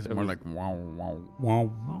 I think it's more like wow, wow.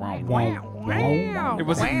 Wow, wow, wow, wow. It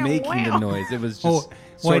wasn't making the noise. It was just. Oh,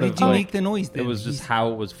 why sort of did you like- make the noise then? It was just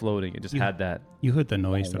how it was floating. It just had that. You heard the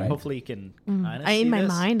noise, right? Hopefully you can kind of see In my this.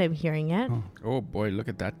 mind, I'm hearing it. Oh boy, look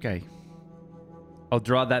at that guy. I'll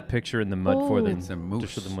draw that picture in the mud for Oh. them It's a to moose.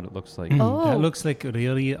 show them what it looks like. Oh. That looks like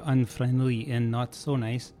really unfriendly and not so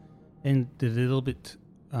nice, and a little bit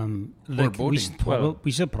like Foreboding.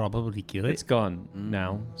 we should probably kill It's it. gone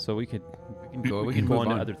now, so we could We can go. We can can go move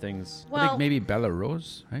on on. to other things. I think maybe Bella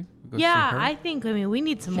Rose, right? Go see Yeah, her. I mean, we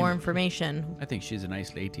need some more information. I think she's a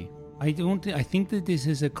nice lady. I think that this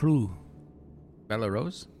is a crew. Bella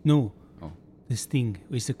Rose. No, Oh. this thing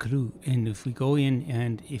is a crew, and if we go in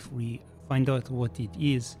and if we find out what it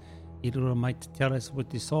is, it might tell us what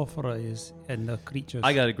the sulfur is and the creatures.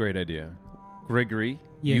 I got a great idea. Gregory,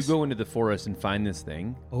 Yes. you go into the forest and find this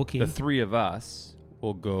thing. Okay. The three of us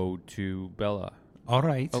will go to Bella. All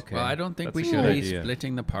right. Okay. Well, I don't think That's we a should good be idea.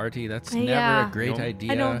 splitting the party. That's Yeah. never a great No.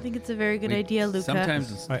 idea. I don't think it's a very good idea, Luca.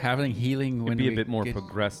 Sometimes it's having healing when It'd be we a bit more get-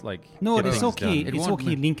 progressed, like No, get it's things okay. done. It It's won't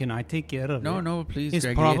okay, ma- Lincoln. I take care of it. No, please. It's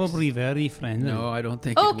Greggy, probably very friendly. No, I don't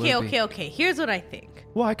think. it Okay, will be. okay. Here's what I think.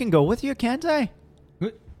 Well, I can go with you, can't I?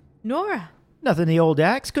 Nora. Nothing the old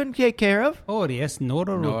axe couldn't take care of. Oh yes,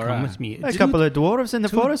 Nora will Nora. come with me. A couple of dwarves in the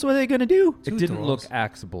forest, what are they going to do? It two didn't look dwarves.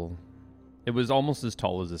 axable. It was almost as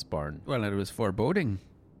tall as this barn. Well, it was foreboding.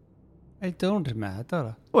 It don't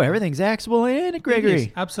matter. Well, everything's axable, ain't it, Gregory?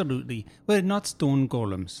 Yes, absolutely. We're not stone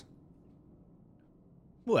golems,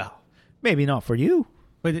 Well, maybe not for you.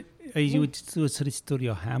 but you would still restore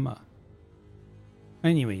your hammer.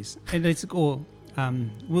 Anyways, and let's go.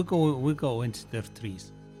 We'll go into the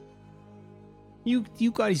trees. You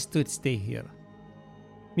guys should stay here.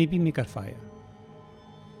 Maybe make a fire.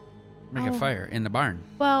 Make a Oh. fire in the barn.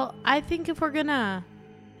 Well, I think if we're gonna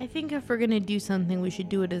do something, we should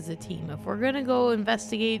do it as a team. If we're gonna go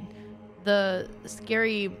investigate the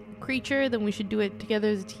scary creature, then we should do it together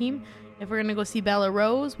as a team. If we're gonna go see Bella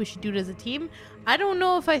Rose, we should do it as a team. I don't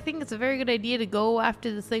know if I think it's a very good idea to go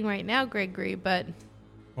after this thing right now, Gregory, but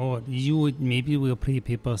Or you would maybe we'll play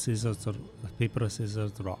paper scissors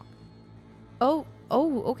rock. oh,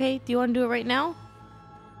 okay. Do you want to do it right now?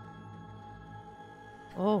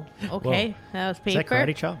 Oh, okay. That was Is that paper.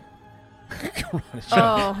 karate chop?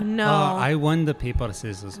 Oh no. I won the paper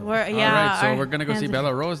scissors. Rock. We're, All yeah, right, so our we're gonna go see hands-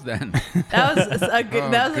 Bella Rose then. That was a good.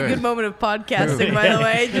 Oh, that was a good. good moment of podcasting, by the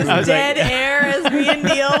way. Just I was dead like- air as me and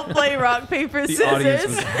Neil play rock paper The audience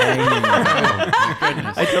was scissors. hanging.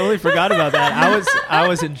 I totally forgot about that. I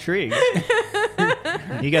was intrigued.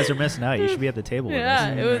 You guys are missing out. You should be at the table with Yeah,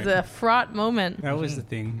 us. it was a fraught moment. That was the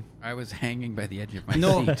thing. I was hanging by the edge of my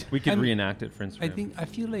No, seat. We could I'm- reenact it for Instagram. I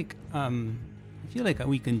feel like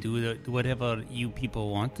we can do whatever you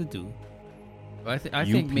people want to do. I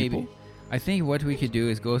You think maybe. people? I think what we could do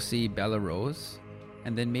is go see Bella Rose,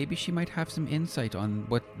 and then maybe she might have some insight on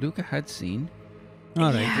what Luca had seen. All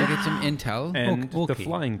right. Yeah. We'll get some intel. and Okay. the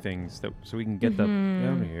flying things, so we can get them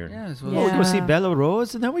out of here. Yeah, so Well, we go see Yeah. Bella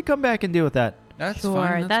Rose, and then we come back and deal with that. that's Sure,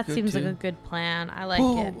 fine. that That's good seems too. like a good plan. I like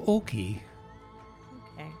Oh, it. okay.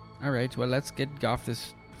 Okay. All right, well, let's get off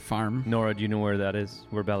this farm. Nora, do you know where that is?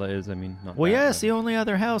 Where Bella is? I mean, not Well, that, yeah, but- it's the only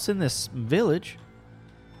other house in this village.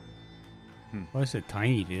 Well, it's a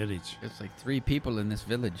tiny village. It's like 3 people in this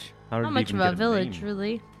village. How did Not it much even of a get village, name?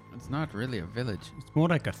 really. It's not really a village. It's more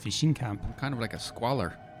like a fishing camp. Kind of like a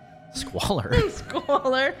squalor. Squalor.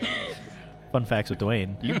 Squalor. Fun facts with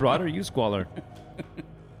Dwayne. You brought her, you squalor.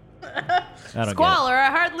 I don't Squalor, I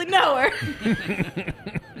hardly know her.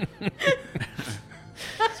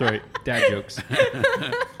 Sorry, dad jokes.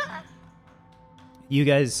 You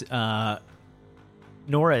guys,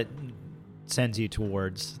 Nora sends you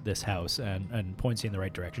towards this house and points you in the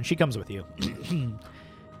right direction. She comes with you.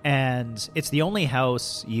 And it's the only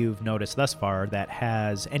house you've noticed thus far that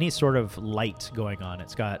has any sort of light going on.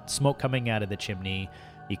 It's got smoke coming out of the chimney.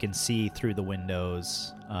 You can see through the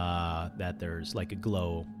windows that there's like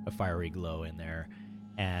a fiery glow in there.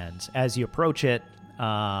 And as you approach it,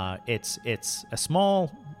 it's a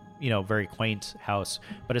small, very quaint house,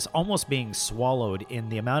 but it's almost being swallowed in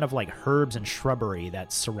the amount of like herbs and shrubbery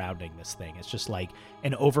that's surrounding this thing. It's just like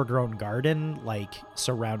an overgrown garden, like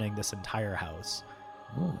surrounding this entire house.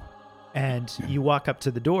 And you walk up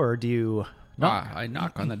to the door. Do you knock? I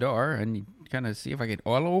knock on the door and kind of see if I can.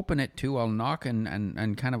 I'll open it too. I'll knock and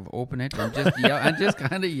kind of open it and just yell and just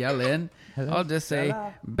kind of yell in. I'll just say,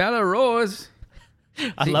 Bella Rose.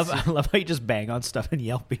 I love how you just bang on stuff and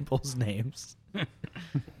yell people's names.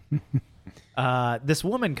 This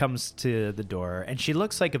woman comes to the door, and she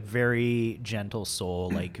looks like a very gentle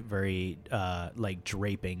soul, like very like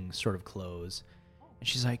draping sort of clothes. And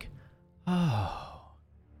she's like, "Oh,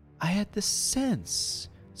 I had the sense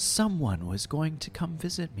someone was going to come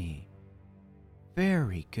visit me.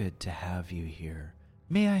 Very good to have you here.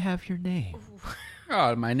 May I have your name?"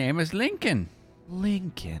 Oh, my name is Lincoln.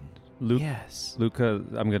 Lincoln. Luke. Yes. Luca,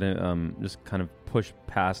 I'm gonna just kind of push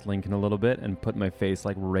past Lincoln a little bit and put my face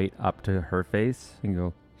like right up to her face and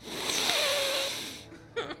go.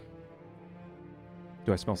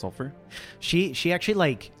 Do I smell sulfur? She actually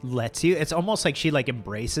like lets you. It's almost like she like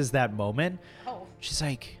embraces that moment. Oh. She's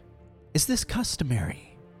like, "Is this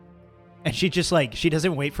customary?" And she just like, she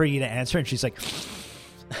doesn't wait for you to answer, and she's like,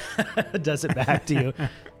 does it back to you.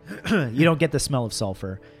 You don't get the smell of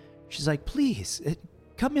sulfur. She's like, "Please,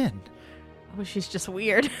 come in." Oh, she's just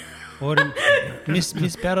weird. Or Miss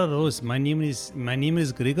Bella Rose, my name is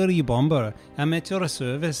Gregory Bomber. I'm at your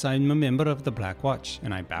service. I'm a member of the Black Watch,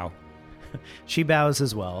 and I bow. She bows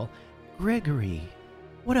as well. Gregory,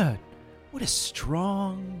 what a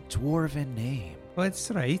strong dwarven name. Oh,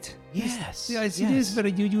 that's right. Yes. Yes, yes. it is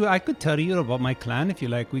very you. I could tell you about my clan if you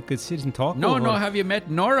like. We could sit and talk. No, over. no, have you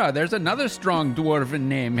met Nora? There's another strong dwarven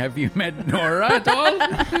name. Have you met Nora at all?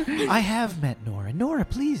 I have met Nora. Nora,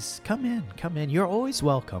 please come in. Come in. You're always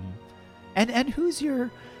welcome. And who's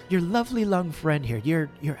your lovely young friend here?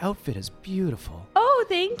 Your outfit is beautiful. Oh,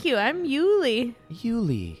 thank you. I'm Yuli.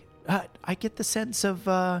 Yuli. I get the sense of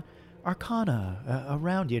arcana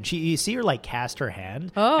around you. And you see her like cast her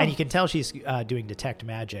hand, Oh. and you can tell she's doing detect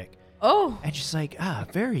magic. Oh, And she's like,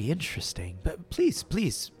 very interesting. But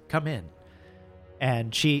please come in.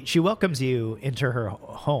 And she welcomes you into her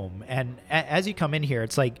home. And as you come in here,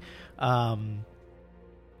 it's like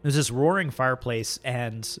there's this roaring fireplace,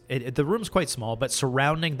 and the room's quite small, but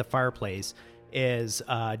surrounding the fireplace is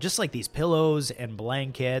just like these pillows and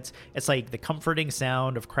blankets. It's like the comforting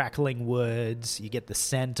sound of crackling woods. You get the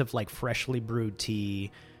scent of like freshly brewed tea.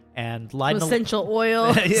 And essential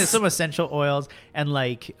oil. Yeah, some essential oils, and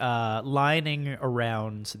like lining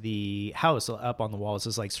around the house up on the walls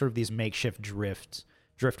is like sort of these makeshift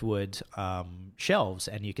driftwood shelves,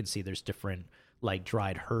 and you can see there's different like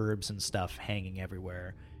dried herbs and stuff hanging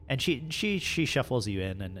everywhere. And she shuffles you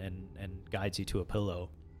in and guides you to a pillow.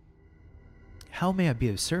 How may I be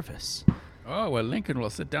of service? Oh, well, Lincoln will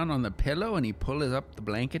sit down on the pillow and he pulls up the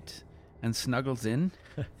blanket and snuggles in,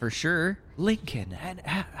 for sure. Lincoln, and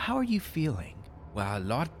how are you feeling? Well, a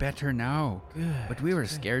lot better now. Good. But we were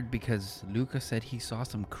scared because Luca said he saw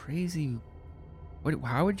some crazy...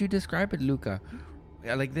 How would you describe it, Luca?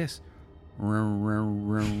 Yeah, like this. There's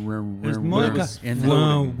more like a In the-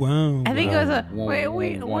 wow. I think it was a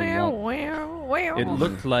It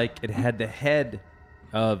looked like it had the head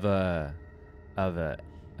of a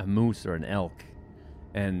moose or an elk,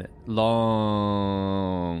 and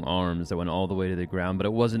long arms that went all the way to the ground, but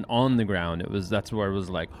it wasn't on the ground. That's where it was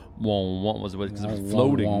like, because it was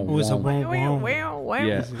floating. It was a wow.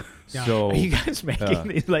 Yeah. So Are you guys making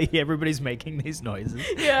these, like everybody's making these noises?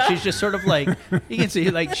 Yeah. She's just sort of like, you can see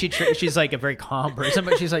like she's like a very calm person,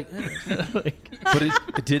 but she's like, but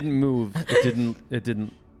it didn't move. It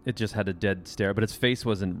didn't. It just had a dead stare. But its face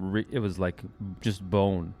wasn't. It was like just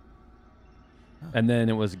bone. And then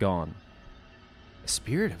it was gone. a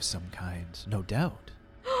spirit of some kind, no doubt.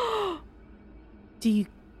 Do you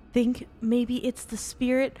think maybe it's the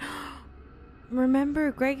spirit?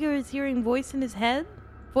 Remember, Gregory was hearing voice in his head?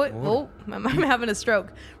 Oh, I'm having a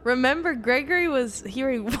stroke. Remember, Gregory was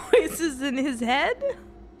hearing voices in his head?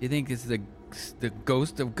 You think it's the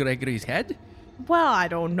ghost of Gregory's head? Well, I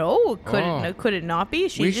don't know. Could it not be?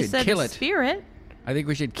 She We just should said kill a it. spirit. I think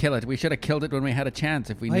we should kill it. We should have killed it when we had a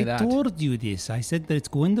chance if we knew I that. told you this. I said that it's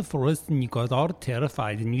go in the forest, and you got all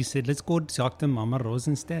terrified, and you said, let's go talk to Mama Rose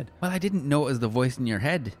instead. Well, I didn't know it was the voice in your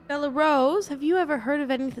head. Bella Rose, have you ever heard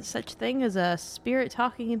of any such thing as a spirit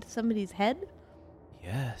talking into somebody's head?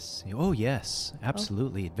 Yes. Oh, yes.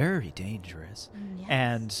 Absolutely. Very dangerous. Yes.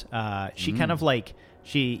 And she kind of like,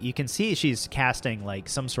 you can see she's casting like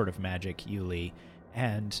some sort of magic, Yuli.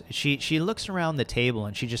 And she looks around the table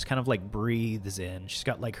and she just kind of like breathes in. She's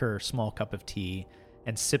got like her small cup of tea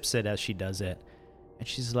and sips it as she does it. And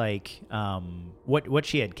she's like, what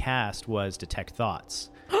she had cast was detect thoughts.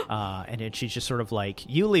 And then she's just sort of like,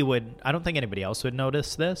 Yuli would, I don't think anybody else would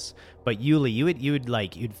notice this, but Yuli,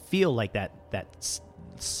 you'd feel like that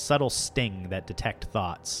subtle sting that detect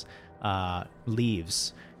thoughts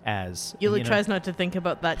leaves as Yuli tries not to think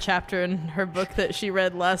about that chapter in her book that she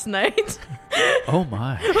read last night. Oh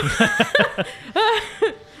my.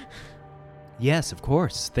 Yes, of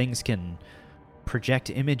course. Things can project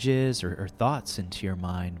images or thoughts into your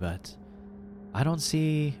mind, but I don't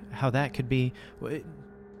see how that could be.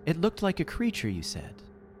 It looked like a creature, you said.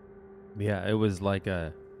 Yeah, it was like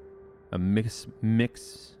a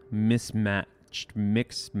mismatched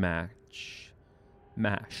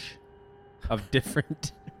mash of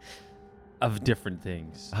different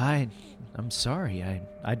things. I'm sorry.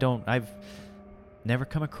 I've never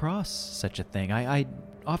come across such a thing. I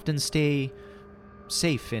often stay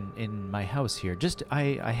safe in my house here.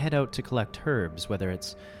 I head out to collect herbs, whether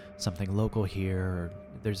it's something local here or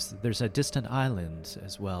there's a distant island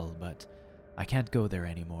as well, but I can't go there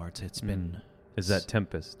anymore. It's been... Is that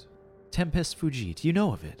Tempest? Tempest Fujit. You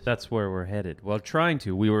know of it? That's where we're headed. Well, trying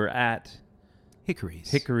to. We were at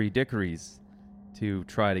Hickory's. Hickory Dickory's to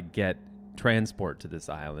try to get transport to this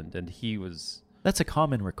island, and he was... That's a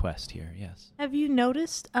common request here, yes. Have you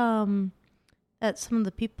noticed that some of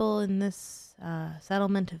the people in this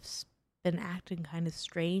settlement have been acting kind of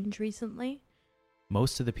strange recently?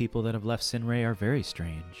 Most of the people that have left Sinray are very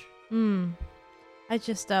strange. I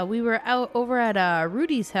just, we were out over at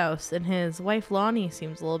Rudy's house, and his wife Lonnie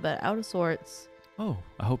seems a little bit out of sorts. Oh,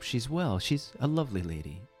 I hope she's well. She's a lovely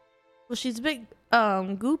lady. Well, she's a bit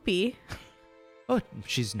goopy. Oh,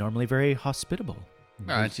 she's normally very hospitable.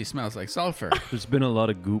 And she smells like sulfur. There's been a lot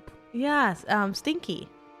of goop. Yes, stinky.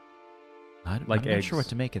 I'm Like not eggs. sure what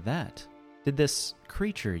to make of that. Did this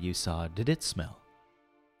creature you saw, did it smell?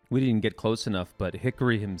 We didn't get close enough, but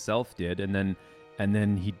Hickory himself did, and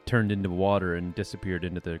then he turned into water and disappeared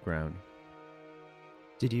into the ground.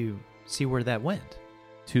 Did you see where that went?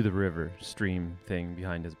 To the river stream thing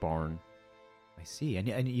behind his barn. I see.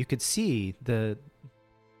 And you could see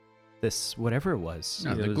this whatever it was.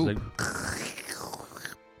 No, It the was goop.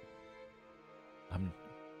 I'm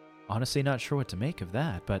honestly not sure what to make of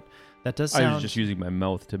that, but that does I sound... was just using my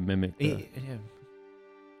mouth to mimic the... Yeah.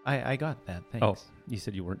 I got that, thanks. Oh, you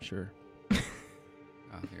said you weren't sure. Oh,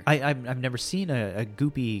 here. I've never seen a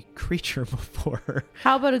goopy creature before.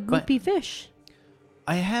 How about a But- goopy fish?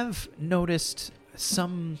 I have noticed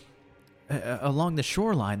some along the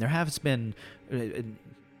shoreline. There has been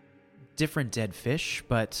different dead fish,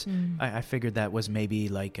 but I figured that was maybe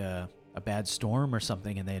like a bad storm or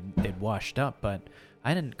something, and they'd washed up. But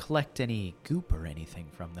I didn't collect any goop or anything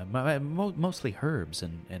from them. Mostly herbs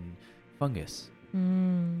and fungus.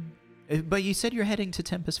 But you said you're heading to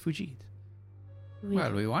Tempest Fujit.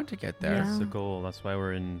 Well, we want to get there. Yeah. That's the goal. That's why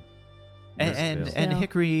we're in... And Ristvale.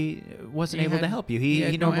 Hickory wasn't He able to had- help you. he He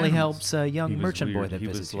had no normally animals. helps a young He was merchant boy weird. that He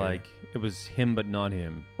visits was here. like... It was him, but not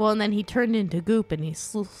him. Well, and then he turned into goop and he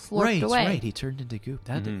slurped right, away. right. He turned into goop.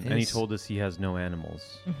 That Mhm. is- And he told us he has no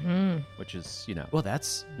animals, Mm-hmm. which is, you know, Well,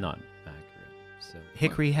 that's not accurate. So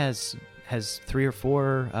Hickory has 3 or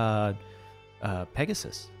 4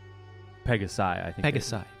 Pegasus. Pegasi, I think.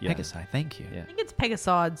 Pegasi. Yeah. Pegasi. Thank you. Yeah. I think it's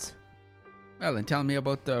Pegasods. Well, and tell me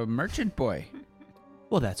about the merchant boy.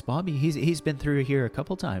 Well, that's Bobby. He's been through here a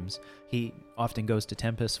couple times. He often goes to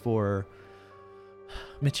Tempest for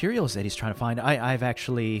materials that he's trying to find. I've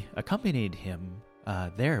actually accompanied him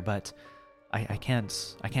there, but I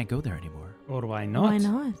can't go there anymore. Or why not? Why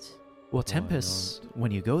not? Well, Tempest,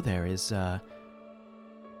 when you go there, is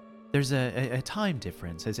there's a time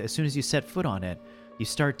difference. As soon as you set foot on it, you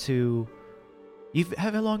start to. How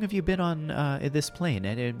long have you been on this plane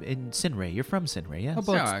in Sinray? You're from Sinray, yes?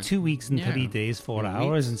 About Yeah, 2 weeks and yeah. 3 days, 4 2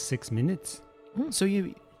 hours weeks. and 6 minutes. So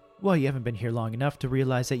you haven't been here long enough to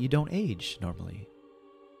realize that you don't age normally.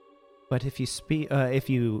 But if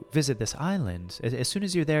you visit this island, as soon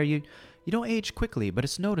as you're there, you don't age quickly, but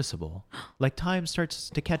it's noticeable. Like time starts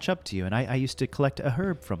to catch up to you. And I used to collect a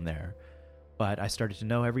herb from there, but I started to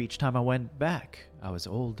know each time I went back, I was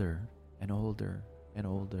older and older and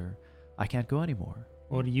older. I can't go anymore.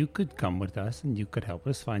 Or you could come with us and you could help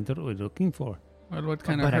us find what we're looking for. Well, what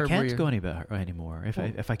kind But of I herb were can't you? go anymore.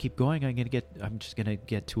 If I keep going, I'm just gonna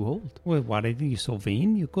get too old. Well, why are you so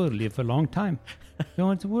vain? You could live a long time. Don't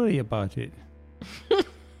have to worry about it.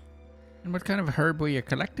 And what kind of herb were you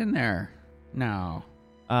collecting there? No.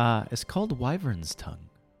 It's called Wyvern's Tongue.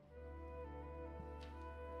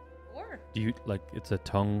 Do you like? It's a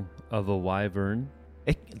tongue of a wyvern.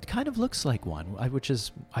 It kind of looks like one, which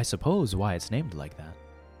is, I suppose, why it's named like that.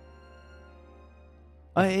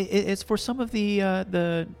 It's for some of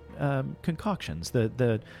the concoctions.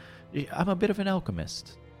 I'm a bit of an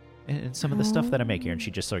alchemist in some of the stuff that I make here, and she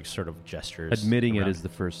just sort of gestures. Admitting it around. is the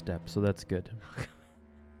first step, so that's good.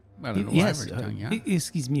 Well, in a Yes, wyvern's tongue, yeah.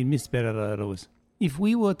 Excuse me, Miss Bella Rose. If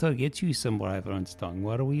we were to get you some wyvern's tongue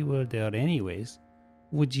while we were there anyways,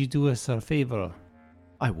 would you do us a favor?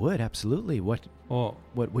 I would absolutely. What Oh,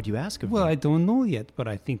 would you ask of well, me? I don't know yet, but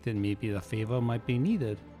I think that maybe the favor might be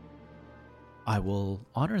needed. I will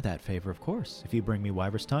honor that favor, of course. If you bring me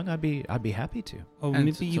Wyver's tongue, I'd be happy to. Or And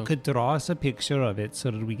maybe you so- could draw us a picture of it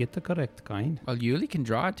so that we get the correct kind. Well, Yuli can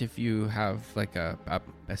draw it if you have like a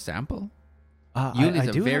sample. I Yuli's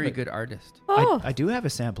a do very have good artist. Oh, I do have a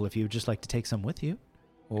sample if you would just like to take some with you.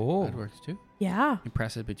 Oh, That works too. yeah. You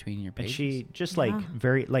press it between your And pages. she just like Yeah.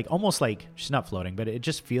 very like almost like she's not floating, but it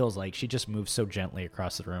just feels like she just moves so gently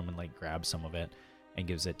across the room and like grabs some of it and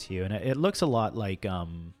gives it to you. And it looks a lot like just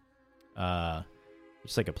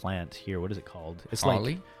like a plant here. What is it called? It's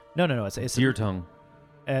Holly? like no. It's Deer tongue.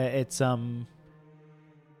 it's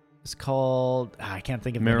called I can't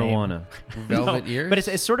think of the name. Marijuana. Velvet No, ears? but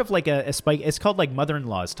it's sort of like a spike. It's called like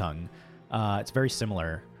mother-in-law's tongue. It's very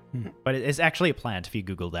similar, but it's actually a plant. If you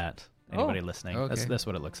Google that, anybody listening, okay. that's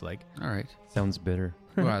what it looks like. All right. Sounds bitter.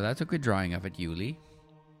 Wow, that's a good drawing of it, Yuli.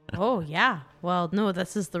 Oh, yeah. Well, no,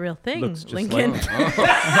 this is the real thing, Looks just Lincoln. like-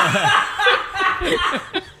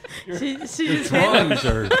 she just Drawings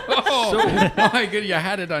are Oh my god, you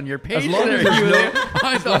had it on your page long there, as there's Yuli.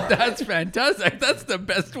 I thought that's fantastic. That's the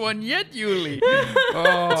best one yet, Yuli.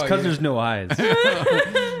 Oh, because there's no eyes.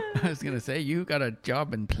 I was gonna say you got a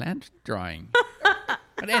job in plant drawing.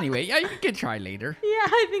 But anyway, yeah, you can try later. Yeah,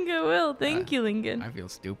 I think I will. Thank you, Lincoln. I feel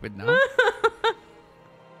stupid now.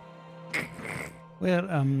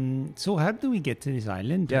 well, so how do we get to this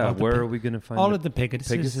island? Yeah, All the where Pe- are we gonna find all the of the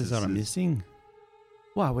Pegasuses are Pegasuses? missing.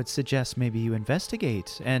 Well, I would suggest maybe you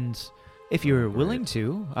investigate, and if you're willing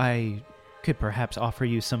to, I could perhaps offer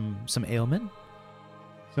you some ailment.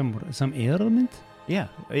 Some ailment? Yeah,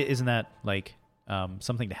 isn't that like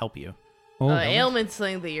something to help you? Oh, ailment's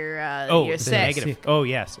saying that you're The sick. negative. Oh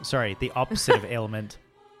yes, sorry, the opposite of ailment.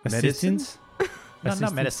 assistance? No, not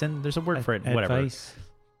Assistance? medicine. There's a word for it. Whatever. Advice?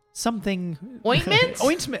 Something. Ointment?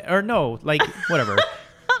 Ointment, or no, like whatever.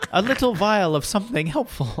 A little vial of something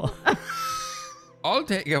helpful. I'll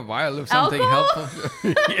take a vial of something Alcohol?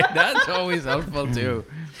 helpful. Yeah, that's always helpful too.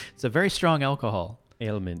 It's a very strong alcohol.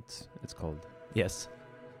 ailment? It's called. Yes.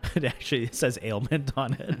 It actually says ailment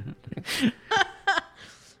on it.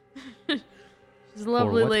 She's a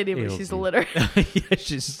lovely what lady, but ails she's you? a litter. Yeah,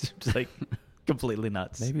 she's just like completely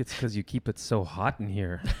nuts. Maybe it's because you keep it so hot in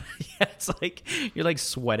here. Yeah, it's like you're like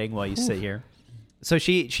sweating while you sit here. So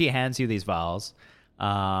she hands you these vials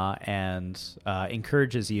and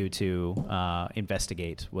encourages you to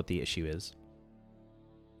investigate what the issue is.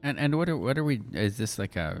 And what are we? Is this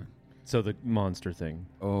like a? So the monster thing.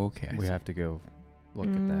 Okay. We have to go look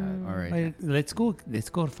at that. All right. Well, let's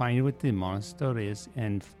go find what the monster is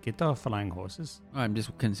and get our flying horses. I'm just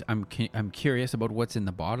I'm curious about what's in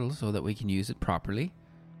the bottle so that we can use it properly.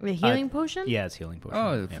 The healing potion? Yeah, it's healing potion.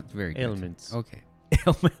 Oh, yeah. very good. Ailments. Okay.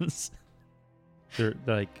 Ailments. They're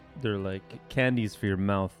like candies for your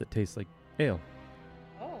mouth that taste like ale.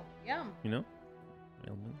 Oh, yum. You know.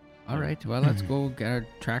 Ailment. All right. Well, let's go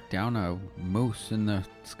track down a moose in the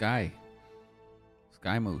sky.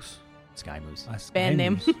 Sky moose. Sky Moose. A sky Band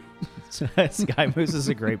name. moose. Sky Moose is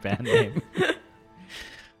a great band name.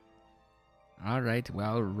 All right.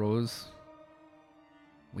 Well, Rose,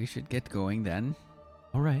 we should get going then.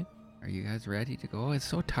 All right. Are you guys ready to go? It's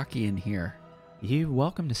so tucky in here. You're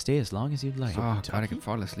welcome to stay as long as you'd like. Oh, God, I can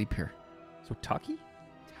fall asleep here. So tucky.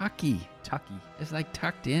 Tucky. Tucky. It's like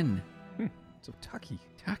tucked in. So tucky.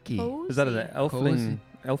 Tucky. Is that an elfling?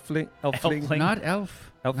 Cozy. Elfling. Not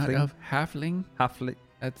elf. Not Elfling. elf. Halfling. Halfling.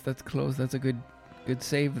 That's close. That's a good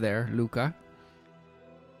save there, Luca.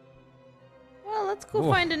 Well, let's go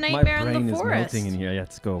Oh, find a my nightmare in brain the is forest. melting in here.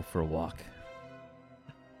 Let's go for a walk.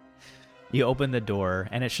 You open the door,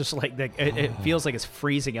 and it's just like it feels like it's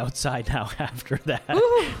freezing outside now. After that,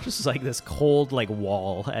 just like this cold like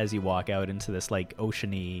wall as you walk out into this like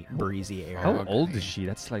oceany, breezy air. How Okay. old is she?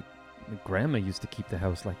 That's like my grandma used to keep the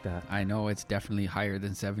house like that. I know it's definitely higher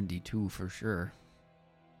than 72 for sure.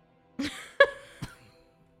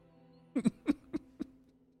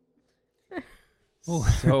 Oh,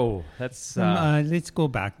 So that's let's go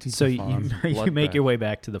back to So the you, farm. you make Bloodbath. your way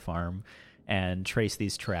back to the farm and trace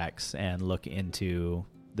these tracks and look into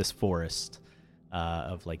this forest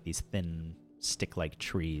of like these thin stick-like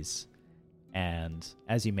trees. And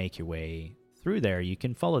as you make your way through there, you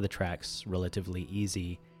can follow the tracks relatively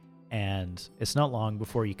easy. And it's not long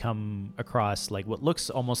before you come across like what looks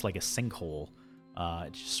almost like a sinkhole.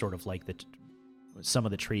 It's just sort of like some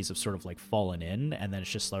of the trees have sort of like fallen in, and then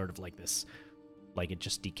it's just sort of like this, like it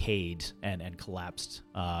just decayed and collapsed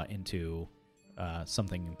into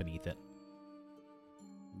something beneath it.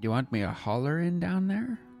 Do you want me to holler in down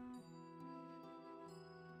there?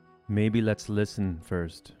 maybe let's listen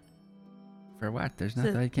first. For what? There's Is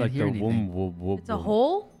it nothing. I can't Like hear the anything. whoom, whoom, whoom, It's a whoom.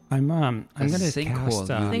 hole? I'm gonna sinkhole,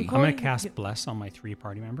 cast. I'm Yuli. gonna cast bless on my 3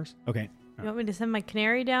 party members. Okay. You want me to send my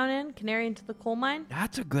canary down in? Canary into the coal mine?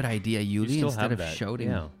 That's a good idea, You Yuli, still instead have of that. shouting.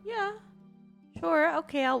 Yeah. Yeah. Sure.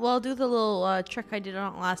 Okay. I'll do the little trick I did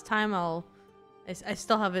on it last time. I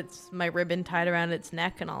still have my ribbon tied around its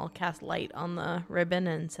neck, and I'll cast light on the ribbon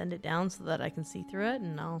and send it down so that I can see through it,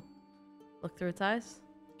 and I'll look through its eyes.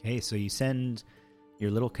 Okay, so you send your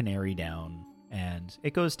little canary down, and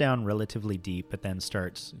it goes down relatively deep, but then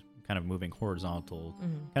starts kind of moving horizontal,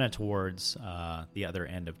 kind of towards the other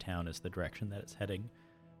end of town is the direction that it's heading.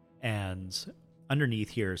 And underneath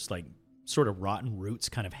here is like sort of rotten roots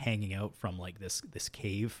kind of hanging out from like this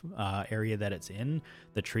cave area that it's in,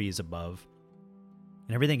 the trees above.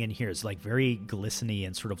 And everything in here is like very glistening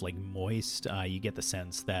and sort of like moist. You get the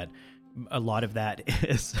sense that a lot of that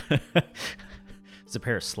is it's a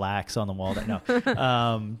pair of slacks on the wall.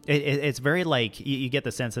 It's very like you get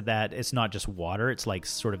the sense that it's not just water. It's like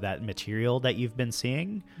sort of that material that you've been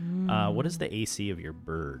seeing. What is the AC of your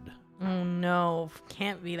bird? Oh no,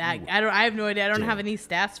 can't be that. I have no idea. I don't have any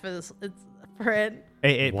stats for this. For it.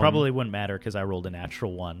 It probably wouldn't matter because I rolled a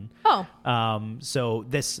natural 1. Oh. So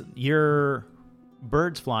your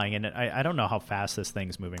bird's flying, and I don't know how fast this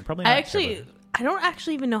thing's moving. Probably not. I don't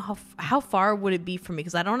actually even know how far would it be from me,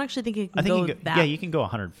 because I don't actually think it can go that. Yeah, you can go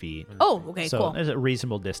 100 feet. Oh, okay, so cool. There's a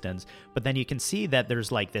reasonable distance, but then you can see that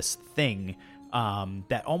there's like this thing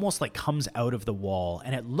that almost like comes out of the wall,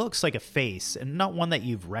 and it looks like a face, and not one that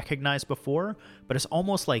you've recognized before, but it's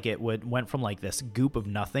almost like it went from like this goop of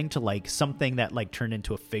nothing to like something that like turned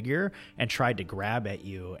into a figure and tried to grab at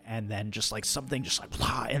you, and then just like something just like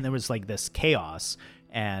blah, and there was like this chaos,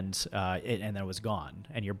 and then it was gone,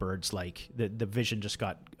 and your bird's like the vision just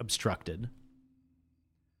got obstructed.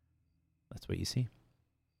 That's what you see.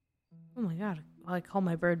 Oh my god! I call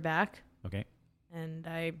my bird back. Okay. And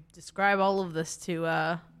I describe all of this to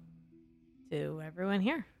everyone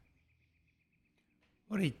here.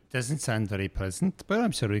 Well, it doesn't sound very pleasant, but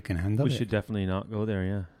I'm sure we can handle We it. should definitely not go there,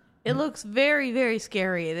 yeah. It looks very, very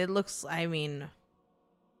scary. It looks,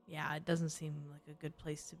 yeah, it doesn't seem like a good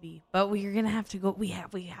place to be. But we're gonna have to go. We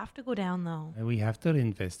have to go down though. We have to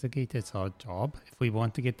investigate. It's our job. If we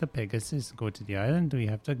want to get the Pegasus, go to the island, we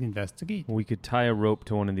have to investigate. We could tie a rope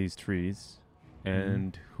to one of these trees,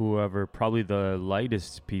 and whoever, probably the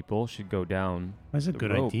lightest people, should go down. That's a the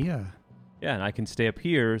good rope. idea. Yeah, and I can stay up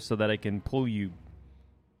here so that I can pull you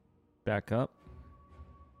back up.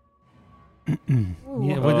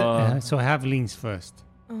 Yeah, well, so halflings first.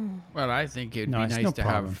 Well, I think it'd No, be it's nice no to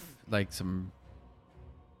problem. have like some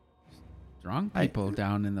strong people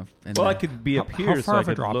down in the. Well, I could be up How here so far I of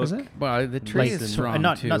a could drop look. is it? Well, the tree Like is the- strong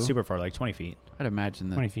not too. super far, like 20 feet. I'd imagine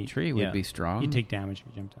the 20 feet. tree would Yeah. be strong. You take damage if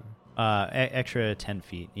you jump down. Extra 10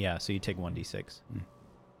 feet. Yeah, so you take 1d6.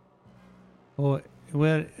 Oh,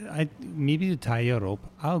 well, maybe to tie your rope.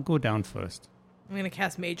 I'll go down first. I'm gonna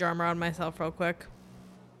cast mage armor on myself real quick.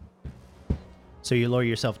 So you lower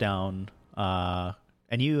yourself down,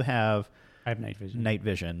 and you have I have night vision. night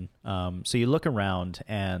vision. So you look around,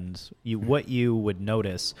 and what you would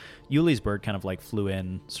notice, Yuli's bird kind of like flew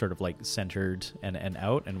in, sort of like centered and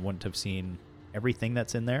out, and wouldn't have seen everything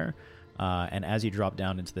that's in there. And as you drop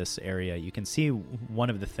down into this area, you can see one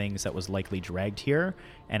of the things that was likely dragged here,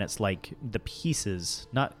 and it's like the pieces,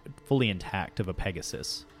 not fully intact, of a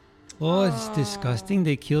Pegasus. Oh, it's disgusting.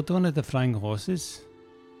 They killed one of the flying horses.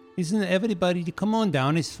 Isn't everybody? Come on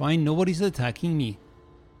down. It's fine. Nobody's attacking me.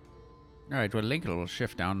 All right, well, Lincoln will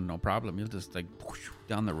shift down, no problem. You'll just like whoosh,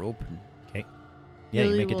 down the rope. And Okay. Yeah, you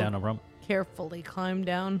Yuli make it will down a rope. Carefully climb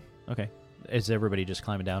down. Okay. Is everybody just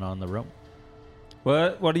climbing down on the rope?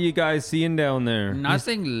 What are you guys seeing down there?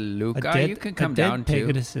 nothing, Luca. You can come a dead down too.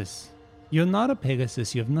 Pegasus. You're not a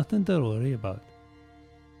Pegasus. You have nothing to worry about.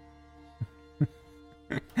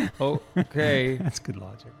 Oh, okay. That's good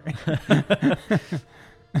logic, right?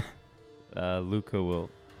 Luca will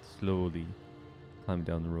slowly climb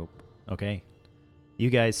down the rope. Okay. You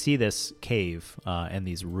guys see this cave and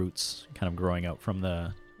these roots kind of growing out from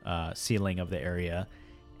the ceiling of the area.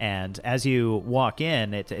 And as you walk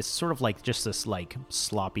in, it's sort of like just this like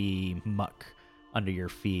sloppy muck under your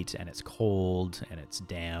feet, and it's cold and it's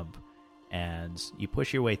damp. And you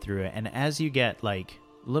push your way through it. And as you get like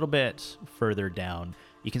a little bit further down,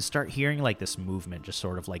 you can start hearing like this movement, just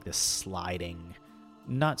sort of like this sliding,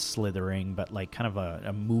 not slithering, but like kind of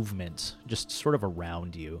a movement just sort of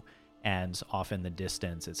around you. And off in the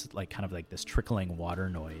distance, it's like kind of like this trickling water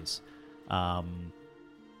noise.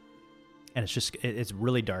 And it's just, it's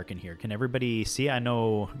really dark in here. Can everybody see? I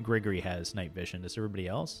know Gregory has night vision. Does everybody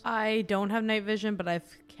else? I don't have night vision, but I've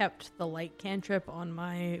kept the light cantrip on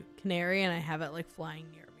my canary, and I have it like flying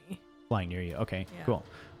near me. Flying near you. Okay, Yeah. cool.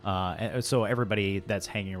 And so everybody that's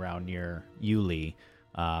hanging around near Yuli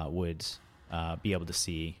would be able to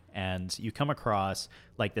see. And you come across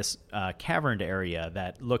like this caverned area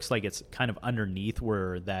that looks like it's kind of underneath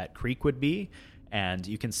where that creek would be. And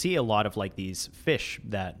you can see a lot of like these fish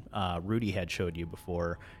that Rudy had showed you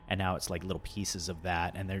before, and now it's like little pieces of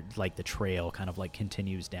that, and they're like the trail kind of like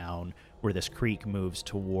continues down where this creek moves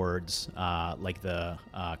towards like the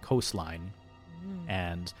coastline,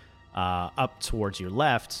 and up towards your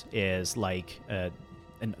left is like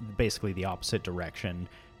basically the opposite direction,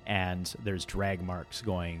 and there's drag marks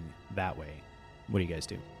going that way. What do you guys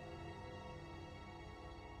do?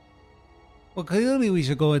 Well, clearly we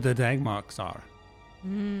should go where the drag marks are.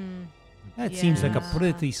 That seems like a Yeah.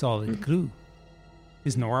 pretty solid clue.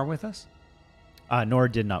 Is Nora with us?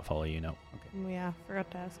 Nora did not follow you, no. Yeah, forgot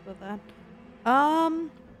to ask about that.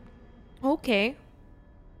 Okay.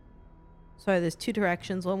 Sorry, there's two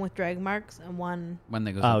directions, one with drag marks and one... One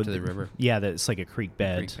that goes up to the river. Yeah, that's like a creek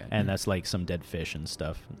bed, creek bed, and yeah. that's like some dead fish and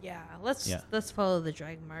stuff. Yeah, let's Yeah. follow the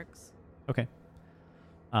drag marks. Okay.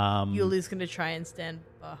 Yuli's gonna try and stand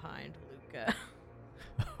behind Luca.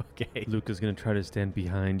 Okay. Luca's gonna try to stand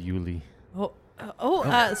behind Yuli.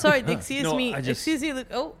 Sorry, excuse No, me. I just- Excuse me,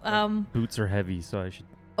 Luke. Boots are heavy, so I should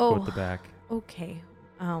go at the back. Okay.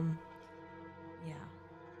 Yeah.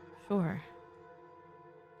 Sure.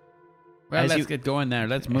 Well, As let's you- get going there.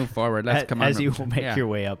 Let's move forward. Let's come on. As you make Yeah. your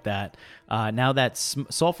way up that, now that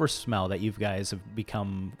sulfur smell that you guys have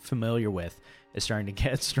become familiar with is starting to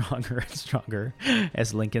get stronger and stronger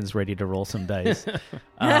as Lincoln's ready to roll some dice.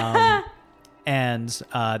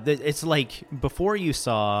 It's like before you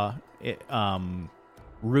saw it,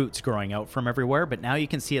 roots growing out from everywhere, but now you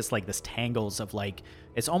can see it's like this tangles of like,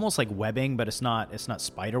 it's almost like webbing, but it's not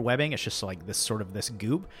spider webbing. It's just like this sort of this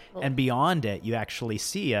goop. And beyond it, you actually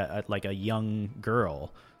see a young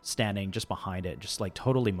girl standing just behind it, just like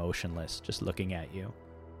totally motionless, just looking at you.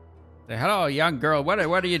 Say, hello, young girl. What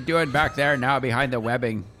are you doing back there now behind the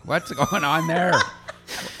webbing? What's going on there?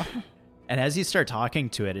 And as you start talking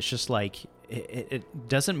to it, it's just like it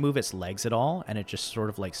doesn't move its legs at all, and it just sort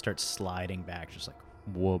of like starts sliding back, just like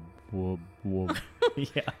Whoop, whoop, whoop.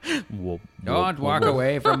 yeah. Whoop, Don't walk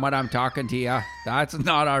away from what I'm talking to you. That's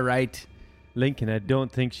not all right. Lincoln, I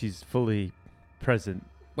don't think she's fully present.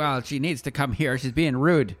 Well, she needs to come here. She's being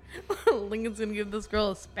rude. Lincoln's gonna give this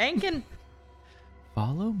girl a spanking.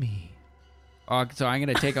 Follow me. Oh, so I'm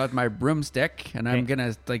gonna take out my broomstick and I'm Okay.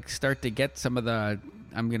 gonna start to get some of the.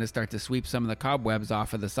 I'm gonna start to sweep some of the cobwebs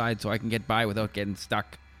off of the side so I can get by without getting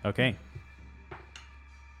stuck. Okay.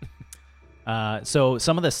 So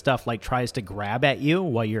some of this stuff like tries to grab at you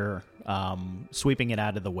while you're sweeping it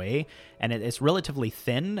out of the way, and it's relatively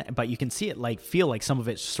thin, but you can see it like feel like some of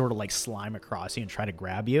it sort of like slime across you and try to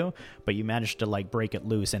grab you, but you manage to like break it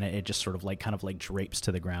loose, and it just sort of like kind of like drapes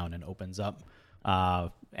to the ground and opens up,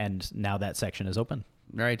 and now that section is open.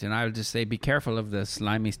 Right, and I'll just say be careful of the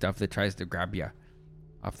slimy stuff that tries to grab you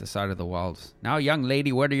off the side of the walls. Now, young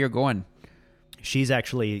lady, where are you going? She's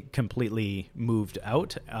actually completely moved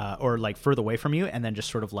out, or like further away from you, and then just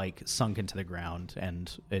sort of like sunk into the ground,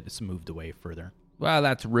 and it's moved away further. Well,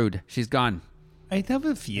 that's rude. She's gone. I have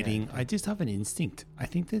a feeling, I just have an instinct. I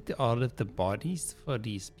think that all of the bodies for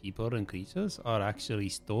these people and creatures are actually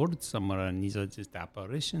stored somewhere, and these are just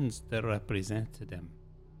apparitions that represent them.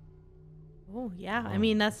 Oh yeah, I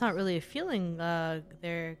mean that's not really a feeling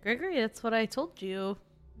there, Gregory. That's what I told you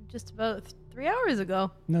just about 3 hours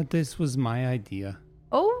ago. No, this was my idea.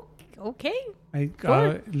 Oh, okay. I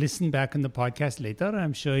Sure. listen back on the podcast later.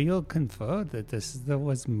 I'm sure you'll confer that that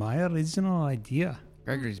was my original idea.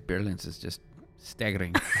 Gregory's brilliance is just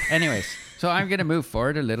staggering. Anyways, so I'm going to move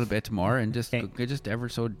forward a little bit more and just ever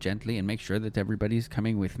so gently and make sure that everybody's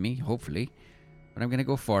coming with me, hopefully. But I'm going to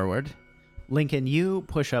go forward. Lincoln, you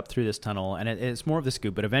push up through this tunnel, and it's more of the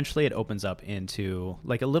scoop, but eventually it opens up into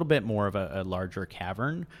like a little bit more of a larger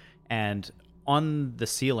cavern, and on the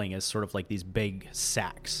ceiling is sort of like these big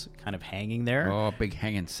sacks kind of hanging there. Oh, big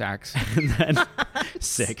hanging sacks. And then,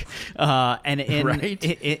 sick. And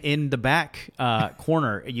in the back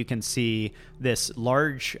corner, you can see this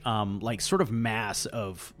large, like sort of mass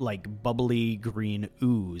of like bubbly green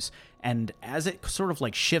ooze. And as it sort of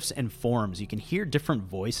like shifts and forms, you can hear different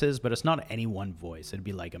voices, but it's not any one voice. It'd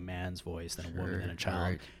be like a man's voice, then a woman, then a child.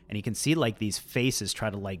 right. And you can see like these faces try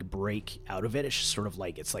to like break out of it. It's just sort of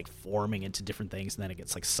like, it's like forming into different things, and then it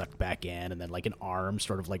gets like sucked back in, and then like an arm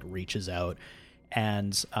sort of like reaches out.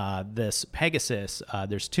 And this Pegasus,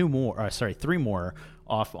 there's three more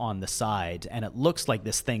off on the side, and it looks like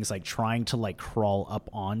this thing's like trying to like crawl up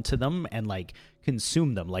onto them and like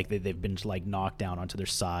consume them, like they've been like knocked down onto their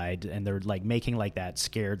side, and they're like making like that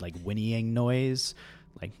scared like whinnying noise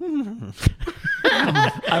like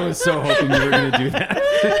I was so hoping you were going to do that.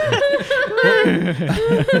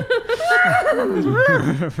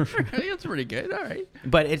 That's pretty good. All right.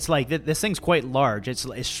 But it's like this thing's quite large. It's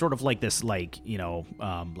sort of like this, like, you know,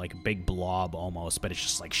 like a big blob almost, but it's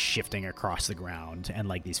just like shifting across the ground, and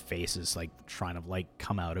like these faces like trying to like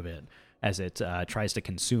come out of it as it tries to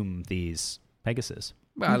consume these Pegasus.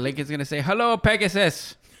 Well, Lincoln's going to say, hello,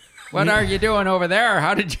 Pegasus. What are you doing over there?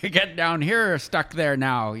 How did you get down here stuck there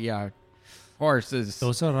now? Yeah, horses.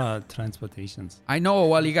 Those are transportations. I know.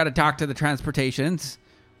 Well, you got to talk to the transportations.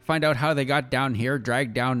 Find out how they got down here,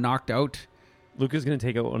 dragged down, knocked out. Luca's going to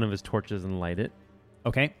take out one of his torches and light it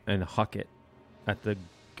Okay. and huck it at the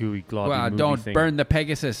gooey, globby Well, movie don't thing. burn the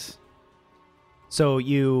Pegasus. So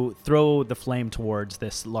you throw the flame towards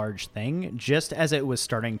this large thing. Just as it was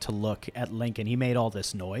starting to look at Lincoln, he made all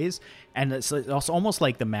this noise, and it's also almost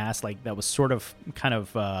like the mass, like that was sort of kind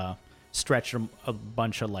of stretched a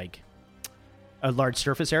bunch of like a large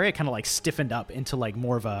surface area, kind of like stiffened up into like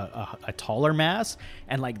more of a taller mass,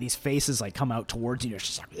 and like these faces like come out towards you. It's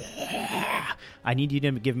just like, "Ugh." I need you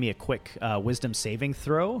to give me a quick wisdom saving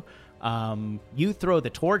throw. You throw the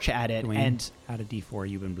torch at it, Dwayne, and add a D4.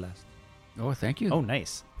 You've been blessed. Oh, thank you. oh,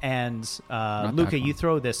 nice. And that Luca, you one.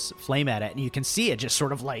 throw this flame at it, and you can see it just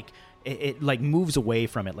sort of like it like moves away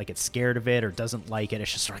from it, like it's scared of it or doesn't like it.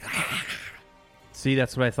 It's just sort of like, See,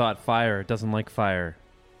 that's what I thought. Fire. It doesn't like fire.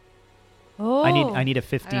 Oh, I need a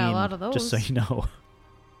 15, I got a lot of just so those. you know.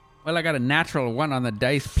 Well, I got a natural 1 on the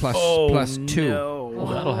dice plus 2. Well,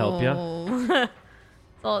 that'll help you. Oh. That's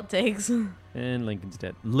all it takes. And Lincoln's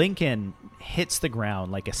dead. Lincoln hits the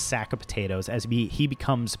ground like a sack of potatoes as he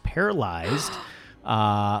becomes paralyzed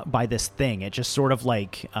by this thing. It just sort of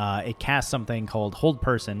like it casts something called Hold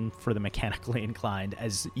Person for the mechanically inclined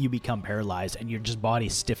as you become paralyzed, and your just body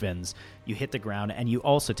stiffens. You hit the ground, and you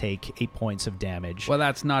also take 8 points of damage. Well,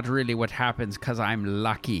 that's not really what happens because I'm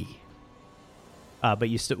lucky. But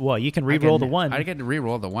you you can re-roll the 1. I get to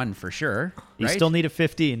re-roll the 1 for sure. You right? still need a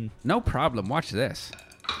 15. No problem. Watch this.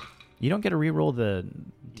 You don't get to re-roll the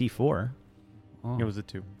D4. Oh. It was a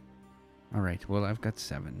 2. All right. Well, I've got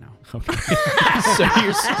 7 now. So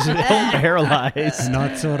you're still paralyzed.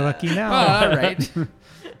 Not so lucky now. All right.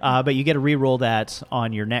 But you get to re-roll that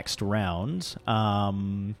on your next round.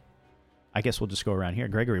 I guess we'll just go around here.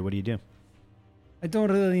 Gregory, what do you do? I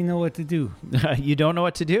don't really know what to do. You don't know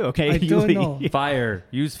what to do. Okay. I You don't leave. know. Fire.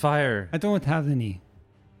 Use fire. I don't have any.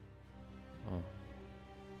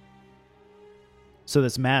 So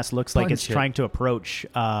this mass looks like it's Punch it. trying to approach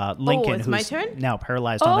Lincoln, it's my who's turn? now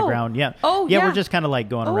paralyzed on the Oh. ground. Yeah. Oh, yeah. yeah. We're just kind of like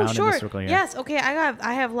going Oh, around in sure. a circle here. Yes. Okay.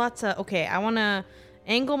 I have lots of. Okay. I want to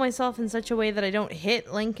angle myself in such a way that I don't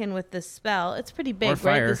hit Lincoln with this spell. It's pretty big, right?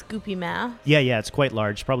 fire. This goopy math. Yeah. It's quite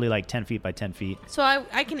large, probably like 10 feet by 10 feet. So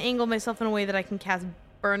I can angle myself in a way that I can cast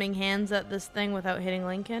Burning Hands at this thing without hitting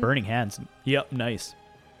Lincoln. Burning hands. Yep. Nice.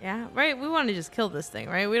 Yeah. Right. We want to just kill this thing,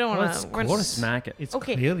 right? We don't want Let's to. I want to smack it. It's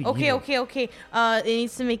Okay. clearly Okay. evil. Okay. It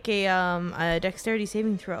needs to make a dexterity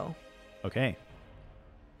saving throw. Okay.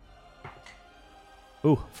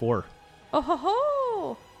 Ooh, 4. Oh ho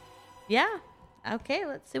ho! Yeah. Okay.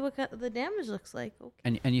 Let's see what the damage looks like.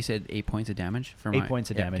 Okay. And you said 8 points of damage for 8 points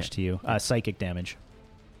of damage to you. Psychic damage.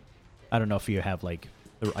 I don't know if you have like.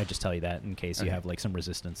 I just tell you that in case you Okay. have like some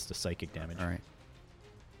resistance to psychic damage. All right.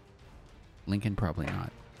 Lincoln probably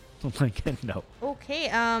not. Lincoln, no. Okay.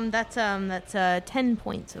 That's 10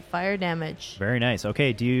 points of fire damage. Very nice.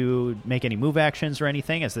 Okay, do you make any move actions or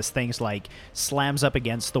anything as this thing's like slams up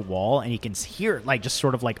against the wall, and you can hear like just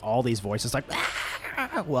sort of like all these voices like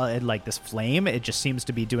well, and like this flame, it just seems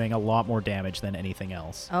to be doing a lot more damage than anything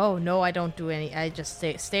else. Oh no, I don't do any. I just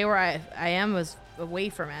stay where I am, as away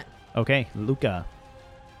from it. Okay, Luca.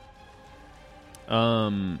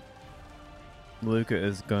 Luca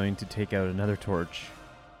is going to take out another torch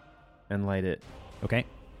and light it Okay.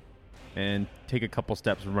 and take a couple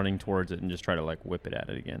steps running towards it and just try to like whip it at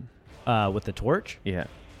it again. With the torch? Yeah.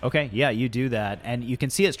 Okay, yeah, you do that, and you can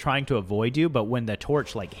see it's trying to avoid you, but when the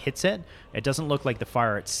torch like hits it, it doesn't look like the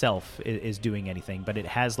fire itself is doing anything, but it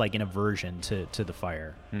has like an aversion to the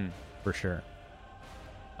fire, for sure.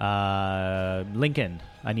 Lincoln,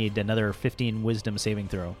 I need another 15 wisdom saving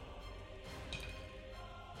throw.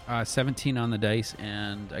 17 on the dice,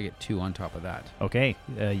 and I get 2 on top of that. Okay,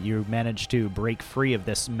 you managed to break free of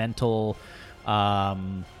this mental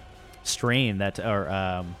strain that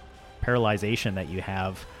or paralyzation that you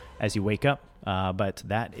have as you wake up. But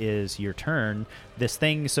that is your turn. This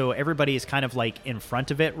thing, so everybody is kind of like in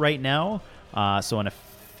front of it right now. So on a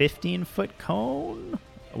 15-foot cone,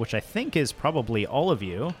 which I think is probably all of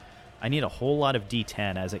you. I need a whole lot of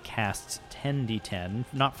D10 as it casts 10 D10.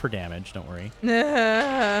 Not for damage, don't worry.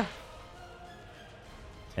 10,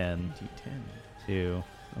 D10. 2,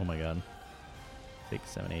 oh my god. 6,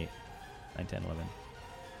 7, 8, 9, 10, 11,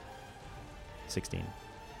 16,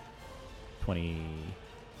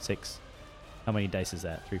 26. How many dice is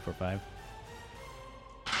that? 3, 4, 5?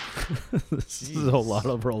 This is a lot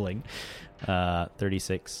of rolling.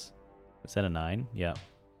 36. Is that a 9? Yeah.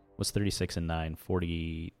 What's 36 and 9?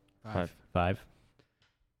 45.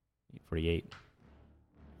 48.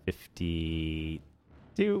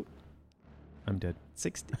 52. I'm dead.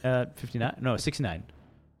 60. 59. No, 69.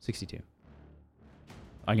 62.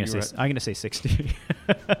 I'm You're gonna say 60.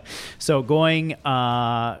 So going.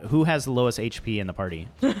 Who has the lowest HP in the party?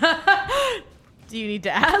 Do you need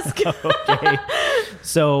to ask? Okay.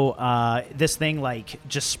 So this thing like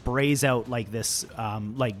just sprays out like this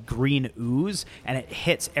like green ooze, and it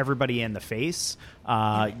hits everybody in the face.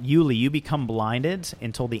 Yuli, you become blinded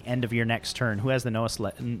until the end of your next turn. Who has the next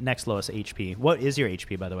lowest HP? What is your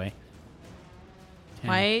HP, by the way? 10.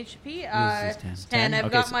 My HP, Yours is 10. 10. I've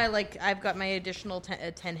Okay, got so- I've got my additional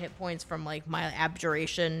 10 hit points from like my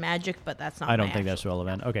abjuration magic, but that's not. I don't my think that's actual-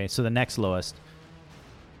 relevant. Okay, so the next lowest.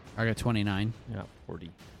 I got 29. Yeah, 40.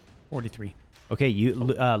 43. Okay, you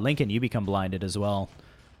Lincoln, you become blinded as well.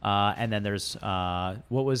 And then there's Luca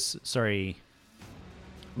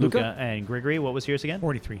Luca? and Gregory. What was yours again?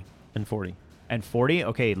 43. And 40. And 40.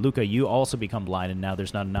 Okay, Luca, you also become blinded. Now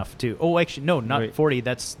there's not enough to. Oh, actually, no, not Wait. 40.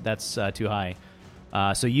 That's too high.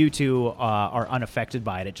 So you two are unaffected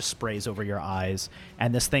by it. It just sprays over your eyes,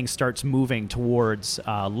 and this thing starts moving towards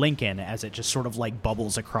Lincoln as it just sort of like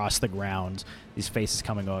bubbles across the ground. These faces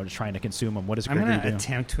coming over, trying to consume them. What does I'm Gregory going to do?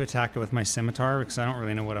 attempt to attack it with my scimitar because I don't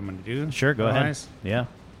really know what I'm going to do. Sure, go Otherwise. ahead.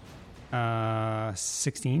 Yeah,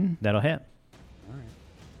 16. that'll hit. All right.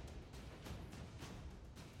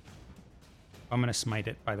 I'm going to smite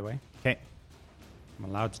it, by the way. Okay, I'm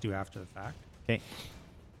allowed to do after the fact. okay.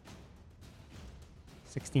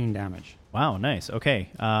 16 damage. Wow, nice. Okay,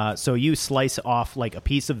 so you slice off like a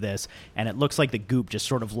piece of this, and it looks like the goop just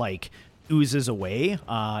sort of like oozes away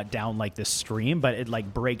down like this stream, but it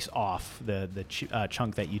like breaks off the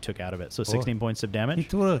chunk that you took out of it. So 16 points of damage.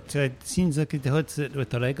 It worked. It seems like it hurts it with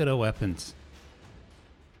the regular weapons.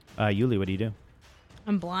 Yuli, what do you do?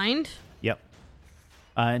 I'm blind. Yep.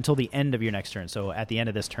 Until the end of your next turn. So at the end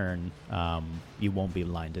of this turn, you won't be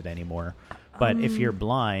blinded anymore. But if you're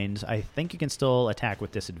blind, I think you can still attack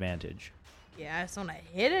with disadvantage. Yeah, I just want to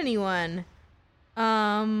hit anyone.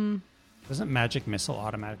 Doesn't magic missile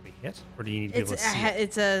automatically hit? Or do you need to be able to see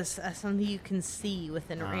it? It's something you can see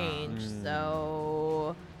within range.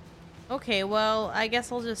 So, okay, well, I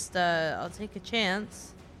guess I'll just I'll take a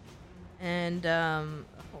chance. And oh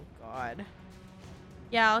god,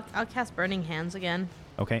 yeah, I'll cast Burning Hands again.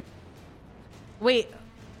 Okay. Wait,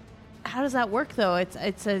 how does that work though?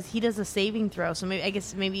 It says he does a saving throw, so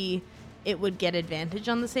maybe it would get advantage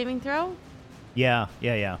on the saving throw. Yeah.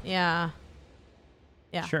 Yeah.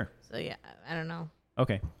 Sure. So yeah, I don't know.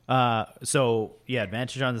 Okay. So yeah,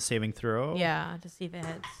 advantage on the saving throw. Yeah, to see if it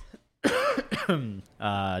hits.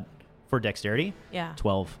 For dexterity, Yeah.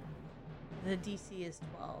 12. The DC is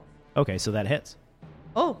 12. Okay, so that hits.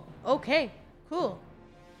 Oh, okay. Cool.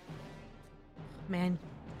 Man,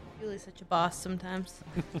 Yuli's such a boss sometimes.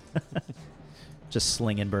 Just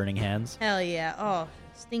slinging burning hands. Hell yeah. Oh,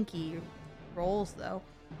 stinky rolls though.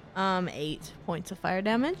 8 points of fire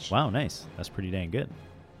damage. Wow, nice. That's pretty dang good.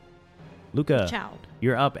 Luca, Chow.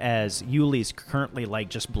 you're up as Yuli's currently like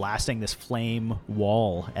just blasting this flame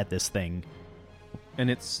wall at this thing. And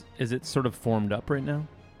is it sort of formed up right now?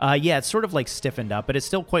 Yeah, it's sort of like stiffened up, but it's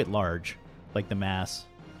still quite large, like the mass.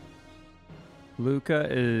 Luca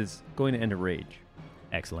is going to enter rage.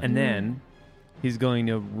 Excellent. And then he's going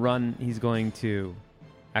to run. He's going to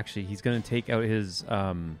take out his, what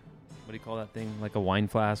do you call that thing? Like a wine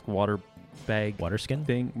flask, water bag water skin?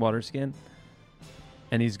 thing, water skin.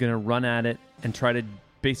 And he's going to run at it and try to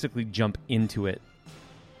basically jump into it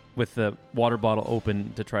with the water bottle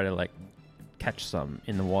open to try to like catch some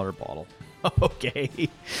in the water bottle. Okay.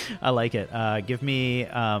 I like it. Give me,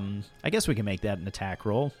 I guess we can make that an attack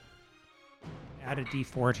roll. Add a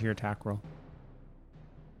d4 to your attack roll.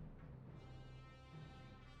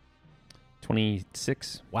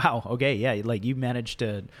 26. Wow. Okay. Yeah. Like you managed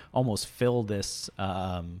to almost fill this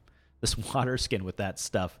this water skin with that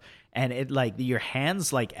stuff, and it like your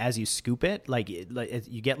hands like as you scoop it,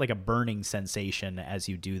 you get like a burning sensation as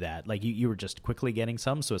you do that. Like you were just quickly getting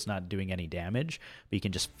some, so it's not doing any damage, but you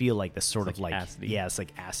can just feel like this sort It's of like like acidy. yeah, it's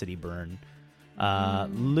like acidy burn.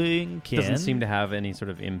 Lincoln Doesn't seem to have any sort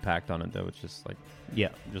of impact on it though. It's just like yeah.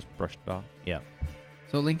 just brushed off. Yeah.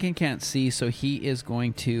 So Lincoln can't see, so he is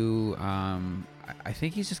going to. I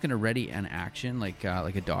think he's just going to ready an action, like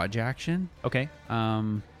a dodge action. Okay.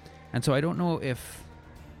 And so I don't know if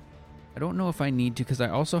I need to, because I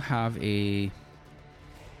also have a.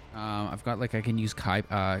 I've got like I can use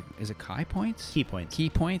is it Kai points? Key points. Key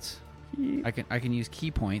points. I can use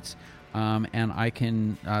key points. And I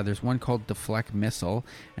can. There's one called Deflect Missile,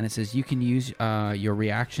 and it says you can use your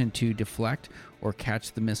reaction to deflect or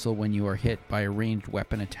catch the missile when you are hit by a ranged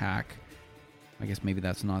weapon attack. I guess maybe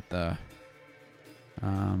that's not the.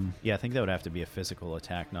 Yeah, I think that would have to be a physical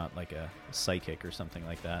attack, not like a psychic or something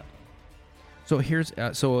like that. So here's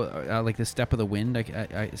like the Step of the Wind.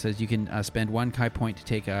 It says you can spend 1 Kai point to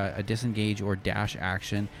take a disengage or dash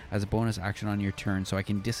action as a bonus action on your turn. So I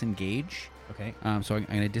can disengage. Okay. So I'm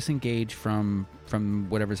going to disengage from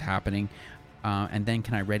whatever's happening, and then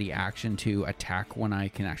can I ready action to attack when I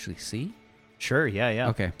can actually see? Sure. Yeah.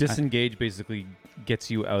 Okay. Disengage basically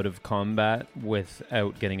gets you out of combat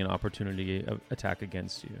without getting an opportunity attack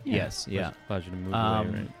against you. Yes. Yeah. Allows you to move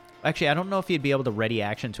away, right? Actually, I don't know if you'd be able to ready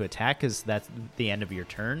action to attack, because that's the end of your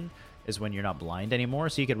turn is when you're not blind anymore.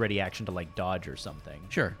 So you could ready action to like dodge or something.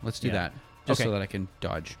 Sure. Let's do Yeah. that. Just Okay. so that I can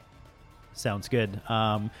dodge. Sounds good.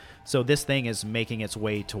 So this thing is making its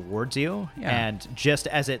way towards you, Yeah. and just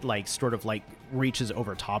as it like sort of like reaches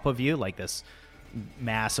over top of you, like this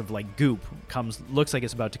mass of like goop looks like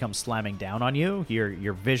it's about to come slamming down on you.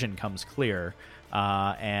 Your vision comes clear,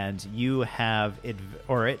 and you have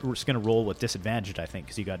it's going to roll with disadvantage, I think,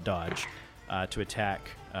 because you got dodge to attack.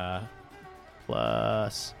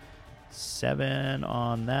 Plus 7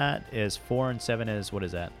 on that is 4, and 7 is, what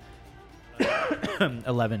is that?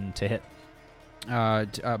 11 to hit.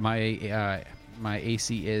 My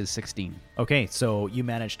AC is 16. Okay, so you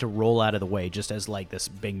manage to roll out of the way just as like this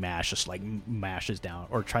big mash just like mashes down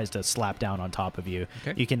or tries to slap down on top of you.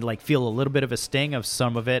 Okay. You can like feel a little bit of a sting of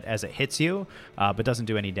some of it as it hits you, but doesn't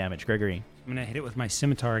do any damage. Gregory. I'm going to hit it with my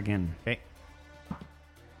scimitar again. Okay.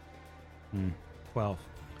 12.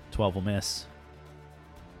 12 will miss.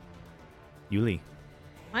 Yuli.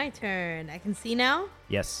 My turn. I can see now?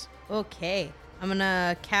 Yes. Okay. I'm going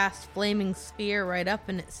to cast Flaming Sphere right up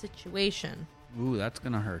in its situation. Ooh, that's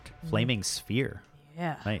going to hurt. Flaming sphere.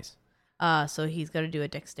 Yeah. Nice. So he's got to do a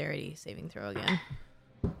dexterity saving throw again.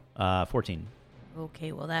 14.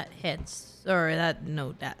 Okay, well that hits. Or that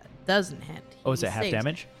doesn't hit. Oh, is He it half saves.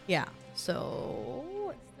 damage? Yeah. So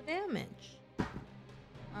what's the damage?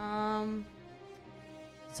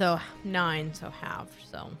 So 9, so half.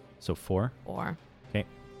 So So 4. 4. Okay.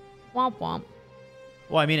 Womp womp.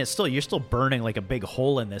 Well, I mean, you're still burning like a big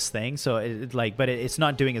hole in this thing, so it's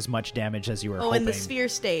not doing as much damage as you were hoping. And the sphere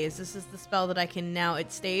stays. This is the spell that I can now.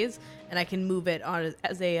 It stays, and I can move it on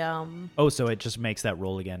as a Oh, so it just makes that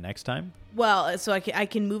roll again next time? Well, so I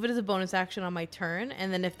can move it as a bonus action on my turn,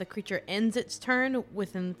 and then if the creature ends its turn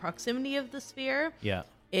within proximity of the sphere, Yeah.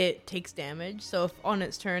 it takes damage. So if on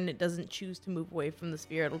its turn it doesn't choose to move away from the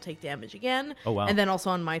sphere, it'll take damage again. Oh, wow. And then also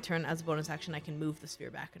on my turn, as a bonus action, I can move the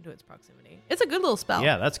sphere back into its proximity. It's a good little spell.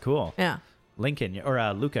 Yeah, that's cool. Yeah. Lincoln,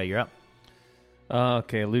 or Luca, you're up.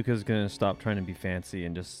 Okay, Luca's going to stop trying to be fancy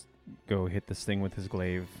and just go hit this thing with his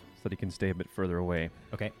glaive so that he can stay a bit further away.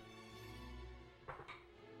 Okay.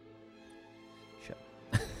 Shit.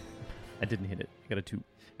 I didn't hit it. I got a 2.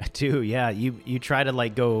 2, yeah. You try to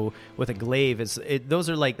like go with a glaive.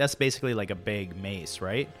 That's basically like a big mace,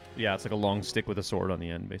 right? Yeah, it's like a long stick with a sword on the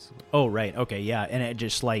end, basically. Oh, right. Okay, yeah. And it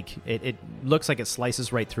just like it looks like it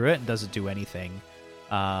slices right through it and doesn't do anything.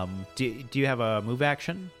 Do you have a move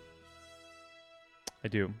action? I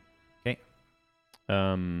do. Okay.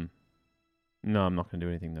 No, I'm not going to do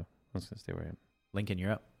anything, though. I'm just going to stay where I am. Lincoln,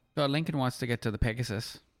 you're up. So Lincoln wants to get to the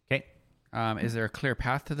Pegasus. Okay. Is there a clear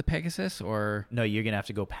path to the Pegasus, or No, you're gonna have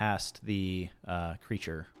to go past the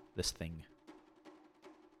creature, this thing.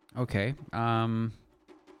 okay? All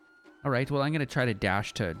right. Well, I'm gonna try to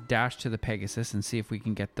dash to the Pegasus and see if we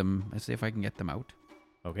can get them. Let's see if I can get them out.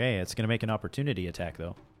 Okay, it's gonna make an opportunity attack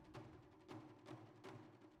though.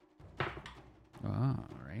 Oh,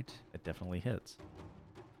 all right. It definitely hits.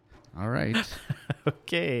 All right.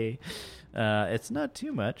 Okay, it's not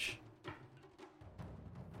too much.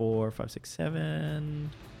 4, 5, 6, 7.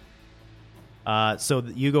 So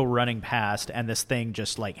you go running past, and this thing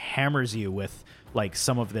just like hammers you with like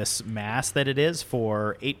some of this mass that it is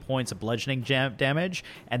for 8 points of bludgeoning damage,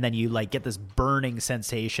 and then you like get this burning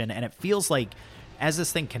sensation, and it feels like as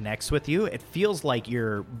this thing connects with you, it feels like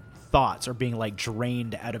your thoughts are being like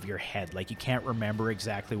drained out of your head. Like you can't remember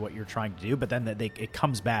exactly what you're trying to do, but then it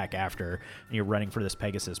comes back after, and you're running for this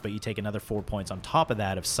Pegasus. But you take another 4 points on top of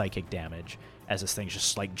that of psychic damage as this thing's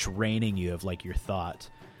just like draining you of like your thought.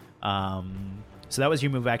 So that was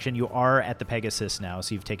your move action. You are at the Pegasus now,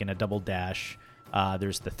 so you've taken a double dash.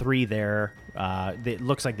 There's the 3 there. It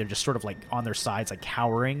looks like they're just sort of like on their sides, like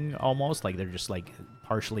cowering almost, like they're just like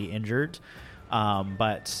partially injured.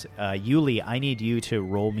 But Yuli, I need you to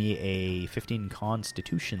roll me a 15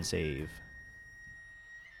 Constitution save.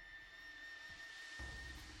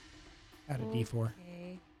 Add a D4.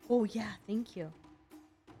 Okay. Oh yeah, thank you.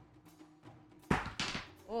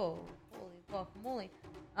 Oh, holy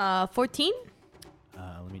guacamole. 14?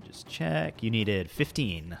 Let me just check. You needed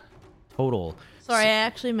 15 total. Sorry, I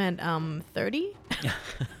actually meant 30.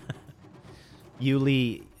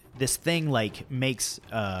 Yuli, this thing like makes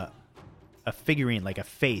a figurine, like a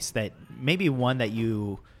face that maybe one that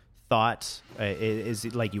you thought is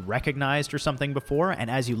like you recognized or something before, and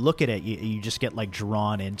as you look at it, you just get like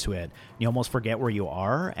drawn into it. You almost forget where you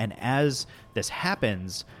are, and as this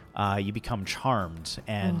happens, you become charmed,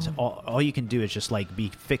 and all you can do is just like be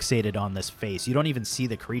fixated on this face. You don't even see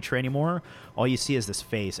the creature anymore. All you see is this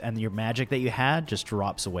face, and your magic that you had just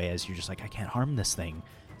drops away as you're just like, I can't harm this thing.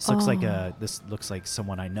 This looks like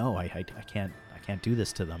someone I know. I can't do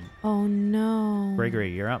this to them. Oh no.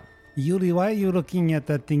 Gregory, you're up. Yuli, why are you looking at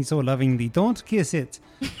that thing so lovingly? Don't kiss it.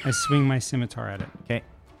 I swing my scimitar at it. Okay,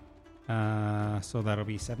 So that'll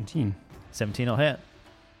be 17. 17 will hit.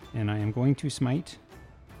 And I am going to smite.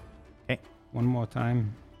 Okay. One more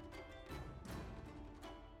time.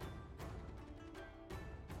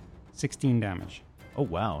 16 damage. Oh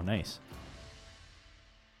wow, nice.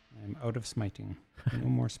 I'm out of smiting. No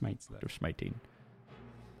more smites left. Or smiting.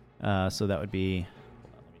 So that would be.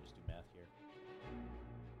 Hold on, let me just do math here.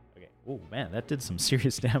 Okay. Oh man, that did some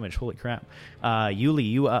serious damage. Holy crap. Yuli,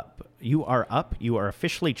 you are up. You are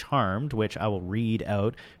officially charmed, which I will read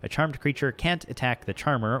out. A charmed creature can't attack the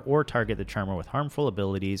charmer or target the charmer with harmful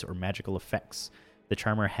abilities or magical effects. The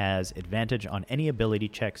charmer has advantage on any ability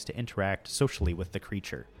checks to interact socially with the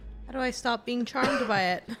creature. How do I stop being charmed by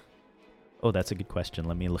it? Oh, that's a good question.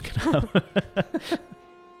 Let me look it up.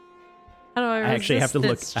 How do I resist I actually have to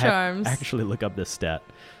look. its I have charms? to actually look up this stat.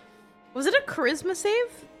 Was it a charisma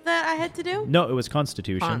save that I had to do? No, it was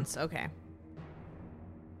Constitution. Cons, okay.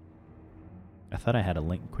 I thought I had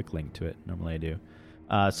a quick link to it. Normally I do.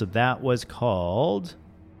 So that was called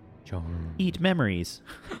Charm. Eat Memories.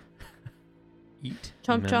 Eat.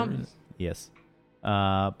 Chomp chomp. memories. Yes.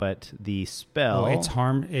 But the spell. Oh, it's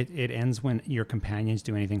harm. It ends when your companions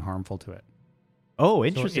do anything harmful to it. Oh, So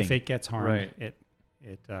interesting. if it gets harmed, Right.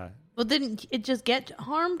 Well, didn't it just get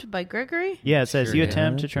harmed by Gregory? Yeah, it says Sure you did.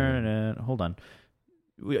 attempt to turn it. Hold on.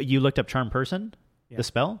 You looked up Charm Person? Yeah. The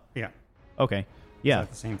spell? Yeah. Okay. Is Yeah.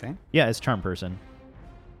 that the same thing? Yeah, it's Charm Person.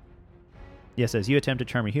 Yeah, it says you attempt to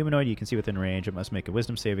charm a humanoid you can see within range. It must make a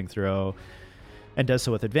wisdom saving throw and does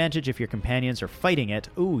so with advantage if your companions are fighting it.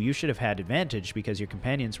 Ooh, you should have had advantage because your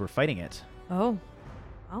companions were fighting it. Oh.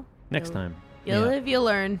 Well. Next you- time. You Yeah. live, you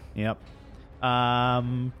learn. Yep.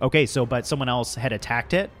 Okay, so but someone else had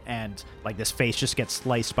attacked it, and like this face just gets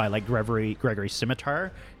sliced by like Gregory's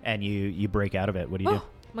scimitar, and you break out of it. What do you do? Oh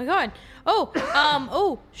my god. Oh,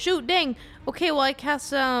 oh, shoot, dang. Okay, well I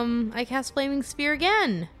cast Flaming Sphere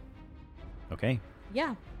again. Okay.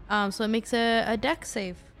 Yeah. So it makes a dex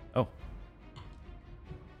save. Oh.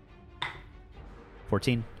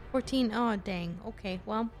 14. 14. Oh, dang. Okay,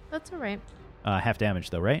 well, that's all right. Half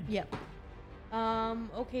damage though, right? Yep.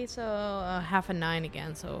 Okay, so half a 9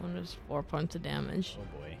 again, so just 4 points of damage.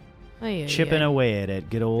 Oh boy. Ay, ay, Chipping ay. away at it.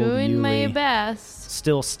 Good old Doing my Yuli. best.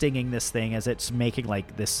 Still stinging this thing as it's making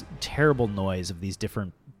like this terrible noise of these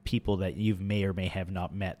different people that you may or may have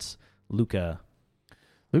not met. Luca.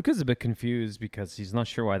 Luca's a bit confused because he's not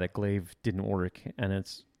sure why that glaive didn't work, and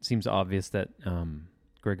it seems obvious that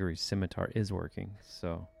Gregory's scimitar is working.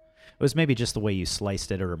 So It was maybe just the way you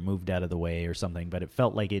sliced it or moved out of the way or something, but it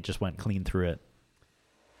felt like it just went clean through it.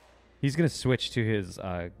 he's going to switch to his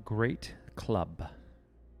great club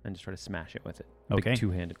and just try to smash it with it. Okay. Big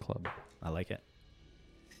two-handed club. I like it.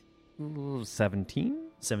 Ooh, 17?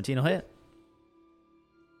 17 will hit.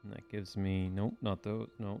 And that gives me... Nope, not those.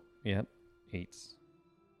 Nope. Yep. 8s.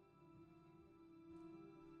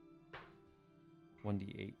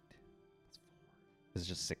 1d8. This is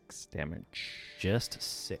just 6 damage. Just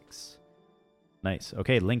 6. Nice.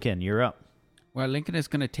 Okay, Lincoln, you're up. Well, Lincoln is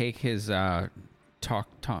going to take his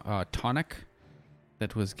tonic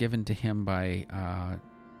that was given to him by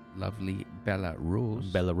lovely Bella Rose.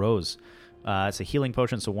 Bella Rose. It's a healing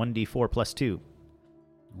potion, so 1d4 plus 2.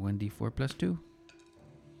 1d4 plus 2.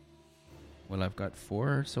 Well, I've got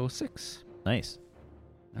 4, so 6. Nice.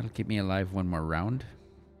 That'll keep me alive one more round.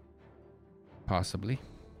 Possibly.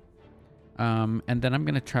 And then I'm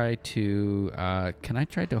going to try to... can I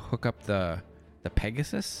try to hook up the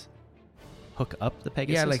Pegasus hook up the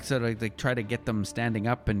Pegasus? Yeah, like sort of like try to get them standing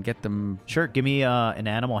up and get them. Sure, give me an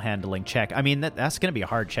animal handling check. I mean, that's going to be a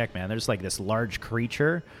hard check, man. There's like this large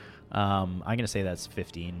creature. I'm going to say that's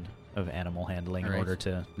 15 of animal handling in All right. order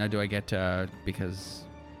to... Now, do I get because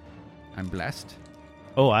I'm blessed?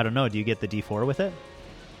 Oh, I don't know. Do you get the D4 with it?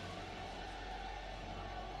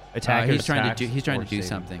 Attack. He's trying attacks to do. He's trying or to do saving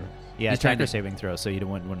something. throw. Yeah, he's attack trying or to- saving throw, so you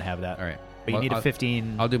wouldn't have that. All right. But you Well, need a I'll-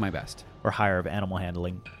 15 I'll do my best. or higher of animal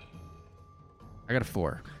handling. I got a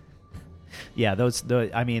 4. Yeah,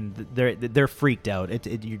 they're freaked out.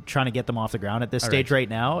 You're trying to get them off the ground at this All stage right. right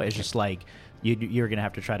now. It's just like you're gonna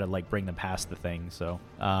have to try to like bring them past the thing. So,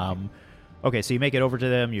 okay, so you make it over to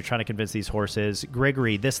them. You're trying to convince these horses.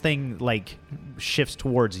 Gregory, this thing like shifts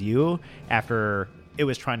towards you after it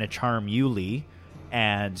was trying to charm Yuli,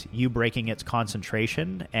 and you breaking its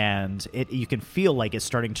concentration, and you can feel like it's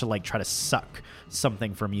starting to like try to suck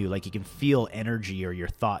something from you. Like you can feel energy or your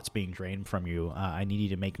thoughts being drained from you. I need you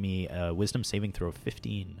to make me a wisdom saving throw of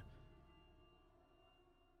 15.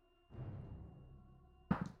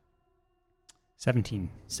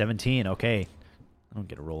 17. Okay. I don't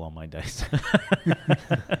get a roll on my dice.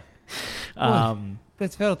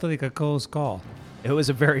 That felt like a close call. It was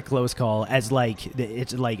a very close call, as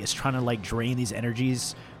it's trying to like drain these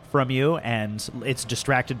energies from you, and it's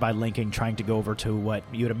distracted by Lincoln trying to go over to what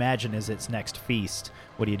you'd imagine is its next feast.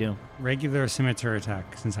 What do you do? Regular scimitar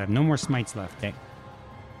attack, since I have no more smites left. Okay.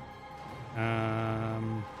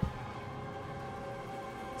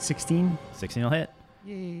 16. 16 will hit.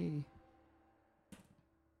 Yay.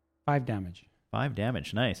 5 damage. 5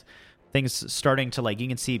 damage. Nice. Things starting to like, you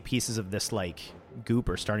can see pieces of this like goop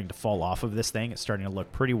are starting to fall off of this thing. It's starting to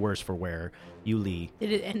look pretty worse for where Yuli.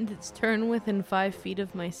 Did it end its turn within 5 feet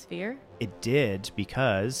of my sphere? It did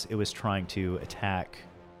because it was trying to attack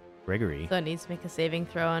Gregory. So it needs to make a saving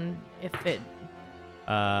throw, and if it,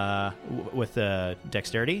 With the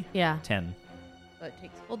dexterity? yeah, 10. so it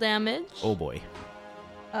takes full damage Oh boy.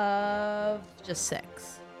 of just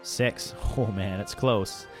 6. 6. Oh man, it's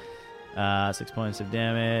close. 6 points of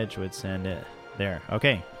damage would send it there.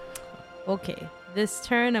 Okay. Okay, this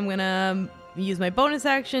turn I'm gonna use my bonus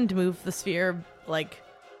action to move the sphere, like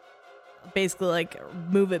basically like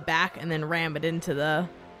move it back and then ram it into the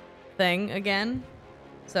thing again.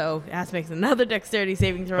 So it has to make another dexterity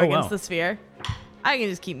saving throw Oh, against wow. the sphere. I can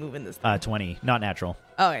just keep moving this. 20. Not natural.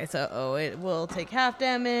 Okay, so it will take half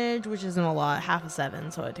damage, which isn't a lot, half of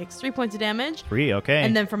 7, so it takes 3 points of damage. 3. Okay.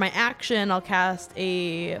 And then for my action, I'll cast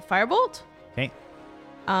a firebolt. Okay.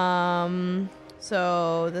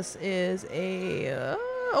 So this is a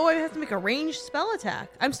I have to make a ranged spell attack.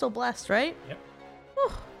 I'm still blessed, right? Yep.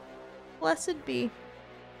 Whew. Blessed be.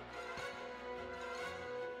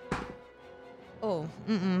 Oh,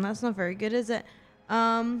 that's not very good, is it?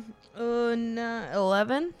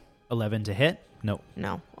 11? 11 to hit? Nope.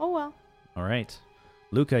 No. Oh well. All right.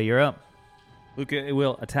 Luca, you're up. Luca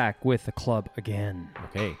will attack with the club again.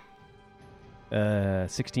 Okay.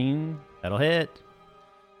 16. That'll hit.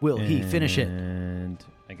 Will he finish it? And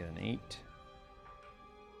I get an 8,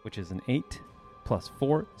 which is an 8 plus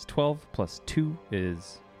 4 is 12 plus 2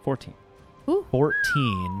 is 14.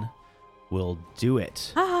 14 will do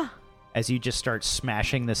it. Ah. As you just start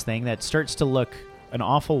smashing this thing that starts to look an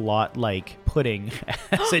awful lot like pudding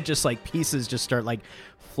as it just like pieces just start like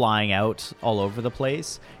flying out all over the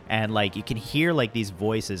place, and like you can hear like these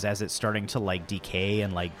voices as it's starting to like decay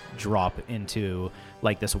and like drop into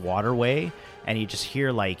like this waterway, and you just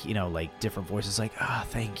hear like, you know, like different voices like,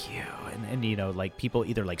 thank you, and you know, like people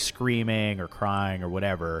either like screaming or crying or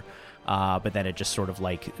whatever, but then it just sort of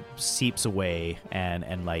like seeps away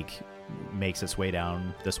and like makes its way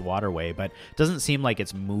down this waterway, but doesn't seem like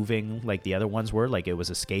it's moving like the other ones were, like it was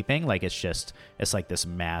escaping. Like it's like this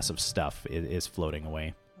mass of stuff is floating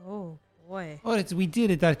away. Oh boy. All right, we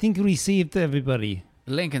did it. I think we saved everybody.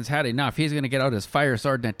 Lincoln's had enough. He's going to get out his fire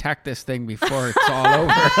sword and attack this thing before it's all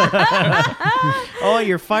over. Oh,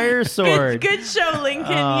 your fire sword. Good show, Lincoln.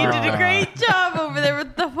 You did a great job over there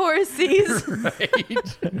with the horses.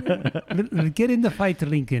 Get in the fight,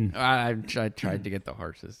 Lincoln. I tried to get the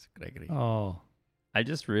horses, Gregory. Oh. I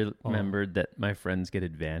just remembered that my friends get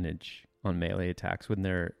advantage on melee attacks when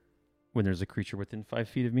there's a creature within 5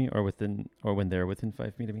 feet of me, or when they're within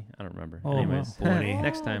 5 feet of me. I don't remember. Oh, Anyways, boy.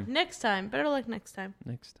 next time. Next time. Better luck next time.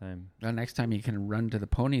 Next time. Well, next time you can run to the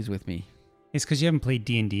ponies with me. It's because you haven't played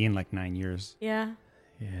D&D in like 9 years. Yeah.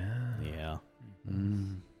 Yeah.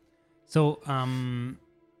 So,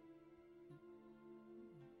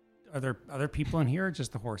 are there other people in here or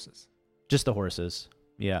just the horses? Just the horses.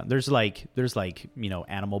 Yeah, there's like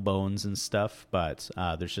animal bones and stuff, but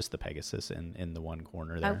there's just the Pegasus in the one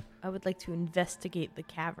corner there. I would like to investigate the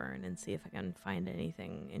cavern and see if I can find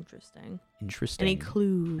anything interesting. Interesting. Any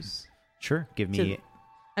clues? Sure, give me.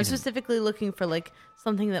 I'm specifically looking for like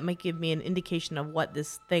something that might give me an indication of what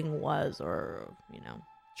this thing was, or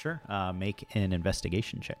Sure. Make an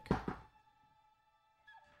investigation check.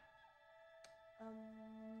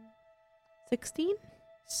 16.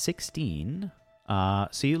 16.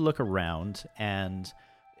 So you look around and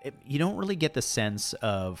you don't really get the sense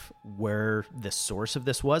of where the source of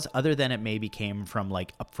this was, other than it maybe came from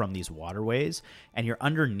like up from these waterways, and you're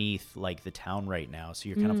underneath like the town right now. So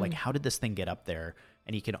you're kind of like, how did this thing get up there?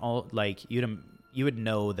 And you can all like, you would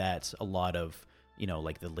know that a lot of,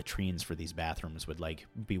 like the latrines for these bathrooms would like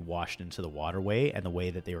be washed into the waterway, and the way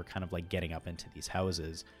that they were kind of like getting up into these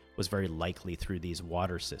houses was very likely through these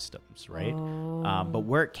water systems, right? But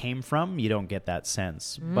where it came from, you don't get that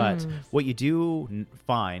sense. But what you do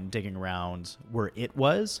find digging around where it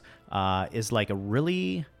was is like a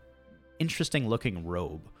really interesting looking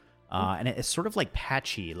robe. And it's sort of like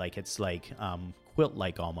patchy, like it's like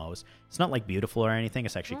quilt-like almost. It's not like beautiful or anything.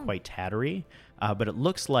 It's actually quite tattery. But it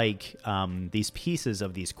looks like these pieces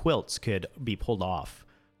of these quilts could be pulled off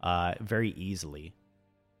very easily.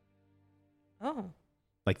 Oh.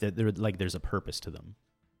 Like there's a purpose to them.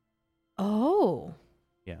 Oh.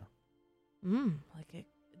 Yeah.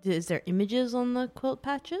 Is there images on the quilt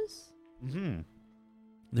patches? Mm-hmm.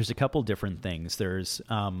 There's a couple different things. There's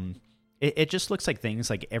it just looks like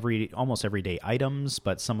things like almost everyday items,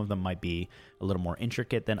 but some of them might be a little more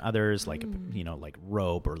intricate than others, like like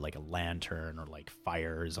rope or like a lantern or like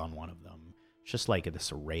fires on one of them. It's just like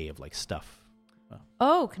this array of like stuff.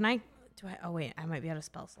 Oh, can I? Do I? Oh wait, I might be out of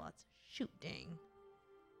spell slots. Shoot, dang!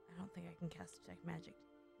 I don't think I can cast detect magic.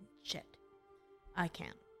 Shit, I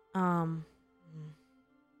can't.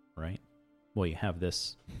 Right. Well, you have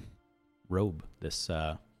this robe, this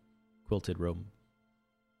quilted robe.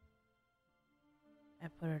 I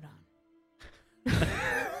put it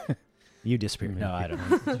on. You disappear. No, I don't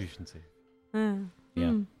know. Constitution save.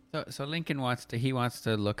 Yeah. So Lincoln wants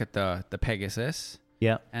to look at the Pegasus.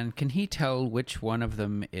 Yeah. And can he tell which one of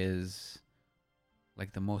them is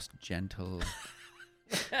like the most gentle?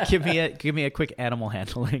 Give me a quick animal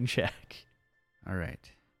handling check. All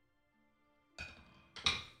right.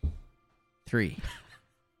 3.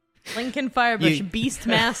 Lincoln Firebush,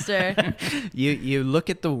 Beastmaster. You look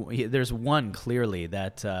at there's one clearly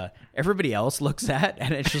that everybody else looks at,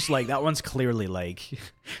 and it's just like that one's clearly like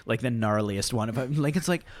the gnarliest one of them. Like it's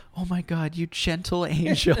like, oh my god, you gentle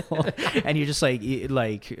angel, and you're just like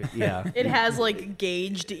yeah. It has like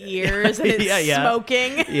gauged ears and it's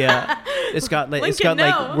smoking. Yeah, it's got like Lincoln,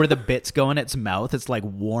 no. where the bits go in its mouth. It's like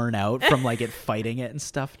worn out from like it fighting it and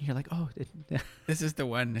stuff. And you're like, oh, This is the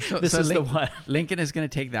one. this is the one. Lincoln is going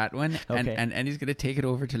to take that one, Okay. and he's going to take it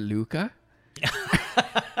over to Luca.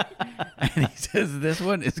 And he says, this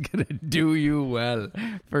one is going to do you well,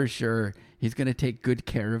 for sure. He's going to take good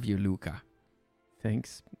care of you, Luca.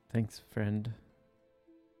 Thanks, friend.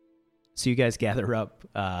 So you guys gather up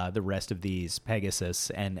the rest of these Pegasus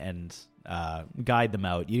and guide them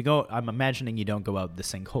out. You go. I'm imagining you don't go out the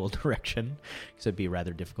sinkhole direction because it'd be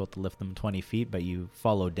rather difficult to lift them 20 feet. But you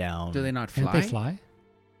follow down. Do they not Can't fly? they fly?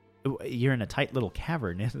 You're in a tight little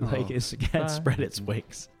cavern. It Oh. can't spread its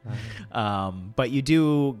wings. But you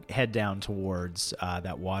do head down towards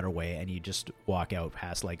that waterway, and you just walk out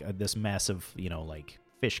past like this mess of like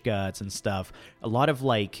fish guts and stuff. A lot of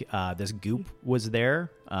like this goop was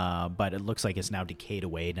there, but it looks like it's now decayed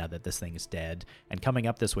away now that this thing is dead. And coming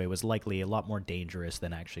up this way was likely a lot more dangerous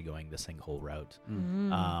than actually going the sinkhole route.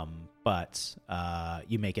 But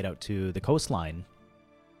you make it out to the coastline,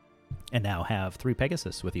 and now have 3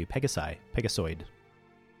 Pegasus with you. Pegasoid.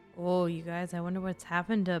 Oh, you guys, I wonder what's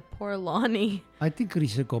happened to poor Lonnie. I think we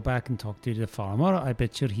should go back and talk to the farmer. I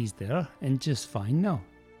bet you he's there and just fine now.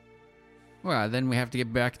 Well, then we have to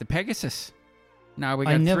get back to Pegasus. Now we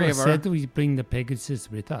got I 3 never of our... said we bring the Pegasus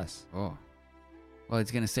with us. Oh. Well,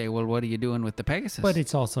 he's going to say, well, what are you doing with the Pegasus? But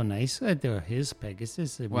it's also nice that they're his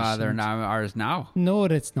Pegasus. We well, they're shouldn't- now ours now. No,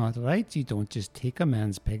 that's not right. You don't just take a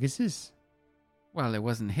man's Pegasus. Well, it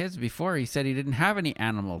wasn't his before. He said he didn't have any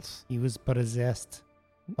animals. He was possessed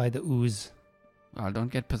by the ooze. Well,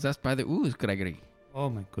 don't get possessed by the ooze, Gregory. Oh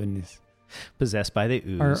my goodness. Possessed by the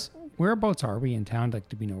ooze. Whereabouts are we in town? Like,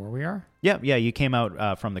 do we know where we are? Yeah, you came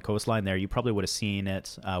out from the coastline there. You probably would have seen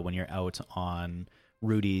it when you're out on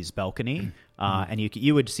Rudy's balcony, and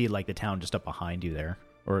you would see like the town just up behind you there,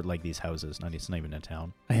 or like these houses. It's not even a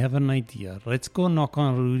town. I have an idea. Let's go knock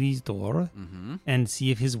on Rudy's door and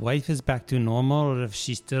see if his wife is back to normal or if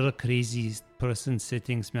she's still a crazy person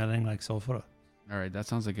sitting smelling like sulfur. All right, that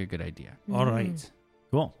sounds like a good idea. All right.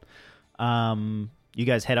 Cool. You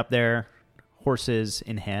guys head up there, horses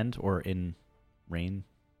in hand or in rein,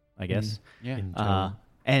 I guess. Yeah.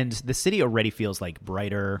 And the city already feels like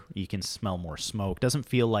brighter. You can smell more smoke. Doesn't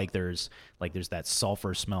feel like there's that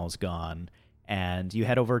sulfur smell's gone. And you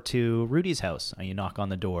head over to Rudy's house and you knock on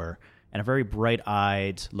the door. And a very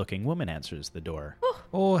bright-eyed looking woman answers the door.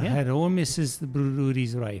 Oh, Yeah. hello, Mrs.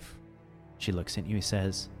 Rudy's wife. She looks at you and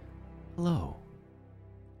says, "Hello.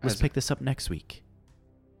 Let's As- pick this up next week."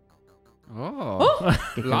 Oh,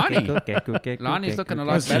 Lonnie. Lonnie's looking a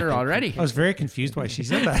lot better already. I was very confused why she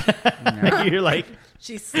said that. You're like,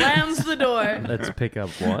 She slams the door. Let's pick up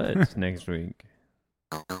what next week?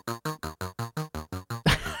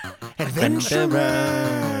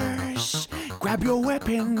 Adventurers, grab your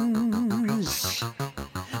weapons.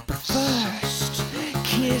 But first,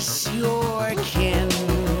 kiss your kin.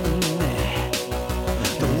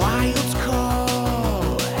 The wild's call.